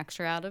anything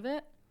extra out of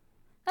it.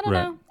 I don't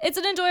know. It's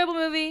an enjoyable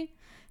movie.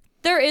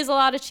 There is a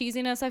lot of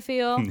cheesiness, I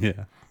feel.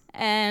 Yeah.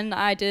 And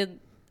I did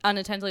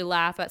unintentionally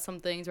laugh at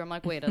some things where I'm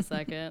like, wait a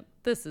second.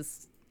 This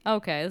is a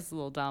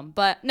little dumb.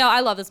 But no,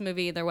 I love this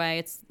movie either way.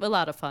 It's a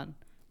lot of fun.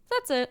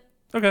 That's it.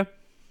 Okay.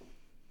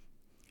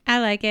 I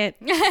like it.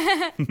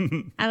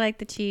 I like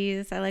the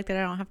cheese. I like that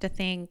I don't have to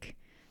think.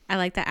 I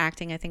like the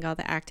acting. I think all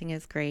the acting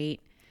is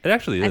great. It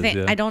actually is. I think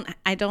yeah.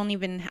 I don't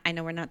even, I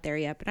know we're not there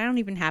yet, but I don't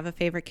even have a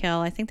favorite kill.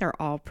 I think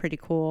they're all pretty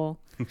cool.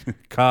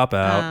 Cop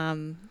out.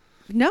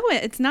 No,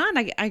 it's not.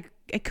 I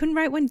couldn't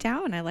write one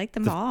down. I like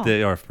them all.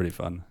 They are pretty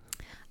fun.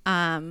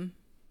 Yeah.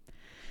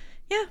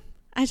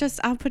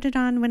 I'll put it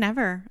on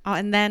whenever.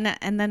 And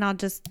then I'll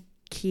just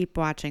keep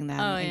watching them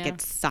and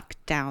get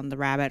sucked down the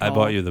rabbit hole. I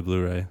bought you the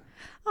Blu-ray.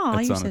 Oh,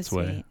 it's you're on so its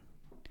sweet. way.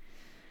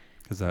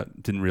 Because I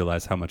didn't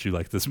realize how much you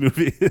like this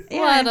movie. What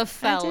I a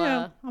fella. do.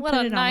 I'll What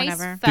put a it on nice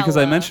whenever. fella. Because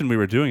I mentioned we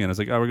were doing it. I was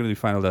like, oh, we're going to do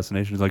Final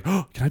Destination. He's like,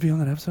 oh, can I be on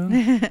that episode?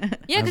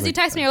 Yeah, because you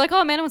texted me. You're like,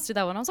 oh, Amanda wants to do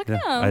that one. I was like, Yeah,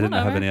 yeah, I didn't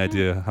have whatever. any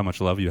idea how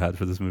much love you had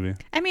for this movie.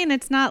 I mean,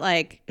 it's not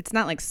like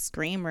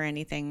Scream or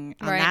anything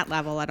on Right. that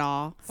level at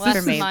all Well, for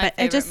that's me. my But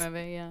favorite it just,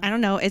 movie, yeah. I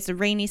don't know. It's a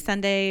rainy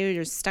Sunday.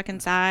 You're stuck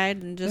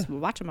inside and just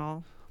watch them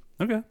all.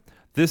 Okay.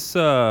 This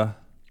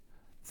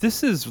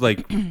is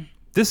like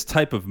this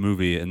type of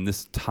movie and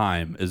this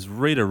time is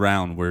right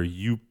around where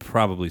you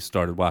probably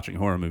started watching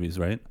horror movies,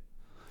 right?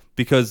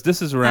 Because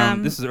this is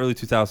around this is early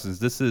 2000s.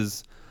 This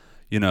is,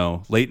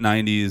 late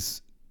 90s.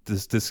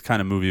 This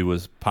kind of movie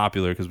was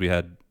popular because we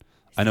had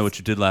I Know What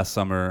You Did Last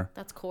Summer.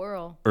 That's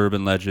Coral.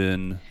 Urban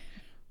Legend.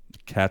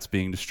 Cats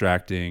Being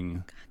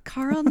Distracting.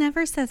 Carl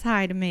never says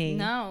hi to me.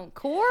 No,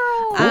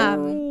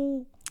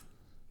 Coral.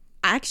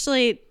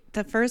 Actually,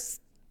 I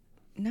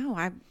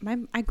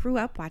grew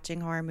up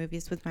watching horror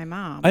movies with my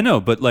mom. I know,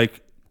 but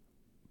like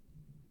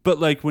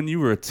when you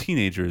were a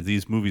teenager,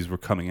 these movies were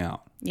coming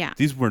out. Yeah.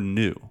 These were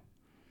new.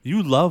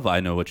 You love I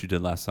Know What You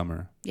Did Last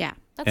Summer. Yeah.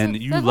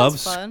 You love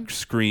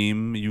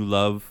Scream. You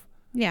love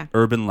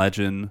Urban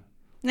Legend.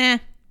 Nah.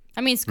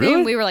 I mean, Scream,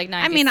 Really? we were like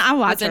 90s. I mean, I'll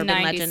watch within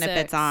Urban Legend if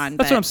 96. it's on.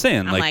 That's but what I'm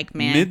saying. I'm like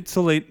man. mid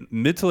to late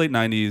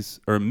 90s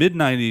or mid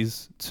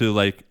 90s to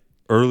like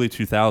early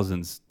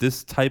 2000s.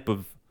 This type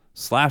of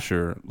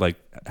slasher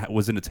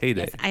was in its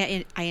heyday.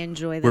 Yes, I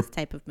enjoy this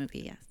type of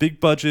movie. Yes.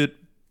 Big budget,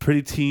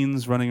 pretty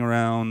teens running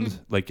around,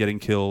 like getting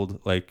killed.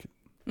 Like,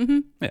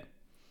 yeah.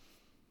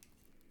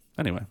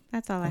 Anyway.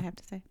 That's all I have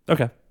to say.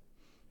 Okay.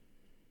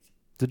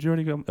 Did you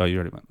already go? Oh, you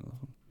already went.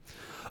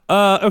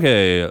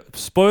 Okay.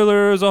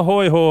 Spoilers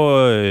ahoy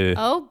hoy.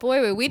 Oh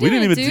boy, we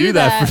didn't even do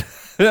that.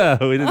 Yeah,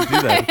 we didn't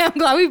do that. I'm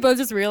glad we both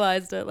just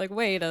realized it. Like,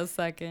 wait a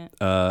second.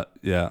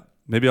 Yeah.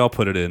 Maybe I'll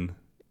put it in.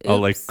 I'll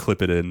like Oops.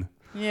 clip it in.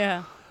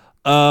 Yeah.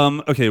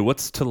 Okay,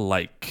 what's to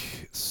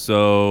like?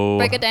 So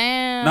Break it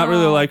down. Not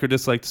really like or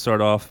dislike to start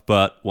off,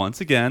 but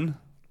once again,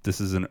 this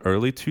is an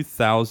early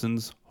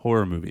 2000s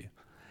horror movie.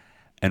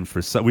 And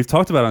for some, we've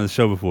talked about it on the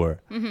show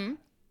before. Mm-hmm.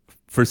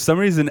 For some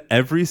reason,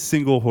 every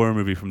single horror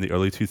movie from the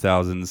early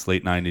 2000s,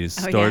 late 90s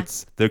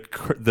starts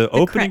the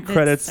opening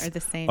credits are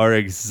the same. are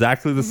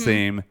exactly the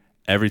same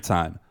every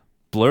time.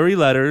 Blurry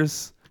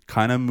letters,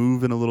 kind of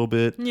moving a little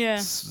bit. Yeah.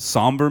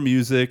 Somber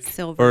music,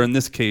 Silver. or in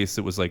this case,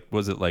 it was like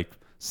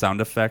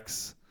sound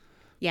effects?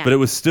 Yeah. But it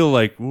was still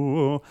like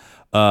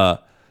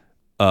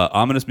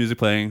ominous music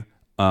playing,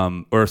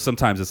 or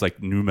sometimes it's like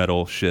new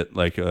metal shit,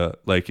 like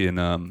in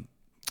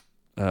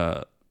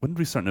when did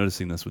we start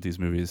noticing this with these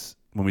movies?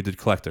 When we did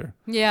Collector.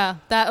 Yeah,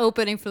 that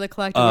opening for the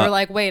Collector. We're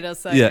like, wait a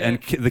second. Yeah, and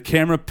the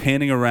camera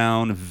panning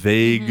around,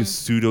 vague,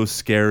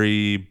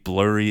 pseudo-scary,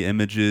 blurry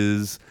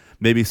images,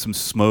 maybe some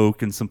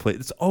smoke and some play.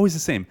 It's always the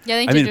same. Yeah, I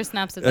think Ginger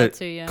Snaps did that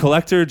too, yeah.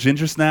 Collector,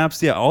 Ginger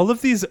Snaps, yeah, all of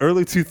these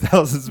early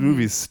 2000s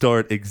movies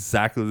start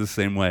exactly the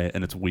same way,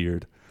 and it's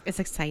weird. It's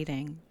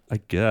exciting. I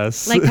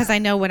guess. Like, because I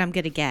know what I'm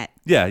going to get.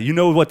 Yeah, you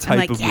know what type I'm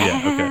like, of...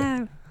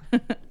 yeah.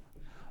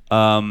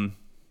 Okay.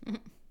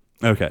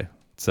 Okay.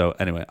 So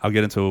anyway, I'll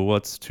get into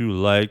what's to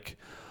like.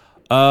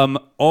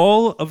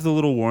 All of the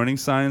little warning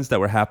signs that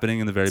were happening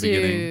in the very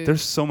beginning, they're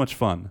so much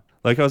fun.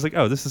 Like I was like,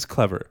 oh, this is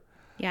clever.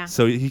 Yeah.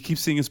 So he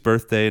keeps seeing his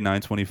birthday,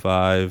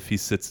 925. He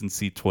sits in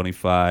seat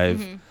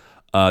 25.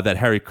 That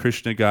Hare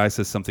Krishna guy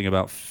says something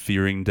about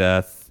fearing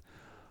death.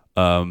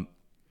 Little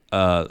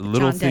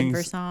John things.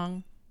 Denver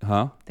song.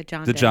 Huh? The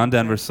John Denver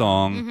Denver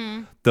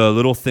song. The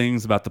little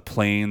things about the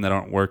plane that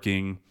aren't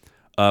working.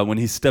 When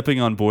he's stepping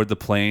on board the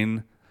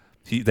plane,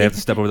 they have to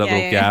step over that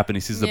little gap, and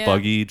he sees the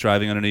buggy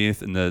driving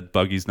underneath, and the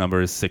buggy's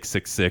number is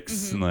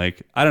 666. And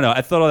like, I don't know,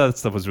 I thought all that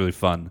stuff was really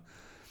fun,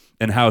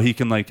 and how he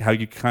can how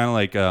you kind of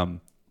like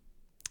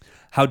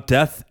how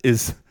death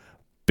is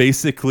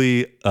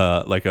basically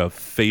like a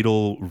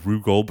fatal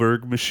Rube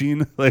Goldberg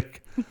machine.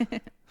 Like,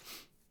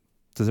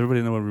 does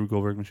everybody know what Rube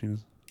Goldberg machine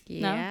is?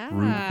 Yeah.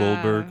 Rube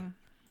Goldberg.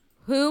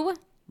 Who?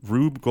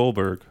 Rube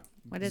Goldberg.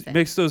 What is it?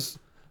 Makes those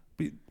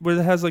where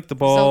it has like the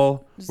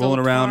ball rolling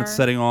around and Zoltar?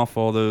 setting off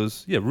all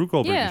those. Yeah, Rube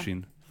Goldberg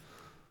machine.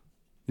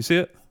 You see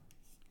it?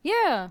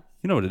 Yeah.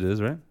 You know what it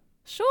is, right?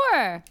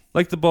 Sure.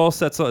 Like the ball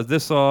sets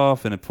this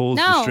off and it pulls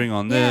the No, string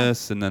on yeah.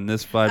 this, and then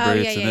this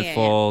vibrates and it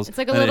falls. It's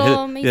like a and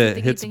little it mazy it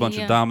thingy hits a bunch thingy,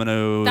 of yeah.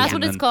 dominoes. That's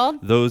and what it's then called?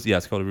 Those, yeah,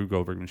 it's called a Rube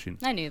Goldberg machine.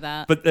 I knew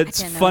that. But it's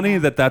didn't know funny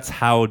that. that's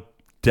how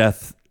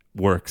death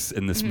works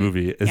in this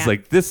movie. It's Yeah.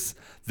 like this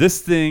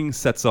thing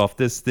sets off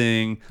this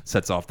thing,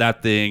 sets off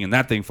that thing, and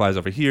that thing flies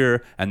over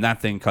here, and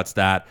that thing cuts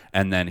that,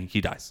 and then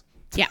he dies.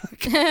 Yeah.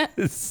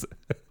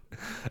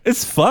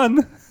 It's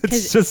fun.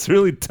 It's just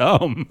really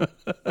dumb.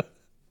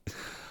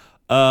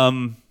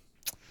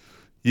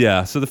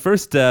 Yeah, so the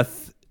first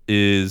death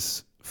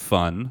is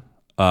fun,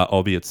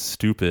 albeit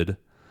stupid.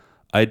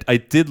 I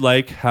did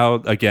like how,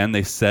 again,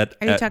 they set...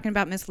 Are you talking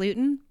about Miss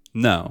Luton?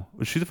 No.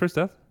 Was she the first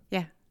death?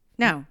 Yeah.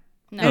 No.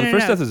 No, the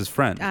first death is his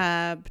friend.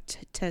 Todd?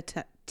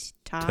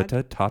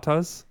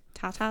 Tatas?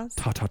 Tatas?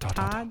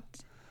 Todd?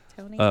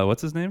 Tony?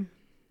 What's his name?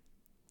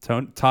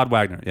 Todd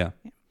Wagner, yeah.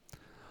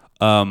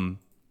 I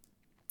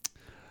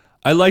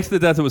liked the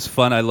death. It was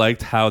fun. I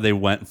liked how they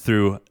went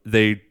through...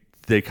 They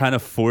kind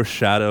of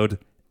foreshadowed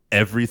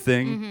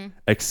everything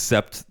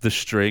except the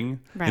string.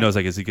 Right. You know, it's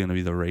like, is he going to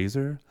be the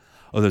razor?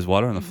 Oh, there's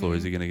water on the floor.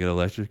 Is he going to get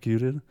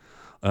electrocuted?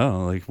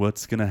 Oh, like,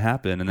 what's going to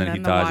happen? And then he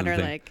the dies. water, in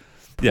the thing. like,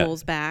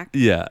 pulls back.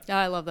 Yeah. Yeah,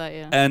 I love that,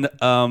 yeah. And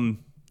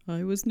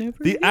I was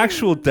never the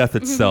actual death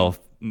itself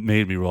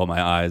made me roll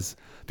my eyes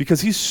because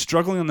he's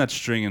struggling on that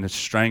string and it's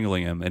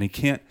strangling him, and he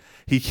can't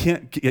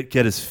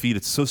get his feet.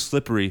 It's so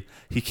slippery.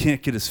 He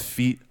can't get his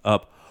feet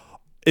up.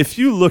 If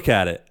you look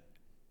at it,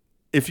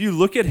 if you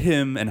look at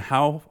him and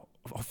how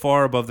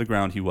far above the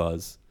ground he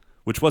was,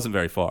 which wasn't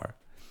very far,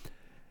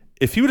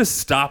 if he would have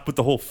stopped with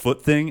the whole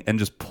foot thing and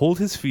just pulled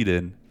his feet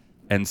in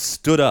and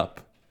stood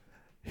up,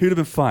 he would have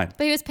been fine.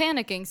 But he was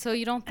panicking, so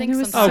you don't think it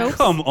was sometimes. Oh,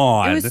 come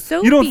on. It was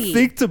soapy. You don't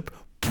think to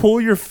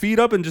pull your feet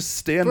up and just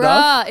stand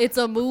up? Bruh, it's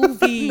a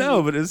movie.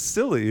 No, but it's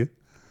silly.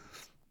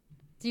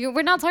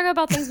 We're not talking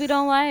about things we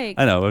don't like.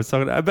 I know. I was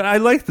talking, but I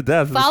like the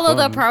death. It was Follow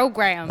the fun.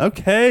 program.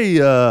 Okay.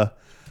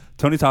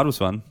 Tony Todd was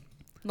fun.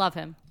 Love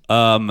him.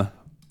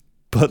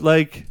 But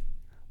like,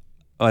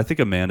 I think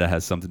Amanda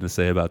has something to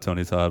say about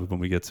Tony Todd when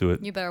we get to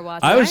it. You better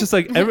watch I it. was just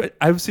like,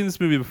 I've seen this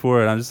movie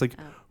before, and I'm just like,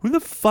 who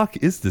the fuck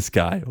is this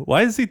guy?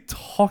 Why is he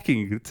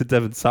talking to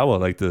Devon Sawa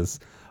like this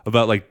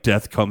about like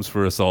death comes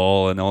for us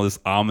all and all this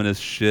ominous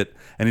shit,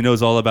 and he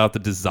knows all about the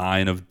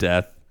design of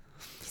death.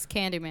 He's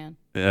Candyman.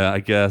 Yeah, I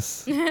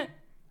guess. Yeah,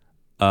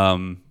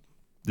 I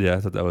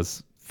thought that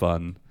was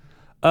fun.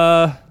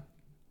 Yeah,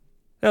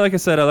 like I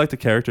said, I like the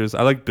characters.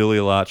 I like Billy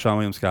a lot. Sean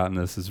William Scott in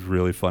this is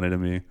really funny to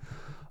me.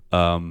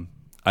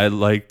 I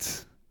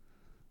liked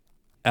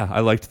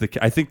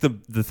I think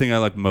the thing I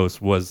liked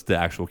most was the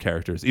actual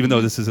characters. Even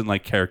though this isn't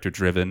like character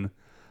driven,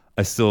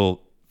 I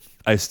still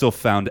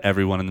found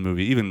everyone in the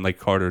movie, even like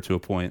Carter to a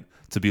point,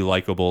 to be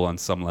likable on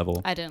some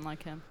level. I didn't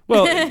like him.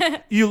 Well,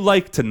 you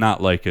like to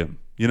not like him.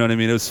 You know what I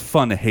mean? It was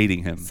fun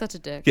hating him. Such a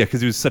dick. Yeah,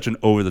 because he was such an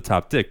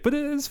over-the-top dick, but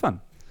it was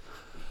fun.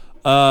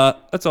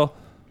 That's all.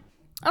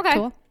 Okay.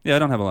 Cool. Yeah, I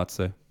don't have a lot to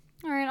say.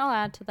 All right, I'll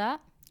add to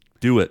that.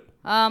 Do it.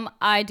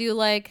 I do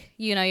like,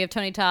 you know, you have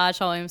Tony Todd,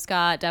 Sean William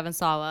Scott, Devon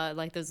Sawa.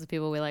 Like, those are the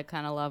people we like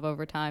kind of love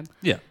over time.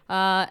 Yeah.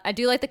 I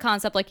do like the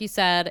concept, like you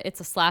said. It's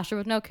a slasher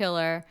with no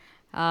killer.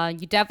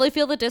 You definitely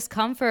feel the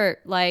discomfort,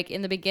 like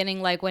in the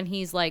beginning, like when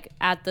he's like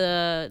at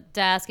the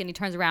desk and he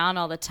turns around,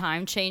 all the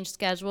time change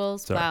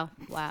schedules. Sorry.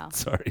 Wow.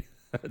 Sorry.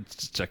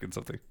 Just checking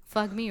something.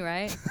 Fuck me,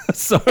 right?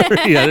 Sorry.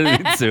 I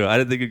didn't mean to. I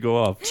didn't think it'd go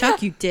off.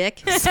 Chuck, you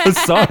dick. So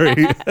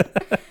sorry.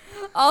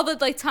 All the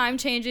like time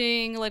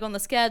changing, like on the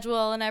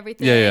schedule and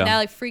everything. Yeah. That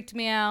like freaked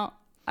me out.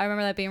 I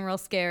remember that being real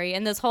scary.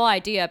 And this whole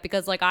idea,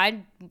 because like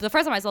the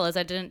first time I saw this,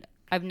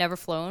 I've never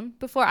flown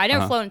before. I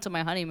never flown until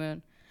my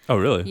honeymoon. Oh,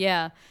 really?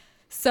 Yeah.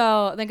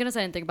 So thank goodness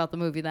I didn't think about the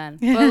movie then.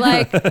 But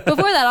like before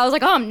that, I was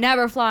like, oh, I'm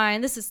never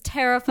flying. This is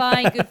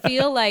terrifying. You could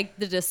feel like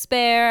the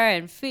despair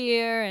and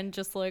fear and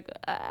just like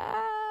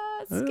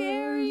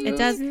scary. It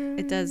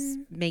does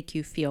make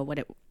you feel what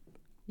it.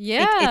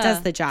 Yeah. It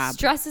does the job.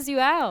 Stresses you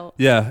out.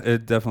 Yeah,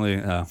 it definitely.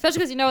 Especially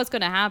because you know what's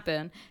going to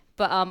happen.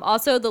 But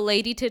also the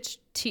lady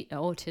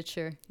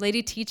teacher.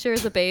 Lady teacher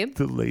is a babe.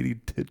 The lady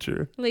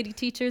teacher. Lady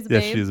teacher is a Yeah,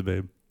 babe. she is a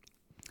babe.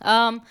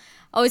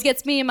 Always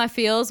gets me in my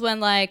feels when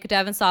like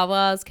Devon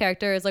Sawa's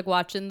character is like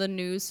watching the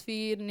news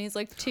feed and he's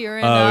like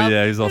tearing up. Oh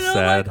yeah, he's all and I'm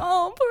sad. like,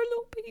 oh, poor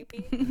little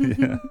baby.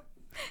 Yeah.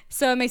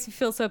 So it makes me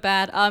feel so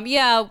bad.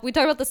 Yeah, we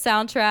talked about the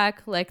soundtrack,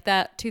 like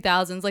that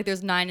 2000s. Like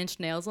there's 9 Inch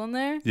Nails on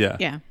there. Yeah.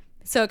 Yeah.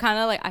 So kind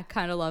of like I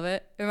kind of love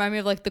it. It reminded me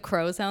of like the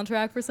Crow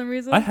soundtrack for some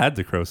reason. I had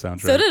the Crow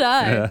soundtrack. So did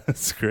I. Yeah,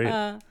 it's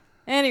great.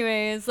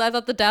 Anyways, I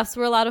thought the deaths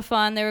were a lot of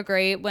fun. They were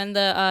great. When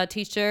the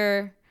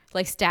teacher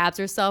like stabs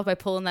herself by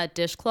pulling that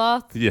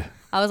dishcloth. Yeah.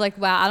 I was like,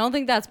 wow, I don't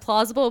think that's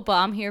plausible, but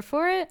I'm here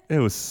for it. It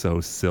was so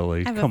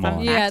silly. I have a Come fun on.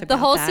 fact Yeah, the about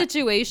whole that.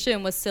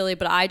 situation was silly,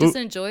 but I just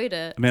enjoyed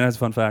it. I mean, that's a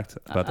fun fact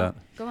about that.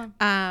 Go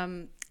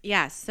on.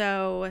 Yeah.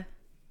 So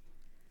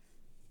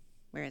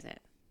where is it?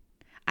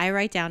 I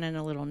write down in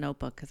a little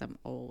notebook because I'm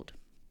old.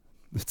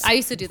 I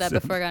used to do that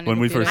before I got a new When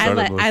we computer. first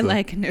started. I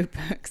like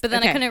notebooks. But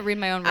then I couldn't read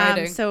my own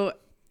writing. So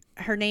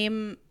her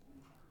name,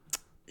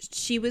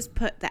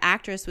 the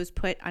actress was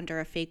put under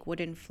a fake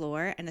wooden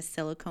floor and a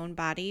silicone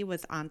body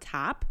was on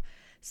top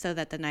so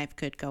that the knife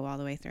could go all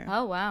the way through.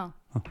 Oh, wow.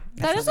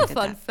 That is a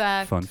fun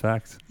fact. Fun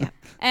fact. Yeah.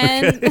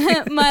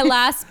 And my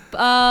last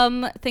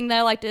thing that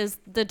I liked is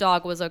the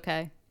dog was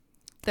okay.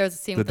 There was a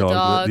scene with the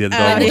dog. Yeah, the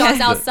And the dog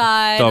dog's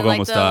outside dog and like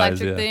almost the dies,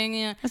 electric yeah. thing.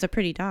 Yeah. That's a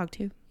pretty dog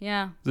too.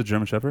 Yeah. Is it a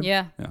German Shepherd?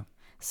 Yeah. Yeah.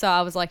 So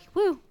I was like,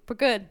 woo, we're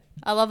good.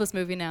 I love this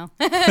movie now.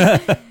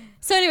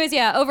 So anyways,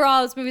 yeah,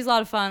 overall, this movie's a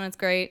lot of fun. It's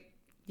great.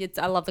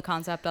 I love the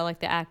concept. I like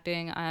the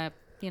acting.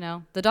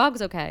 The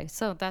dog's okay.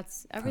 So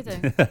that's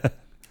everything.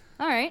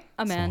 All right,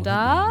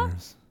 Amanda.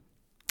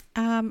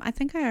 I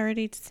think I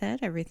already said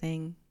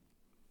everything.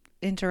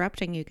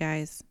 Interrupting you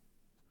guys.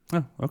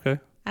 Oh, okay.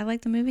 I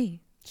like the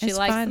movie. She It's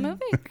likes fun. the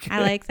movie. I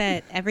like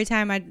that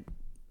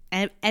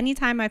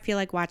anytime I feel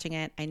like watching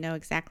it, I know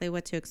exactly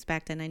what to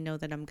expect and I know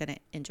that I'm going to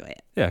enjoy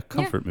it. Yeah,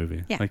 comfort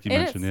movie. Yeah. Like you It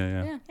mentioned. is.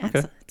 Yeah. Yeah. Okay.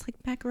 It's like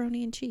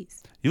macaroni and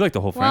cheese. You like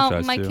the whole Well,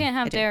 franchise Mike too. can't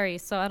have I do. dairy,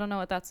 so I don't know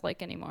what that's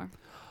like anymore.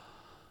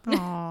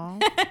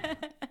 Aww.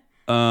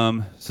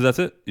 So that's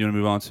it. You want to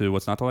move on to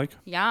what's not to like?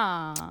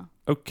 Yeah.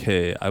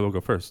 Okay, I will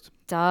go first.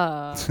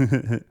 Duh.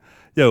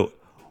 Yo,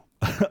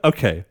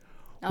 okay.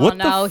 Oh What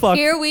no, the fuck?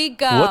 here we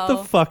go. What the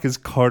fuck is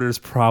Carter's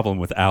problem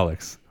with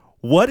Alex?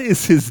 What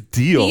is his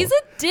deal? He's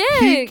a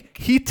dick.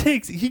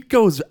 He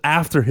goes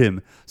after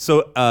him.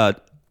 So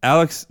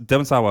Alex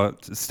Devon Sawa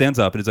stands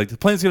up and he's like, the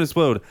plane's gonna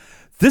explode.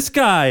 This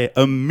guy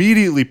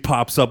immediately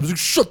pops up. He's like,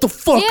 shut the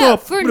fuck Yeah,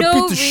 up. for I'm gonna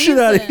no beat the shit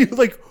out of you. reason.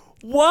 Like,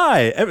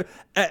 why?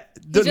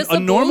 just A a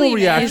normal bully, man.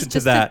 reaction He's to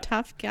just that. a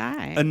tough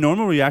guy. A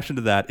normal reaction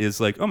to that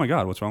is like, oh my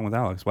god, what's wrong with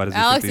Alex? Why does he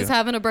Alex think is the-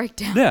 having a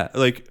breakdown. Yeah,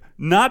 like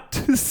not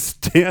to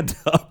stand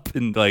up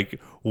and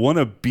like want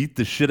to beat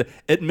the shit.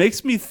 It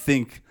makes me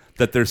think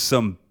that there's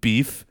some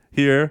beef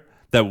here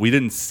that we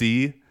didn't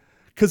see.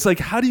 Cause like,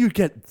 how do you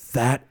get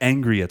that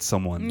angry at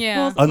someone? Yeah.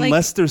 Well,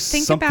 Unless like, there's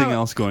think something about-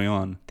 else going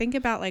on. Think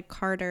about like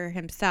Carter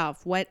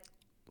himself. What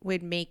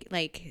would make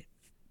like,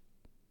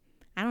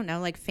 I don't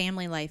know, like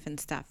family life and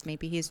stuff.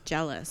 Maybe he's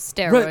jealous.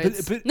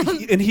 Steroids. Right, but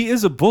and he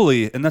is a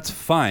bully, and that's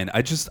fine.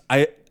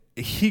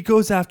 He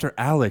goes after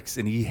Alex,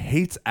 and he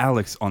hates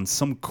Alex on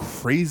some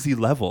crazy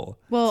level.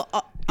 Well,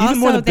 Even also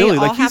more than they Billy,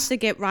 all like, have he's- to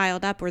get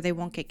riled up or they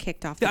won't get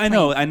kicked off the Yeah,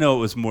 plane. I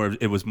know.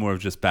 It was more of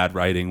just bad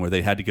writing where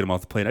they had to get him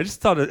off the plane. I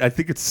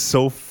think it's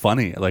so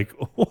funny. Like,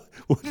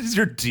 what is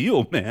your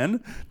deal,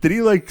 man? Did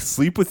he like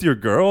sleep with your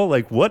girl?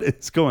 Like, what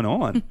is going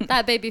on?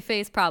 That baby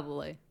face,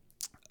 probably.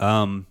 They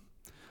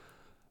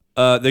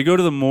go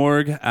to the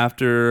morgue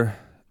after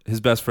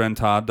his best friend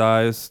Todd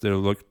dies. They're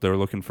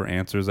looking for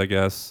answers, I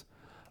guess.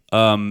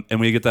 And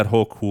we get that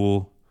whole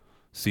cool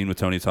scene with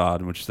Tony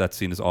Todd, which that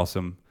scene is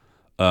awesome.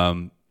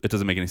 It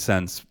doesn't make any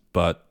sense,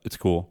 but it's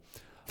cool.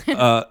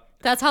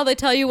 That's how they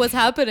tell you what's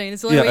happening.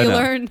 It's the only Yeah, way I you know.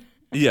 learn.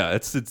 Yeah,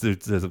 it's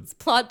a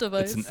Plot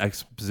device. It's an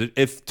exposition.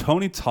 If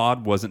Tony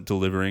Todd wasn't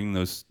delivering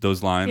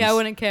those lines, Yeah, I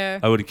wouldn't care.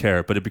 I wouldn't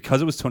care. But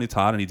because it was Tony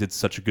Todd and he did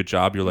such a good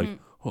job, you're like,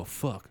 oh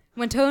fuck.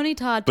 When Tony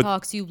Todd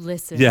talks, you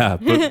listen. Yeah,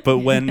 but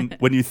when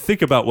you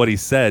think about what he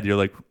said, you're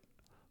like,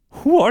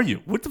 who are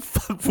you? What the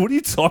fuck? What are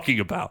you talking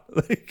about?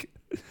 Like,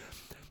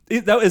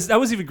 that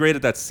was even great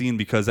at that scene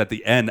because at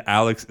the end,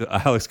 Alex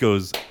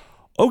goes,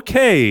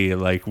 okay,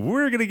 like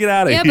we're gonna get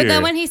out of here. Yeah, but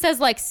then when he says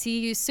like "see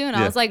you soon," I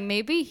Yeah. was like,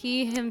 maybe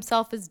he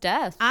himself is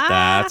death.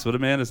 That's what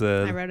Amanda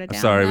said. I wrote it I'm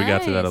down. sorry, we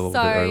got to that a Nice. little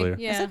Sorry. bit earlier.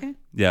 Yeah. That's okay.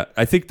 Yeah,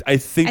 I think I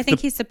think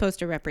he's supposed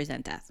to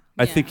represent death.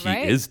 I think he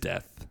right? is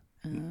death.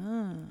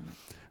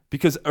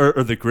 Because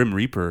or the Grim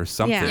Reaper or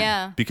something. Yeah.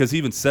 Yeah. Because he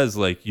even says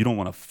like you don't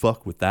want to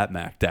fuck with that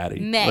Mac Daddy.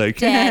 Mac like,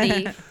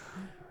 Daddy.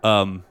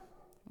 Um.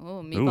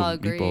 Oh, Meatball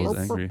agrees. Meatball's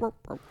angry.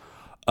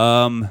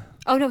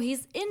 Oh no,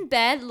 he's in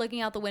bed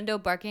looking out the window,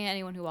 barking at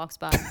anyone who walks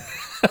by.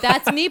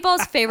 That's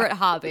Meatball's favorite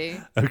hobby.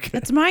 Okay.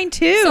 That's mine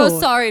too. So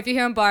sorry if you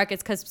hear him bark.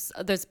 It's because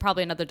there's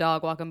probably another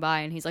dog walking by,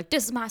 and he's like,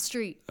 "This is my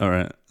street, All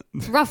right.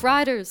 Rough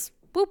Riders."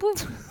 Whoop whoop.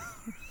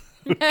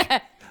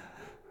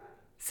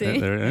 See,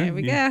 There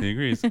we go. He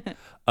agrees.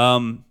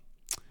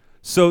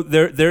 So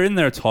they're in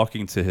there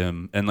talking to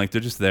him, and like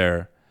they're just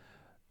there.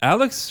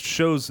 Alex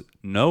shows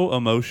no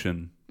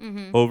emotion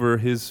over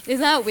his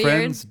Isn't that weird?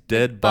 friend's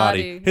dead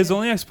body. Body, His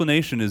only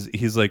explanation is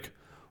he's like,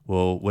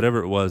 well, whatever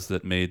it was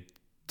that made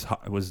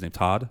what was his name,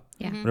 Todd?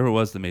 Yeah. Whatever it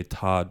was that made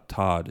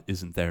Todd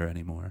isn't there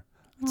anymore.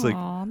 It's like,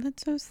 Aw,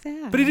 that's so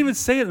sad. but he didn't even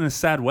say it in a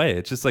sad way.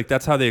 It's just like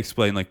that's how they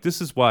explain. Like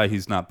this is why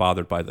he's not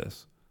bothered by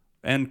this,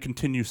 and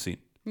continue scene.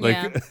 Like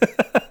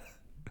Yeah.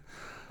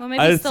 Well, maybe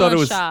I he's still thought in it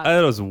was shock. I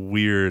thought it was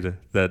weird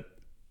that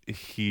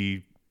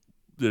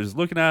they're just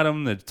looking at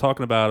him, they're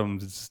talking about him,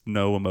 just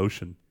no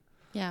emotion.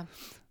 Yeah.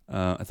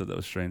 I thought that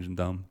was strange and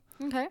dumb.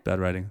 Okay. Bad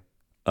writing.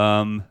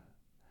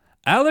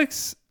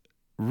 Alex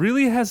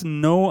really has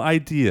no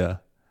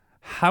idea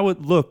how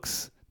it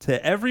looks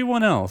to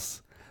everyone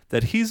else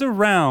that he's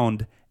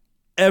around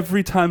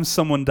every time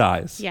someone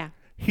dies. Yeah.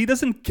 He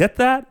doesn't get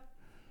that.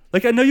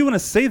 Like, I know you want to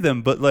save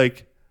them, but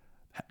like,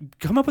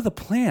 come up with a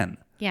plan.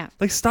 Yeah.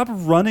 Like, stop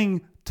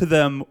running to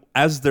them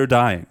as they're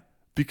dying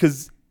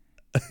because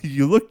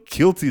you look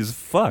guilty as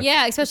fuck.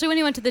 Yeah, especially when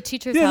he went to the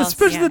teacher's Yeah, house.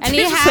 especially the and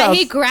teacher's house.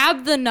 he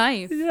grabbed the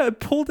knife. Yeah, I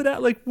pulled it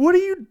out. Like, what are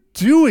you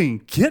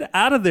doing? Get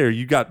out of there.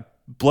 You got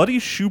bloody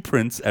shoe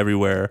prints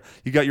everywhere.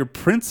 You got your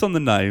prints on the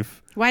knife.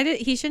 Why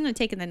did he shouldn't have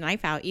taken the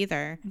knife out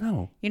either?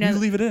 No, You know, you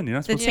leave it in. You're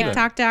not the supposed to.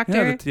 TikTok doctor?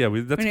 that's when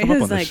come it up on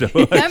was the like- show.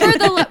 Remember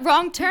the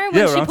wrong turn when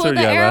Yeah, she wrong pulled turn,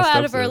 the yeah, arrow last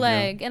out of her episode, yeah.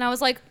 leg, and I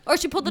was like, or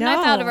she pulled the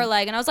knife out of her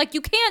leg, and I was like,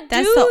 you can't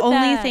That's do the that.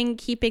 only thing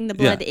keeping the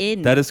blood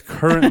in. That is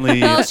currently.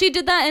 Well, she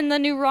did that in the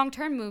new Wrong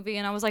Turn movie,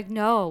 and I was like,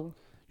 no.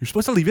 You're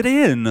supposed to leave it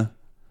in.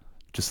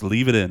 Just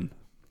leave it in.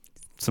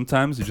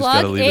 Sometimes you just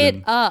gotta Plug leave it it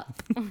in.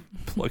 up.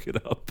 Plug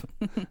it up.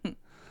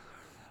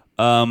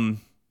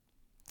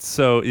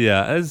 So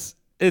yeah, as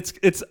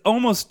it's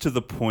almost to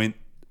the point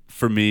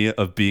for me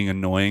of being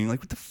annoying. Like,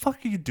 what the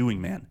fuck are you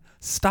doing, man?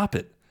 Stop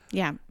it.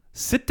 Yeah.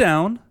 Sit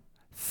down,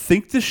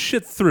 think this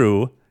shit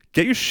through,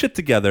 get your shit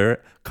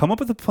together, come up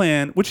with a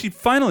plan, which he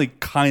finally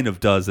kind of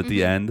does at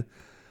the end.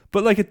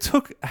 But like, it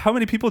took how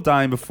many people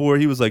dying before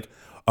he was like,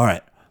 all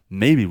right,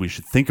 maybe we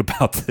should think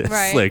about this.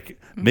 Right.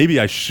 Like, maybe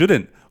I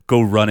shouldn't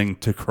go running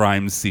to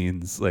crime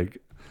scenes. Like,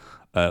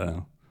 I don't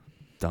know.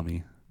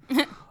 Dummy.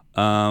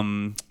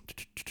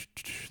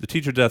 The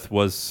teacher death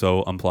was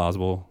so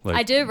implausible. Like,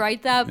 I did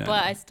write that, Yeah.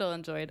 but I still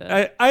enjoyed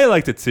it. I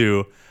liked it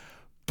too.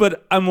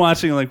 But I'm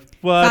watching like,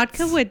 what?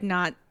 Vodka would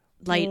not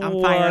light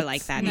on fire What?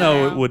 like that. No,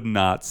 No. it would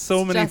not. So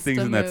It's many just things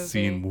a in that movie.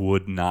 scene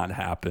would not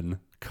happen.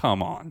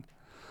 Come on.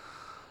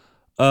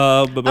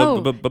 Oh,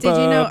 did you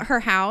know her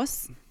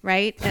house?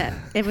 Right?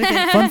 It was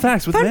in Fun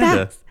facts with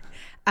Amanda.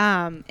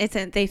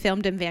 facts. They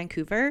filmed in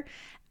Vancouver,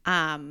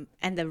 and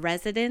the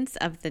residents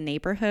of the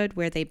neighborhood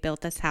where they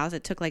built this house.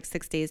 It took like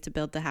 6 days to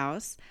build the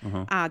house.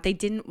 They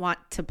didn't want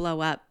to blow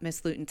up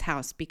Miss Luton's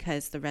house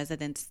because the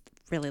residents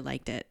really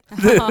liked it.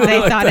 They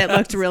thought it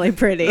looked really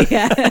pretty.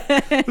 Yeah.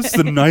 This is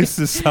the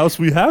nicest house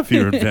we have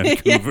here in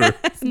Vancouver.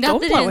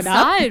 Nothing blow it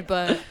up. inside,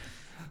 but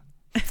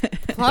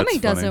plumbing funny.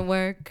 doesn't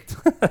work.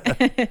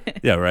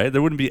 Yeah, right?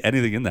 There wouldn't be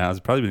anything in the house.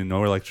 Probably be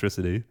no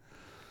electricity.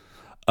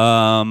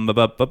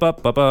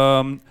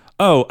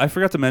 Oh, I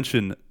forgot to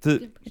mention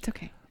It's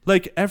okay.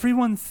 like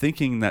everyone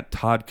thinking that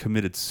Todd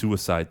committed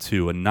suicide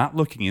too and not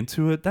looking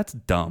into it, that's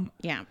dumb.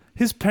 Yeah.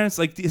 His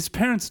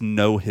parents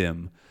know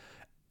him.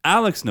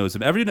 Alex knows him.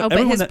 But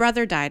Everyone his that-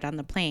 brother died on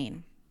the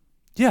plane.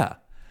 Yeah.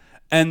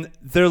 And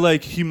they're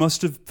like, he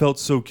must have felt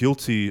so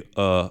guilty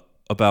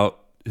about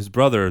his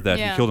brother that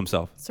he Yeah. killed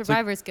himself. It's like,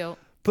 Survivor's guilt.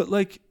 but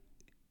like,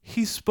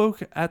 he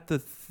spoke at the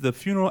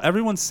funeral.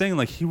 Everyone's saying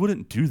like he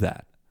wouldn't do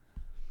that.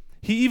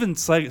 He even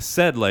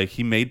said like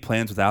he made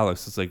plans with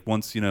Alex. It's like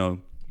once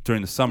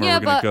during the summer Yeah,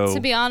 we're gonna but go. to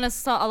be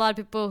honest, a lot of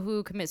people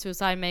who commit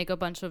suicide make a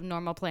bunch of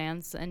normal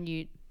plans, and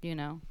you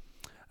know.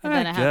 And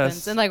then I it happens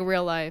guess. in like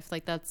real life.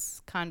 Like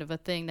that's kind of a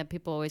thing that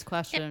people always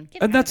question.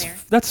 And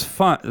that's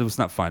fine. It was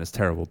not fine. It's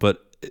terrible.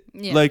 But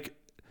Yeah. like,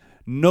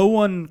 no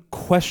one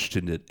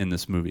questioned it in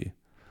this movie.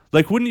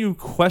 Like, wouldn't you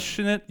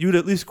question it? You would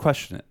at least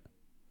question it.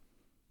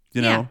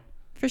 You know, Yeah,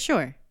 for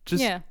sure.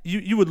 just Yeah.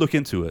 you would look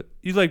into it.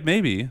 You like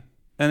maybe,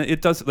 and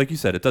it does. Like you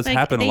said, it does Like,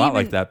 happen a they lot even-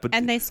 like that. But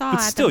and they saw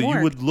but at the still, you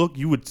morgue. would look.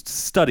 You would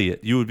study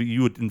it. You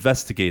would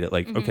investigate it.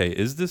 Like, Mm-hmm. okay,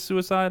 is this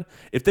suicide?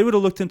 If they would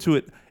have looked into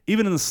it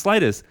even in the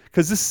slightest,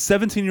 because this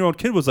 17-year-old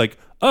kid was like,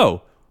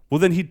 oh. Well,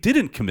 then he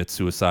didn't commit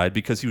suicide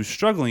because he was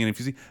struggling. And if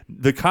you see,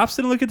 the cops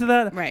didn't look into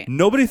that. Right.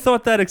 Nobody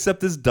thought that except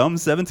this dumb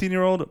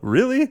 17-year-old.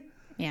 Really?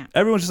 Yeah.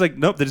 Everyone's just like,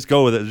 nope. They just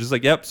go with it. It's just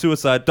like, yep,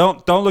 suicide.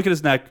 Don't look at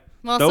his neck.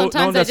 Well, no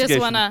sometimes they just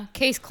investigation. want to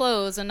case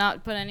close and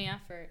not put any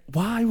effort.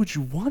 Why would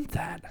you want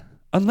that?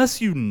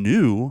 Unless you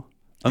knew.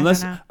 don't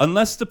know.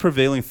 Unless the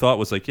prevailing thought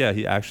was like, yeah,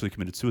 he actually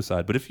committed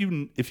suicide. But if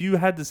you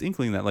had this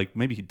inkling that like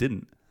maybe he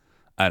didn't,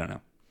 I don't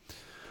know.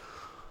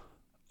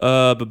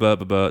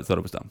 Thought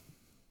it was dumb.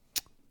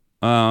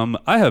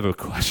 I have a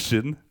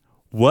question.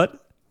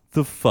 What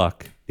the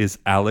fuck is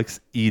Alex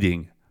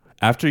eating?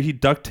 After he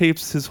duct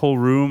tapes his whole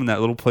room in that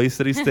little place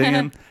that he's staying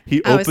in,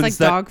 he Oh, it's opens like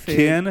that dog food.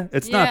 can.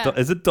 It's Yeah. not.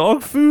 Is it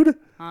dog food?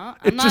 Huh?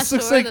 It I'm not just sure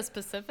looks like- the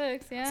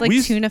specifics. Yeah. It's like We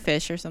used- tuna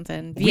fish or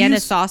something. Vienna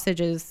used-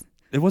 sausages.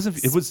 It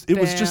wasn't. It was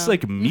just Spam.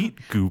 like meat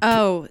goop.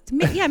 Oh,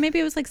 yeah, maybe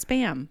it was like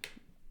spam.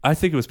 I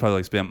think it was probably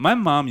like spam. My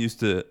mom used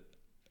to.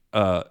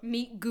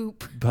 Meat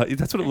goop. But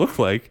that's what it looked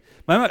like.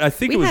 My mom, I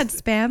think We it was. had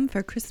spam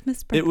for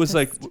Christmas breakfast. It was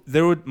like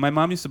there would. My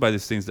mom used to buy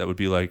these things that would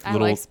be like I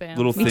little like spam.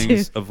 little Me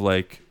things too. of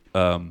like.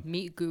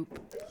 Meat goop.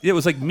 Yeah, it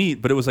was like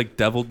meat, but it was like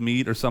deviled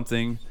meat or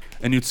something,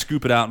 and you'd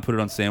scoop it out and put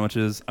it on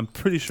sandwiches. I'm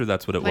pretty sure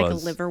that's what it like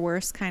was. a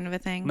liverwurst kind of a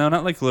thing. No,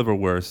 not like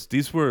liverwurst.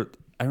 These were.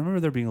 I remember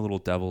there being a little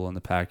devil on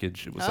the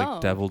package. It was Oh.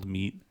 like deviled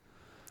meat.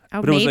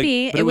 Oh, But it was like-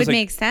 maybe but it was would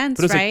like- make sense,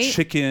 But it was right? like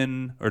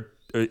chicken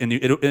and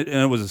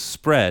it was a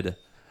spread,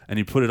 and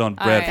you put it on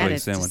bread Alright. for that like a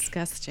is sandwich.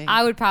 disgusting.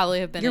 I would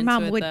probably have been Your into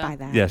mom it, would though. buy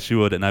that. Yeah, she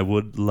would, and I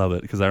would love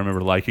it because I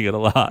remember liking it a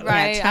lot.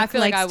 Right. Chuck I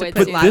feel like likes I to would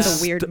put too. lots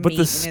of weird but meat the in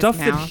his stuff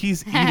that mouth.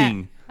 he's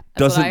eating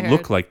That's what I doesn't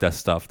look heard. like that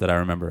stuff that I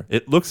remember.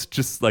 It looks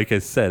just like I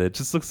said. It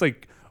just looks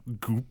like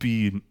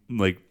goopy,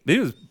 like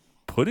maybe it was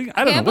pudding.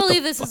 I don't Can't know. What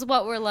believe the this is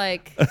what we're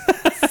like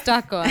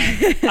stuck on.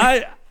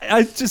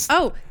 I just.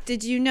 Oh,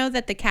 did you know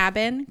that the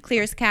cabin,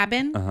 Clear's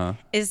cabin, Uh-huh.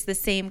 is the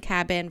same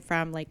cabin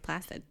from Lake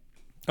Placid?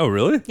 Oh,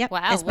 really? Yep.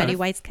 Wow, It's what Betty a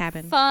White's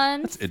cabin.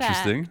 Fun. That's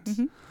fact.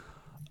 interesting.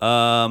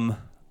 All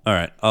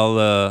right,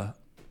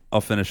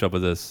 I'll finish up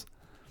with this.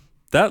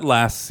 That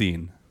last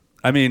scene.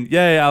 I mean,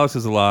 yeah, Alex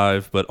is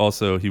alive, but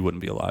also he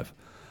wouldn't be alive.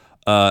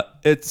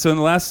 So in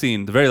the last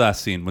scene, the very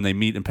last scene, when they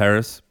meet in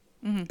Paris,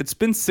 it's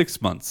been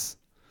 6 months.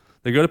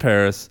 They go to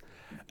Paris,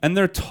 and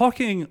they're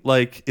talking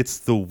like it's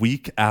the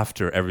week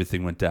after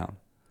everything went down.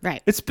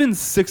 Right. It's been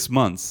 6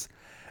 months,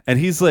 and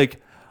he's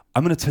like,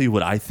 "I'm gonna tell you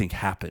what I think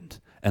happened,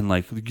 and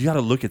like you got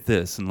to look at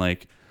this, and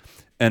like."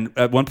 And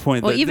at one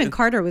point, Well, even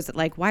Carter was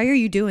like, "Why are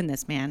you doing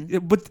this, man?" yeah,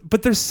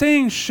 but they're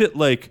saying shit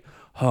like,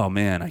 "Oh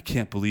man, I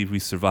can't believe we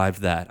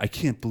survived that. I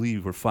can't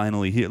believe we're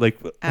finally here." Like,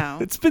 Oh.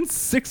 it's been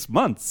 6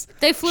 months.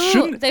 They flew.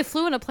 Shouldn't- They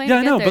flew in a plane Yeah, to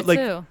I get know, there but like,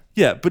 too.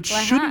 yeah, but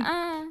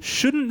Like,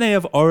 shouldn't they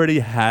have already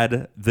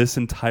had this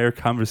entire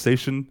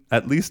conversation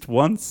at least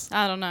once?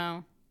 I don't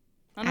know.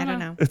 I don't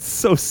know. It's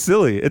so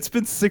silly. It's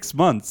been 6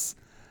 months.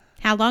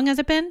 How long has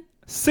it been?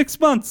 6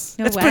 months.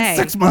 No It's way. been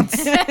 6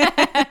 months.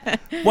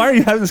 Why are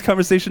you having this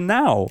conversation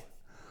now?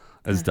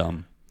 That's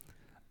dumb.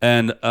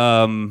 And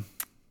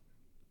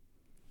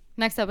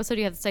Next episode,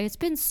 you have to say it's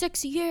been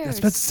 6 years. it's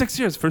been 6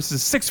 years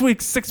versus 6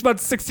 weeks, 6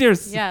 months, 6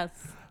 years. Yes.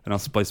 And I'll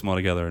splice them all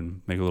together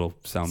and make a little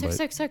soundbite.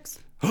 666.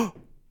 Oh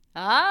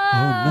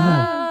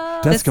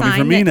Ah. no, that's The coming for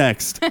sign me that-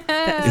 next.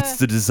 It's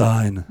the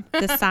design.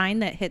 The sign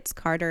that hits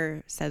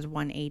Carter says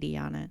 180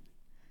 on it,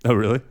 Oh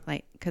really?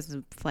 like because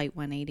of Flight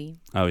 180.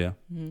 Oh yeah.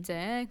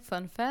 Dang.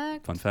 Fun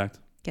fact. Fun fact.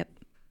 Yep.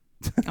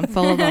 I'm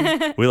full of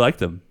them. We like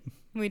them.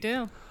 We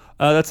do.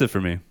 That's it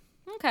for me.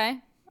 Okay.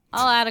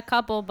 I'll add a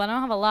couple, but I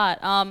don't have a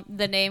lot.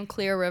 The name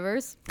Clear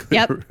Rivers.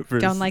 Yep.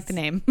 Rivers. Don't like the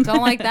name.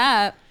 Don't like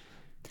that.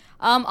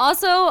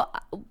 Also,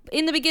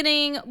 in the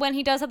beginning, when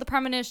he does have the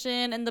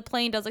premonition and the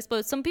plane does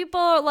explode, some people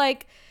are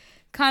like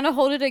kind of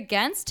hold it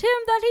against him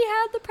that he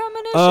had the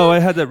premonition. Oh, I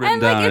had that written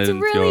and down. like I it's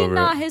didn't go really over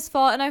not it. his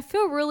fault, and I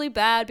feel really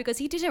bad because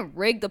he didn't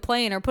rig the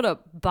plane or put a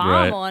bomb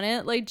Right. on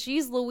it. Like,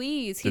 geez,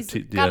 Louise, he's t-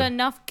 got yeah.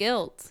 enough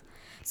guilt.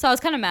 So I was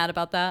kind of mad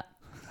about that.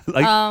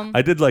 Like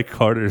I did like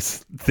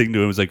Carter's thing to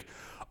him. It was like,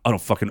 I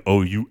don't fucking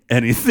owe you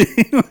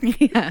anything.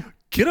 Yeah.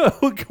 Get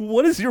up.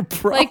 What is your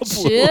problem? Like,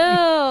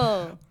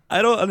 chill.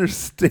 I don't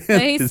understand.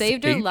 Like, he his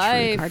saved your hatred.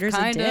 life, Carter's a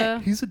kind of.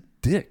 dick. He's a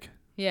dick.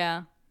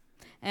 Yeah.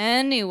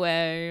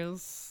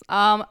 Anyways,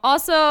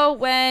 also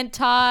when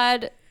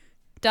Todd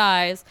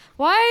dies,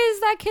 why is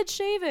that kid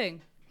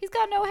shaving? He's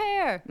got no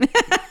hair.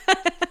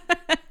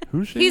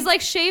 Who's she? He's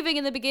like shaving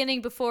in the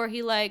beginning before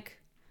he like,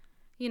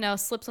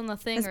 slips on the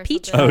thing That's or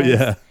Peach. something. Oh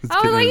yeah.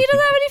 I was like, he doesn't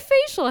have any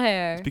facial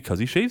hair. Because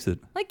he shaves it.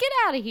 Like, get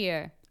out of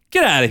here.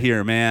 Get out of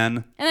here,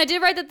 man. And I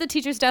did write that the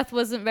teacher's death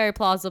wasn't very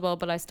plausible,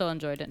 but I still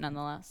enjoyed it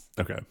nonetheless.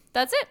 Okay.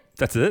 That's it.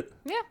 That's it?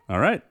 Yeah. All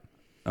right.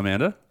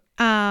 Amanda?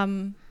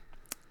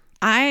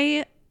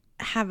 I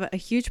have a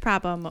huge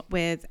problem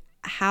with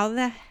how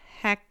the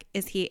heck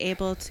is he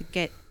able to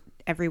get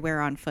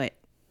everywhere on foot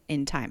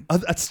in time?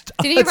 Did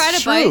he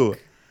ride a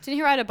bike? Did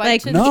he ride a bike?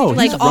 Like, to no, the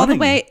like he's all running.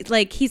 the way,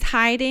 like he's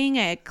hiding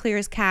at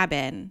Clear's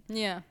cabin,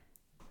 Yeah.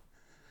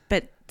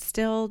 but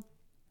still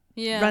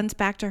Yeah. runs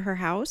back to her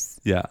house.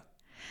 Yeah.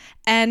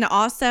 And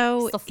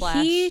also, It's the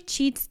Flash. he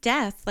cheats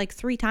death like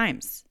 3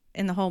 times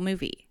in the whole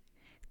movie,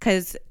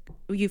 because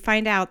you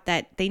find out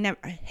that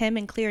him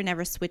and Clear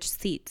never switched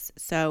seats.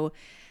 So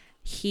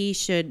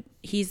he's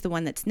the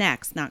one that's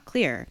next, not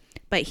Clear.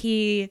 But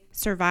he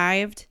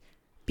survived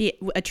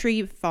a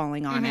tree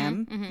falling on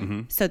him.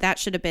 Mm-hmm. So that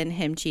should have been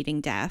him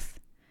cheating death.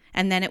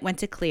 And then it went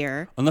to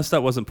Clear. Unless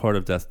that wasn't part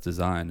of Death's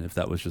design, if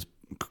that was just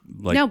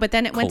like No, but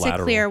then it went to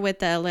collateral. Clear with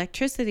the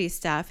electricity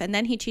stuff. And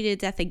then he cheated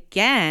death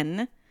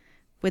again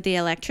with the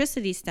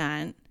electricity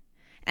stunt.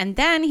 And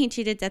then he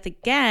cheated death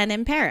again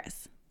in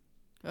Paris.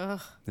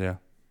 Ugh. Yeah.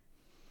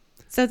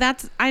 So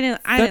that's I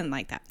didn't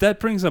like that. That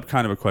brings up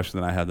kind of a question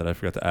that I had that I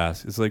forgot to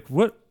ask. It's like,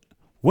 what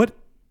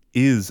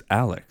is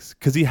Alex?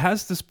 Because he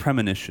has this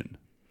premonition.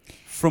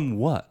 From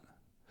what?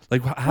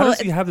 Like, how does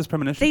he have this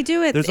premonition? They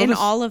do it There's in this-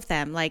 all of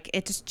them. Like,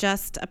 it's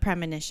just a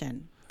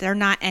premonition. They're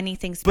not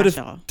anything But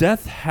special. if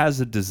Death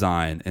has a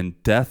design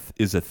and Death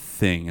is a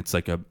thing, it's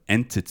like an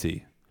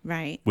entity,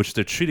 Right. which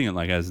they're treating it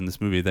like as in this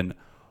movie, then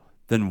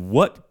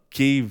what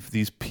gave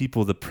these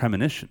people the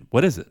premonition?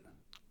 What is it?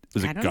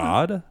 Was I it don't know.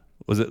 God?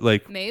 Was it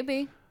like...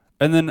 Maybe.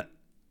 And then...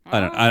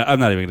 I'm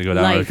not even going to go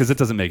down Life. because it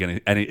doesn't make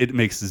any... It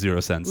makes 0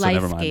 sense, so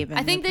never Life mind. gave him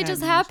I think the they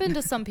just premonition. happen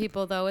to some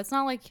people, though. It's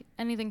not like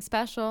anything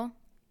special.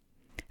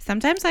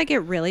 Sometimes I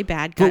get really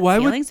bad gut But why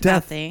would feelings about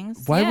Death...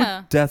 things. Why Yeah.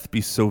 would Death be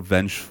so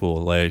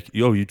vengeful? Like,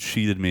 yo, you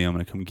cheated me, I'm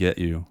going to come get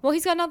you. Well,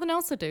 he's got nothing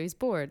else to do. He's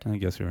bored. I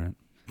guess you're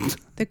right.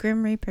 The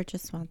Grim Reaper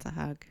just wants a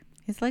hug.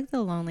 He's like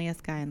the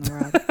loneliest guy in the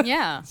world.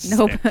 Yeah.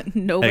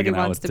 Nobody Hanging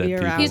out wants with to be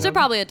dead around He people. should him.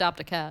 probably adopt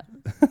a cat.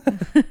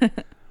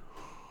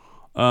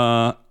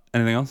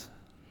 Anything else?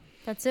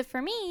 That's it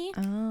for me.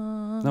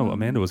 No,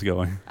 Amanda was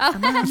going.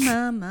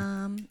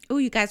 Oh,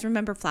 you guys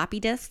remember floppy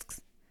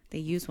disks? They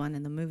use one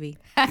in the movie.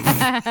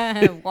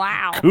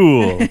 Wow.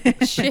 Cool.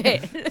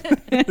 Shit.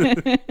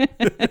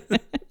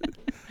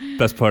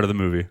 Best part of the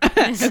movie.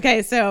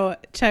 Okay, so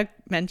Chuck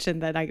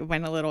mentioned that I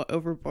went a little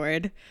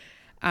overboard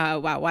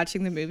while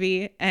watching the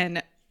movie,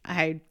 and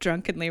I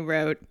drunkenly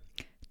wrote,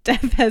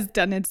 "Death has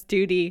done its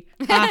duty.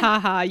 Ha ha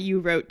ha, you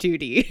wrote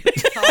duty."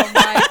 Oh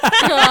my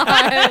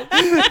god.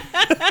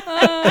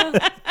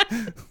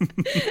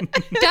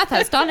 Death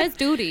has done its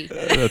duty.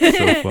 That's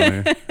so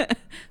funny.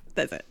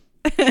 That's it.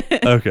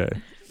 Okay.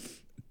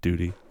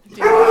 Duty.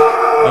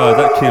 Oh,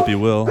 that can't be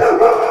Will.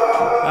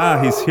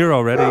 He's here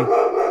already.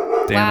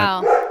 Damn it.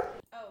 Wow.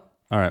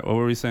 All right, what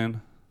were we saying?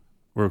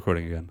 We're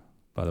recording again,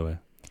 by the way.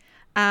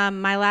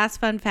 My last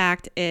fun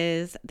fact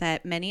is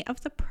that many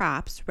of the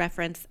props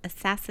reference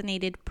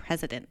assassinated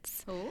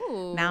presidents.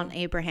 Ooh. Mount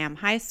Abraham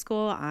High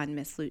School on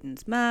Miss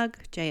Luton's mug,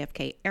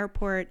 JFK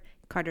Airport,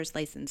 Carter's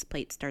license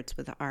plate starts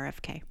with a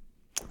RFK.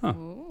 Huh.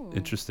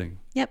 Interesting.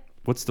 Yep.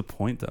 What's the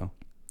point, though?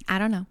 I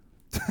don't know.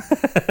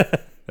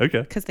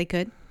 Okay. Because they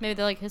could. Maybe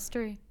they like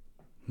history.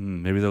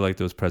 Maybe they're like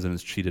those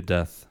presidents cheated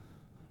death,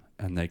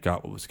 and they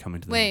got what was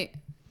coming to them. Wait,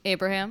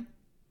 Abraham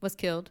was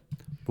killed.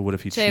 But what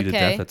if he cheated JFK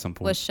death at some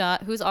point? was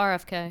shot. Who's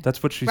RFK?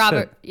 That's what she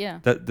Robert, said. yeah.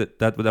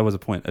 That was a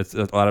point. It's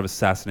a lot of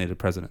assassinated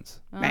presidents.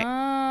 Right.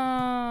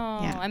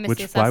 Oh, Yeah. I missed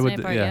the Which why would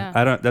assassinated part. yeah,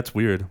 Yeah. That's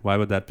weird. Why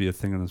would that be a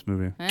thing in this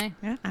movie? Hey,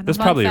 Yeah, I don't There's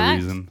know. probably fact.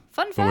 a reason.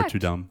 Fun But we're fact. too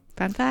dumb.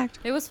 Fun fact.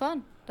 It was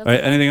fun. All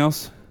right, anything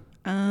else?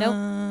 Nope.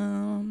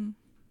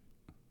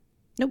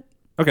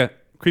 Okay,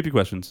 creepy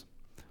questions.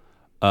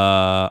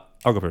 I'll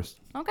go first.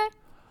 Okay.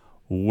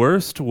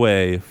 Worst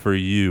way for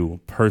you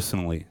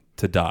personally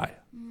to die?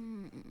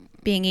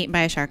 Being eaten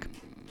by a shark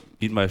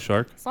Eaten by a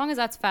shark? As long as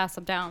that's fast,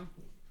 I'm down.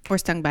 or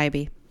stung by a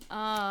bee.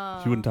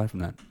 You wouldn't die from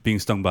that. Being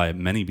stung by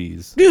many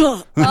bees.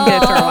 Oh, you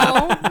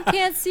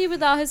can't see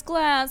without his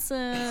glasses.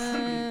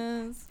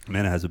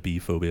 Amanda has a bee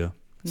phobia.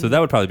 So that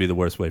would probably be the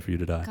worst way for you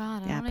to die.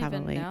 God, I Yeah, don't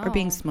probably. even know. Or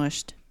being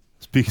smushed.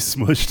 Being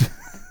smushed.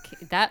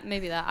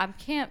 Maybe that. I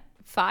can't.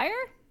 Fire?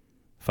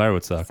 Fire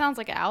would suck. Sounds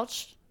like an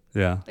ouch.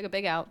 Yeah. Like a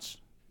big ouch.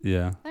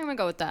 Yeah. I'm gonna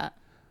go with that.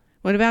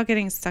 What about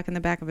getting stuck in the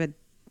back of a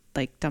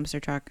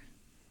dumpster truck?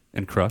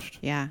 And crushed.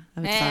 Yeah.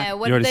 That would suck.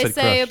 What You did already they said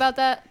say crushed. about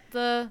that?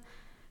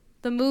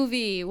 The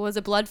movie was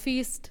a Blood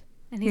Feast,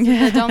 and he's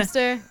in the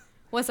dumpster.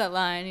 What's that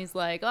line? He's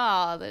like,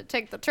 "Oh,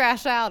 take the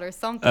trash out" or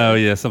something. Oh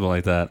yeah, something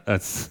like that.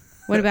 That's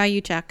What about you,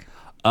 Chuck?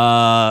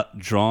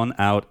 drawn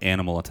out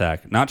animal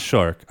attack. Not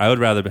shark. I would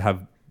rather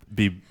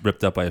be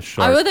ripped up by a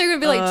shark. I thought they were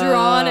gonna be like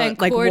drawn and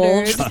like quartered.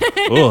 wolves?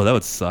 Oh, that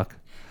would suck.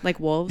 Like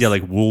wolves? Yeah,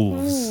 like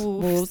wolves.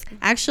 wolves.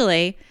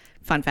 Actually,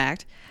 fun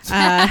fact.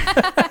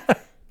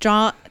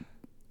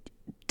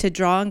 to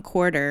draw and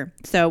quarter.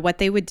 So what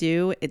they would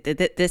do,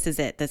 this is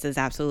it. This is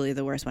absolutely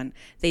the worst one.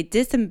 They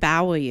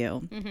disembowel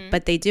you,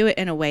 but they do it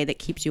in a way that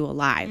keeps you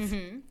alive.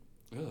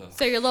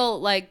 So your little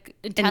like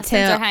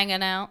intestines are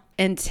hanging out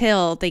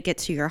until they get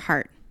to your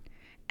heart,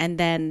 and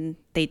then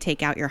they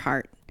take out your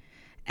heart,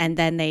 and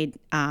then they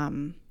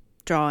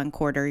draw and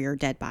quarter your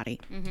dead body.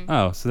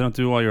 Oh, so they don't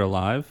do it while you're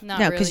alive? No,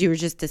 because you were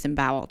just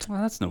disemboweled. Well,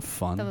 that's no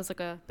fun. That was like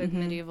a big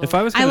medieval. If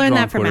I was going to learned draw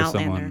that and from quarter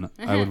Outlander.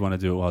 someone, I would want to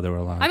do it while they were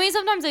alive. I mean,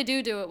 sometimes they do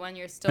it when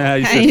you're still Yeah,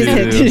 you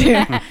said should do.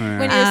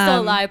 when you're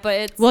still alive, but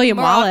it's William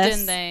more Wallace.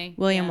 often they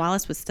William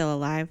Wallace was still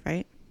alive,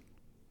 right?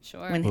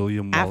 Sure. When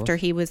William after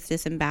Wallace? he was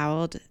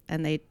disemboweled,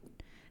 and they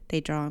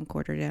draw and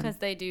quartered him. Because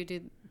they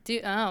do.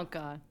 Oh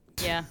God,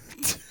 yeah,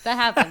 that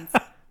happens.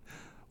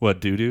 What,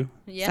 doo-doo?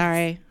 Yes.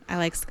 Sorry, I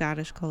like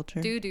Scottish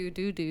culture. Do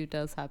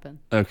does happen.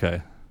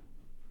 Okay.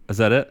 Is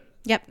that it?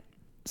 Yep.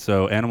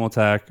 So animal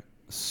attack,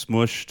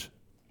 smushed,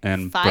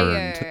 and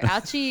Fire. burned.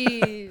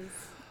 Ouchies.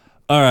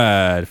 All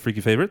right.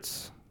 Freaky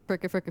favorites?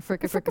 Favorite. I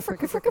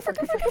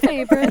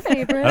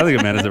don't think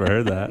Amanda's ever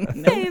heard that.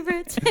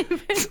 Favorite.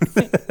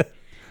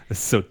 It's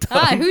so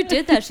dumb. Who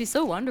did that? She's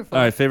so wonderful.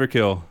 All right. Favorite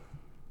kill?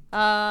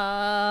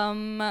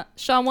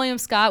 Sean William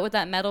Scott with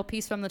that metal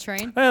piece from the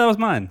train. Hey, that was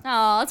mine.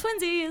 Oh,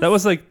 twinsies. That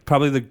was like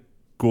probably the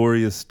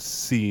goriest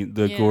scene,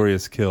 the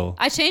goriest kill.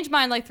 I changed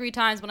mine like 3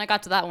 times when I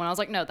got to that one. I was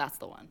like, no, that's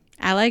the one.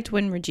 I liked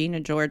when Regina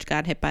George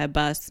got hit by a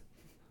bus.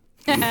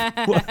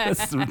 Well,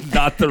 that's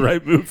not the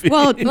right movie.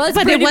 Well, Well, it's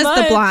but it pretty was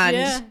the much, blonde,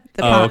 yeah.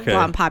 the Oh, okay.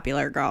 blonde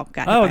popular girl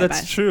got hit oh, by a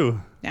that's bus. true.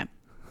 Yeah,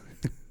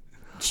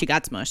 she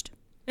got smushed.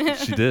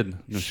 She did.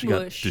 No, she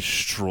got Smush.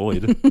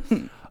 destroyed.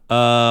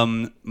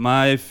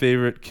 My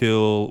favorite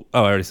kill.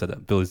 Oh, I already said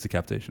that. Billy's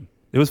decapitation.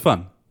 It was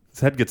fun. His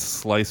head gets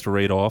sliced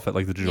right off at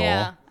like the jaw.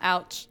 Yeah.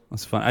 Ouch.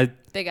 That's fun.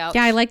 Big ouch.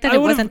 Yeah, I like that I it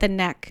would've- wasn't the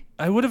neck.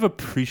 I would have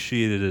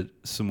appreciated it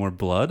some more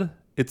blood.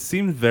 It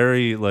seemed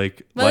very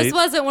like But light. this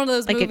wasn't one of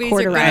those Like a movies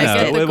quarter you're round. gonna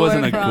I get know, the it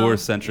wasn't a gore from.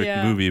 gore-centric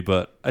Yeah. movie,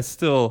 but I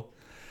still,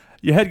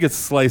 your head gets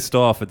sliced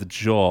off at the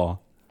jaw.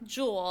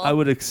 Jewel. I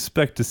would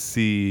expect to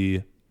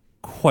see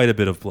quite a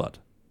bit of blood.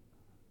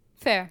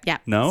 Fair. Yeah.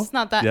 No? It's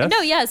not that. Yes?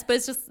 No, yes, but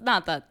it's just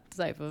not that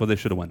type of Well, they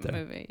should have went there.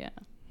 movie. Yeah.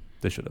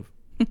 They should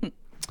have.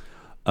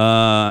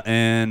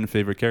 And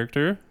favorite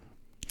character?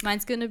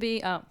 Mine's gonna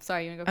be. Oh,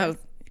 sorry. You wanna go Oh,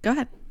 first? go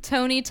ahead.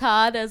 Tony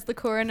Todd as the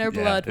coroner It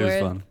was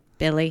Bloodworth. fun.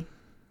 Billy.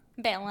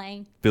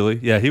 Billy. Billy,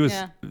 yeah, he was.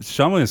 Yeah.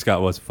 Sean William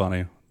Scott was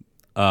funny.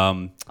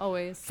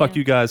 Always. Fuck yeah.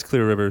 you guys,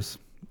 Clear Rivers.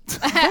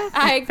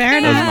 I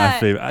Fair That was my can't.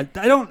 favorite.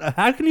 I don't.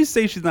 How can you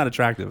say she's not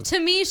attractive? To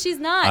me, she's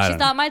not. I She's don't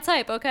not my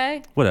type.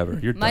 Okay. Whatever.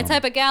 You're My dumb.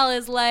 type of gal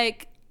is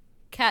like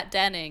Kat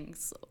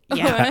Dennings.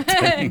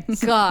 Yeah.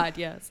 God,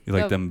 yes. You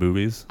like No, them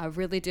boobies? I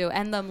really do.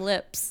 And them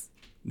lips.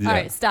 Yeah. All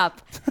right,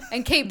 stop.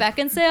 And Kate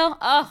Beckinsale.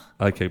 Oh,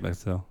 I like Kate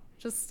Beckinsale.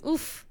 just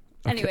oof.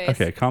 Anyways.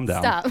 Okay, calm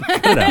down. Stop.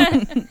 Cut it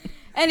out.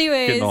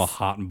 Anyways. Getting all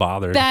hot and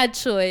bothered. Bad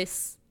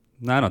choice.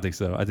 No, I don't think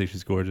so. I think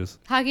she's gorgeous.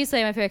 How can you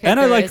say my favorite And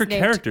character? I like is her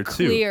named character,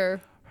 too.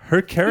 Clear.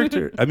 Her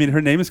character. I mean,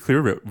 her name is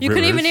Clear Rivers. You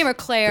couldn't even name her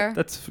Claire.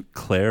 That's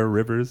Claire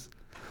Rivers.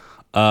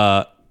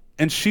 And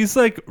she's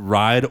like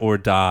ride or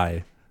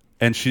die.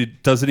 And she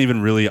doesn't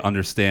even really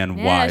understand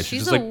Yeah, why.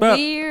 she's just a like, "Well,"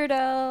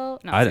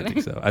 weirdo. No, I I'm didn't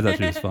think kidding. so. I thought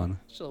she was fun.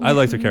 She'll- I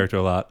liked her character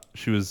a lot.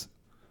 She was.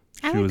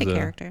 I she like was, the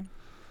character.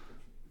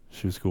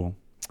 She was cool.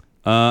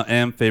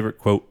 And favorite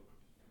quote.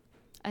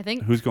 I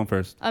think Who's going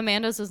first?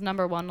 Amanda's is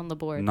number 1 on the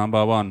board.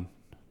 Number one.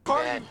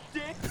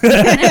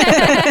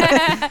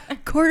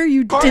 Quarter,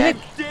 you dick.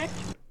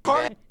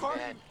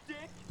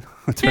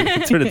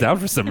 Turn it down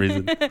for some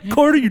reason.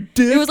 Carter, you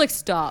dick. It was like,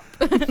 stop.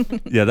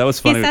 Yeah, that was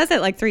He funny. says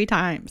it like 3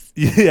 times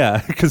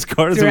Yeah, because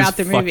Carter's throughout always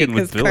the movie fucking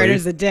because with Billy.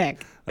 Carter's a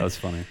dick. That was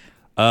funny.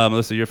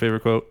 Melissa, your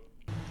favorite quote?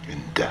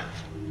 In death,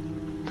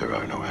 there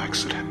are no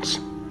accidents,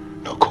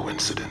 no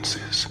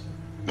coincidences,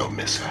 no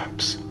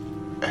mishaps,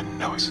 and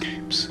no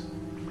escapes.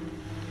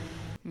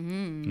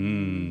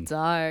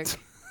 Dark.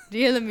 Do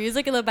you hear the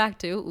music in the back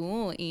too?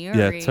 Ooh, eerie.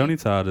 Yeah, Tony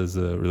Todd is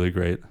really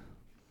great.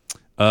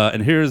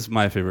 And here's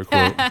my favorite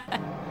quote.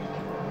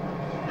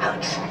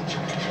 Alex,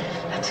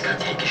 let's go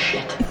take a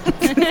shit.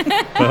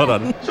 Hold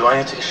on. So why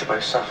don't you take a shit by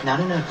yourself? No,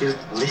 dude.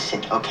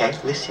 Listen, okay?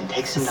 Listen,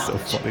 take some So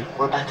knowledge. funny.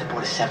 We're about to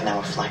board a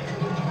 7-hour flight.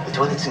 The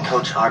toilets and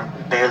coach are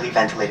barely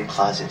ventilated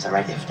closets, all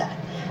right, if that.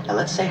 Now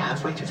let's say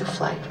halfway through the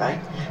flight, right?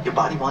 Your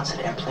body wants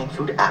that airplane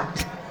food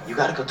out. You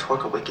gotta go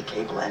torque a wicked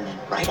cable ending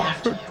right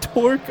after you.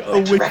 Torque a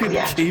Like directly wicked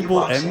after he cable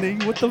walks in.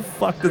 ending? What the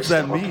fuck does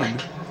that mean?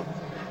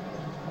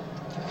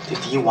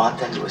 Dude, do you want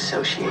them to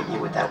associate you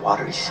with that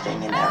watery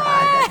sting in their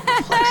eye, that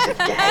reflexive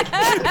gag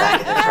at the back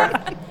of their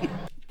throat?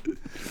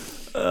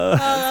 Oh,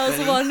 that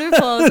was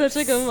wonderful. Such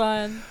a good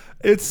one.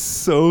 It's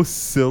so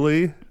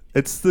silly.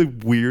 It's the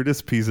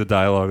weirdest piece of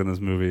dialogue in this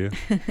movie.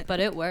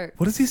 But it worked.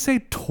 What does he say?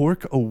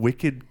 Torque a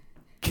wicked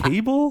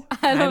cable?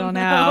 I don't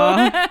know.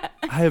 I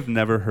have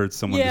never heard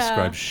someone Yeah.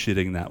 describe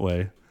shitting that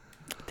way.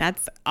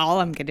 That's all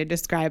I'm going to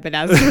describe it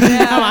as.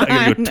 I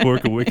gotta go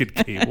torque a wicked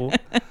cable.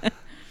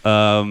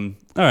 All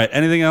right.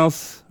 Anything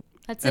else?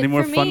 That's Any it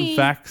more for fun me.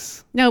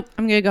 facts? Nope.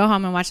 I'm gonna go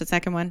home and watch the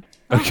second one.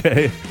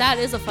 Okay. That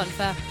is a fun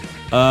fact.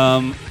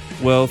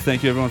 Well,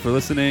 thank you everyone for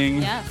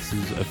listening. Yes. This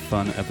is a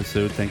fun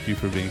episode. Thank you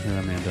for being here,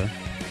 Amanda.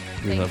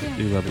 We love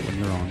it when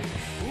you're on.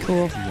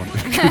 Cool. Cool.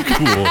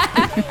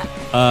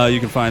 You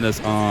can find us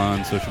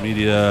on social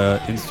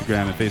media,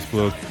 Instagram and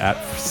Facebook at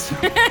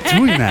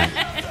doing that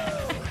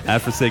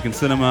at Forsaken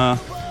Cinema.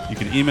 You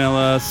can email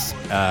us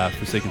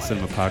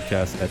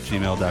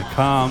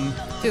forsakencinemapodcast@gmail.com. Do we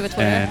have a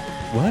Twitter? And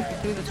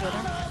what? Do we have a Twitter?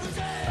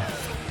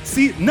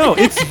 See, no,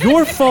 it's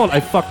your fault. I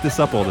fuck this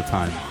up all the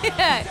time.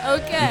 Yeah,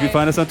 okay. You can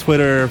find us on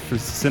Twitter for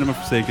Cinema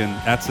Forsaken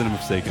at Cinema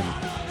Forsaken.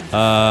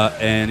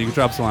 And you can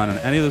drop us a line on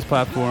any of those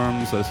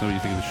platforms. Let us know what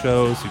you think of the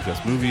show,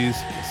 suggest movies,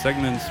 suggest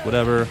segments,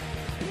 whatever.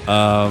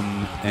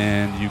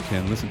 And you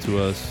can listen to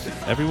us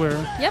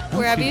everywhere. Yep,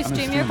 wherever you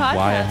stream your podcast.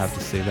 Why I have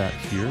to say that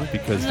here?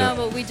 Because No,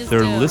 but we just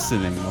they're do.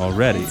 listening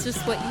already. It's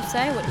just what you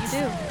say, what you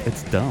do.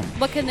 It's dumb.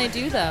 What can they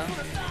do though?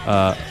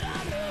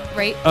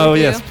 Rate. Oh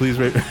review, yes, please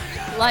rate.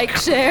 Like,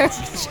 share.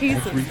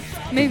 Jesus.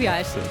 Maybe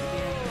I should.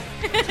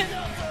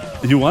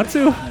 You want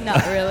to?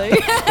 Not really.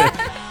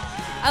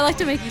 I like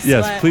to make you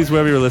sweat. Yes, please,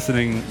 wherever you're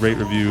listening, rate,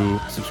 review,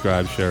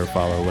 subscribe, share,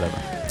 follow, whatever.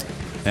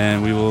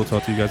 And we will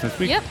talk to you guys next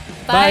week. Yep.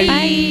 Bye.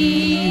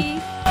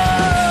 Bye.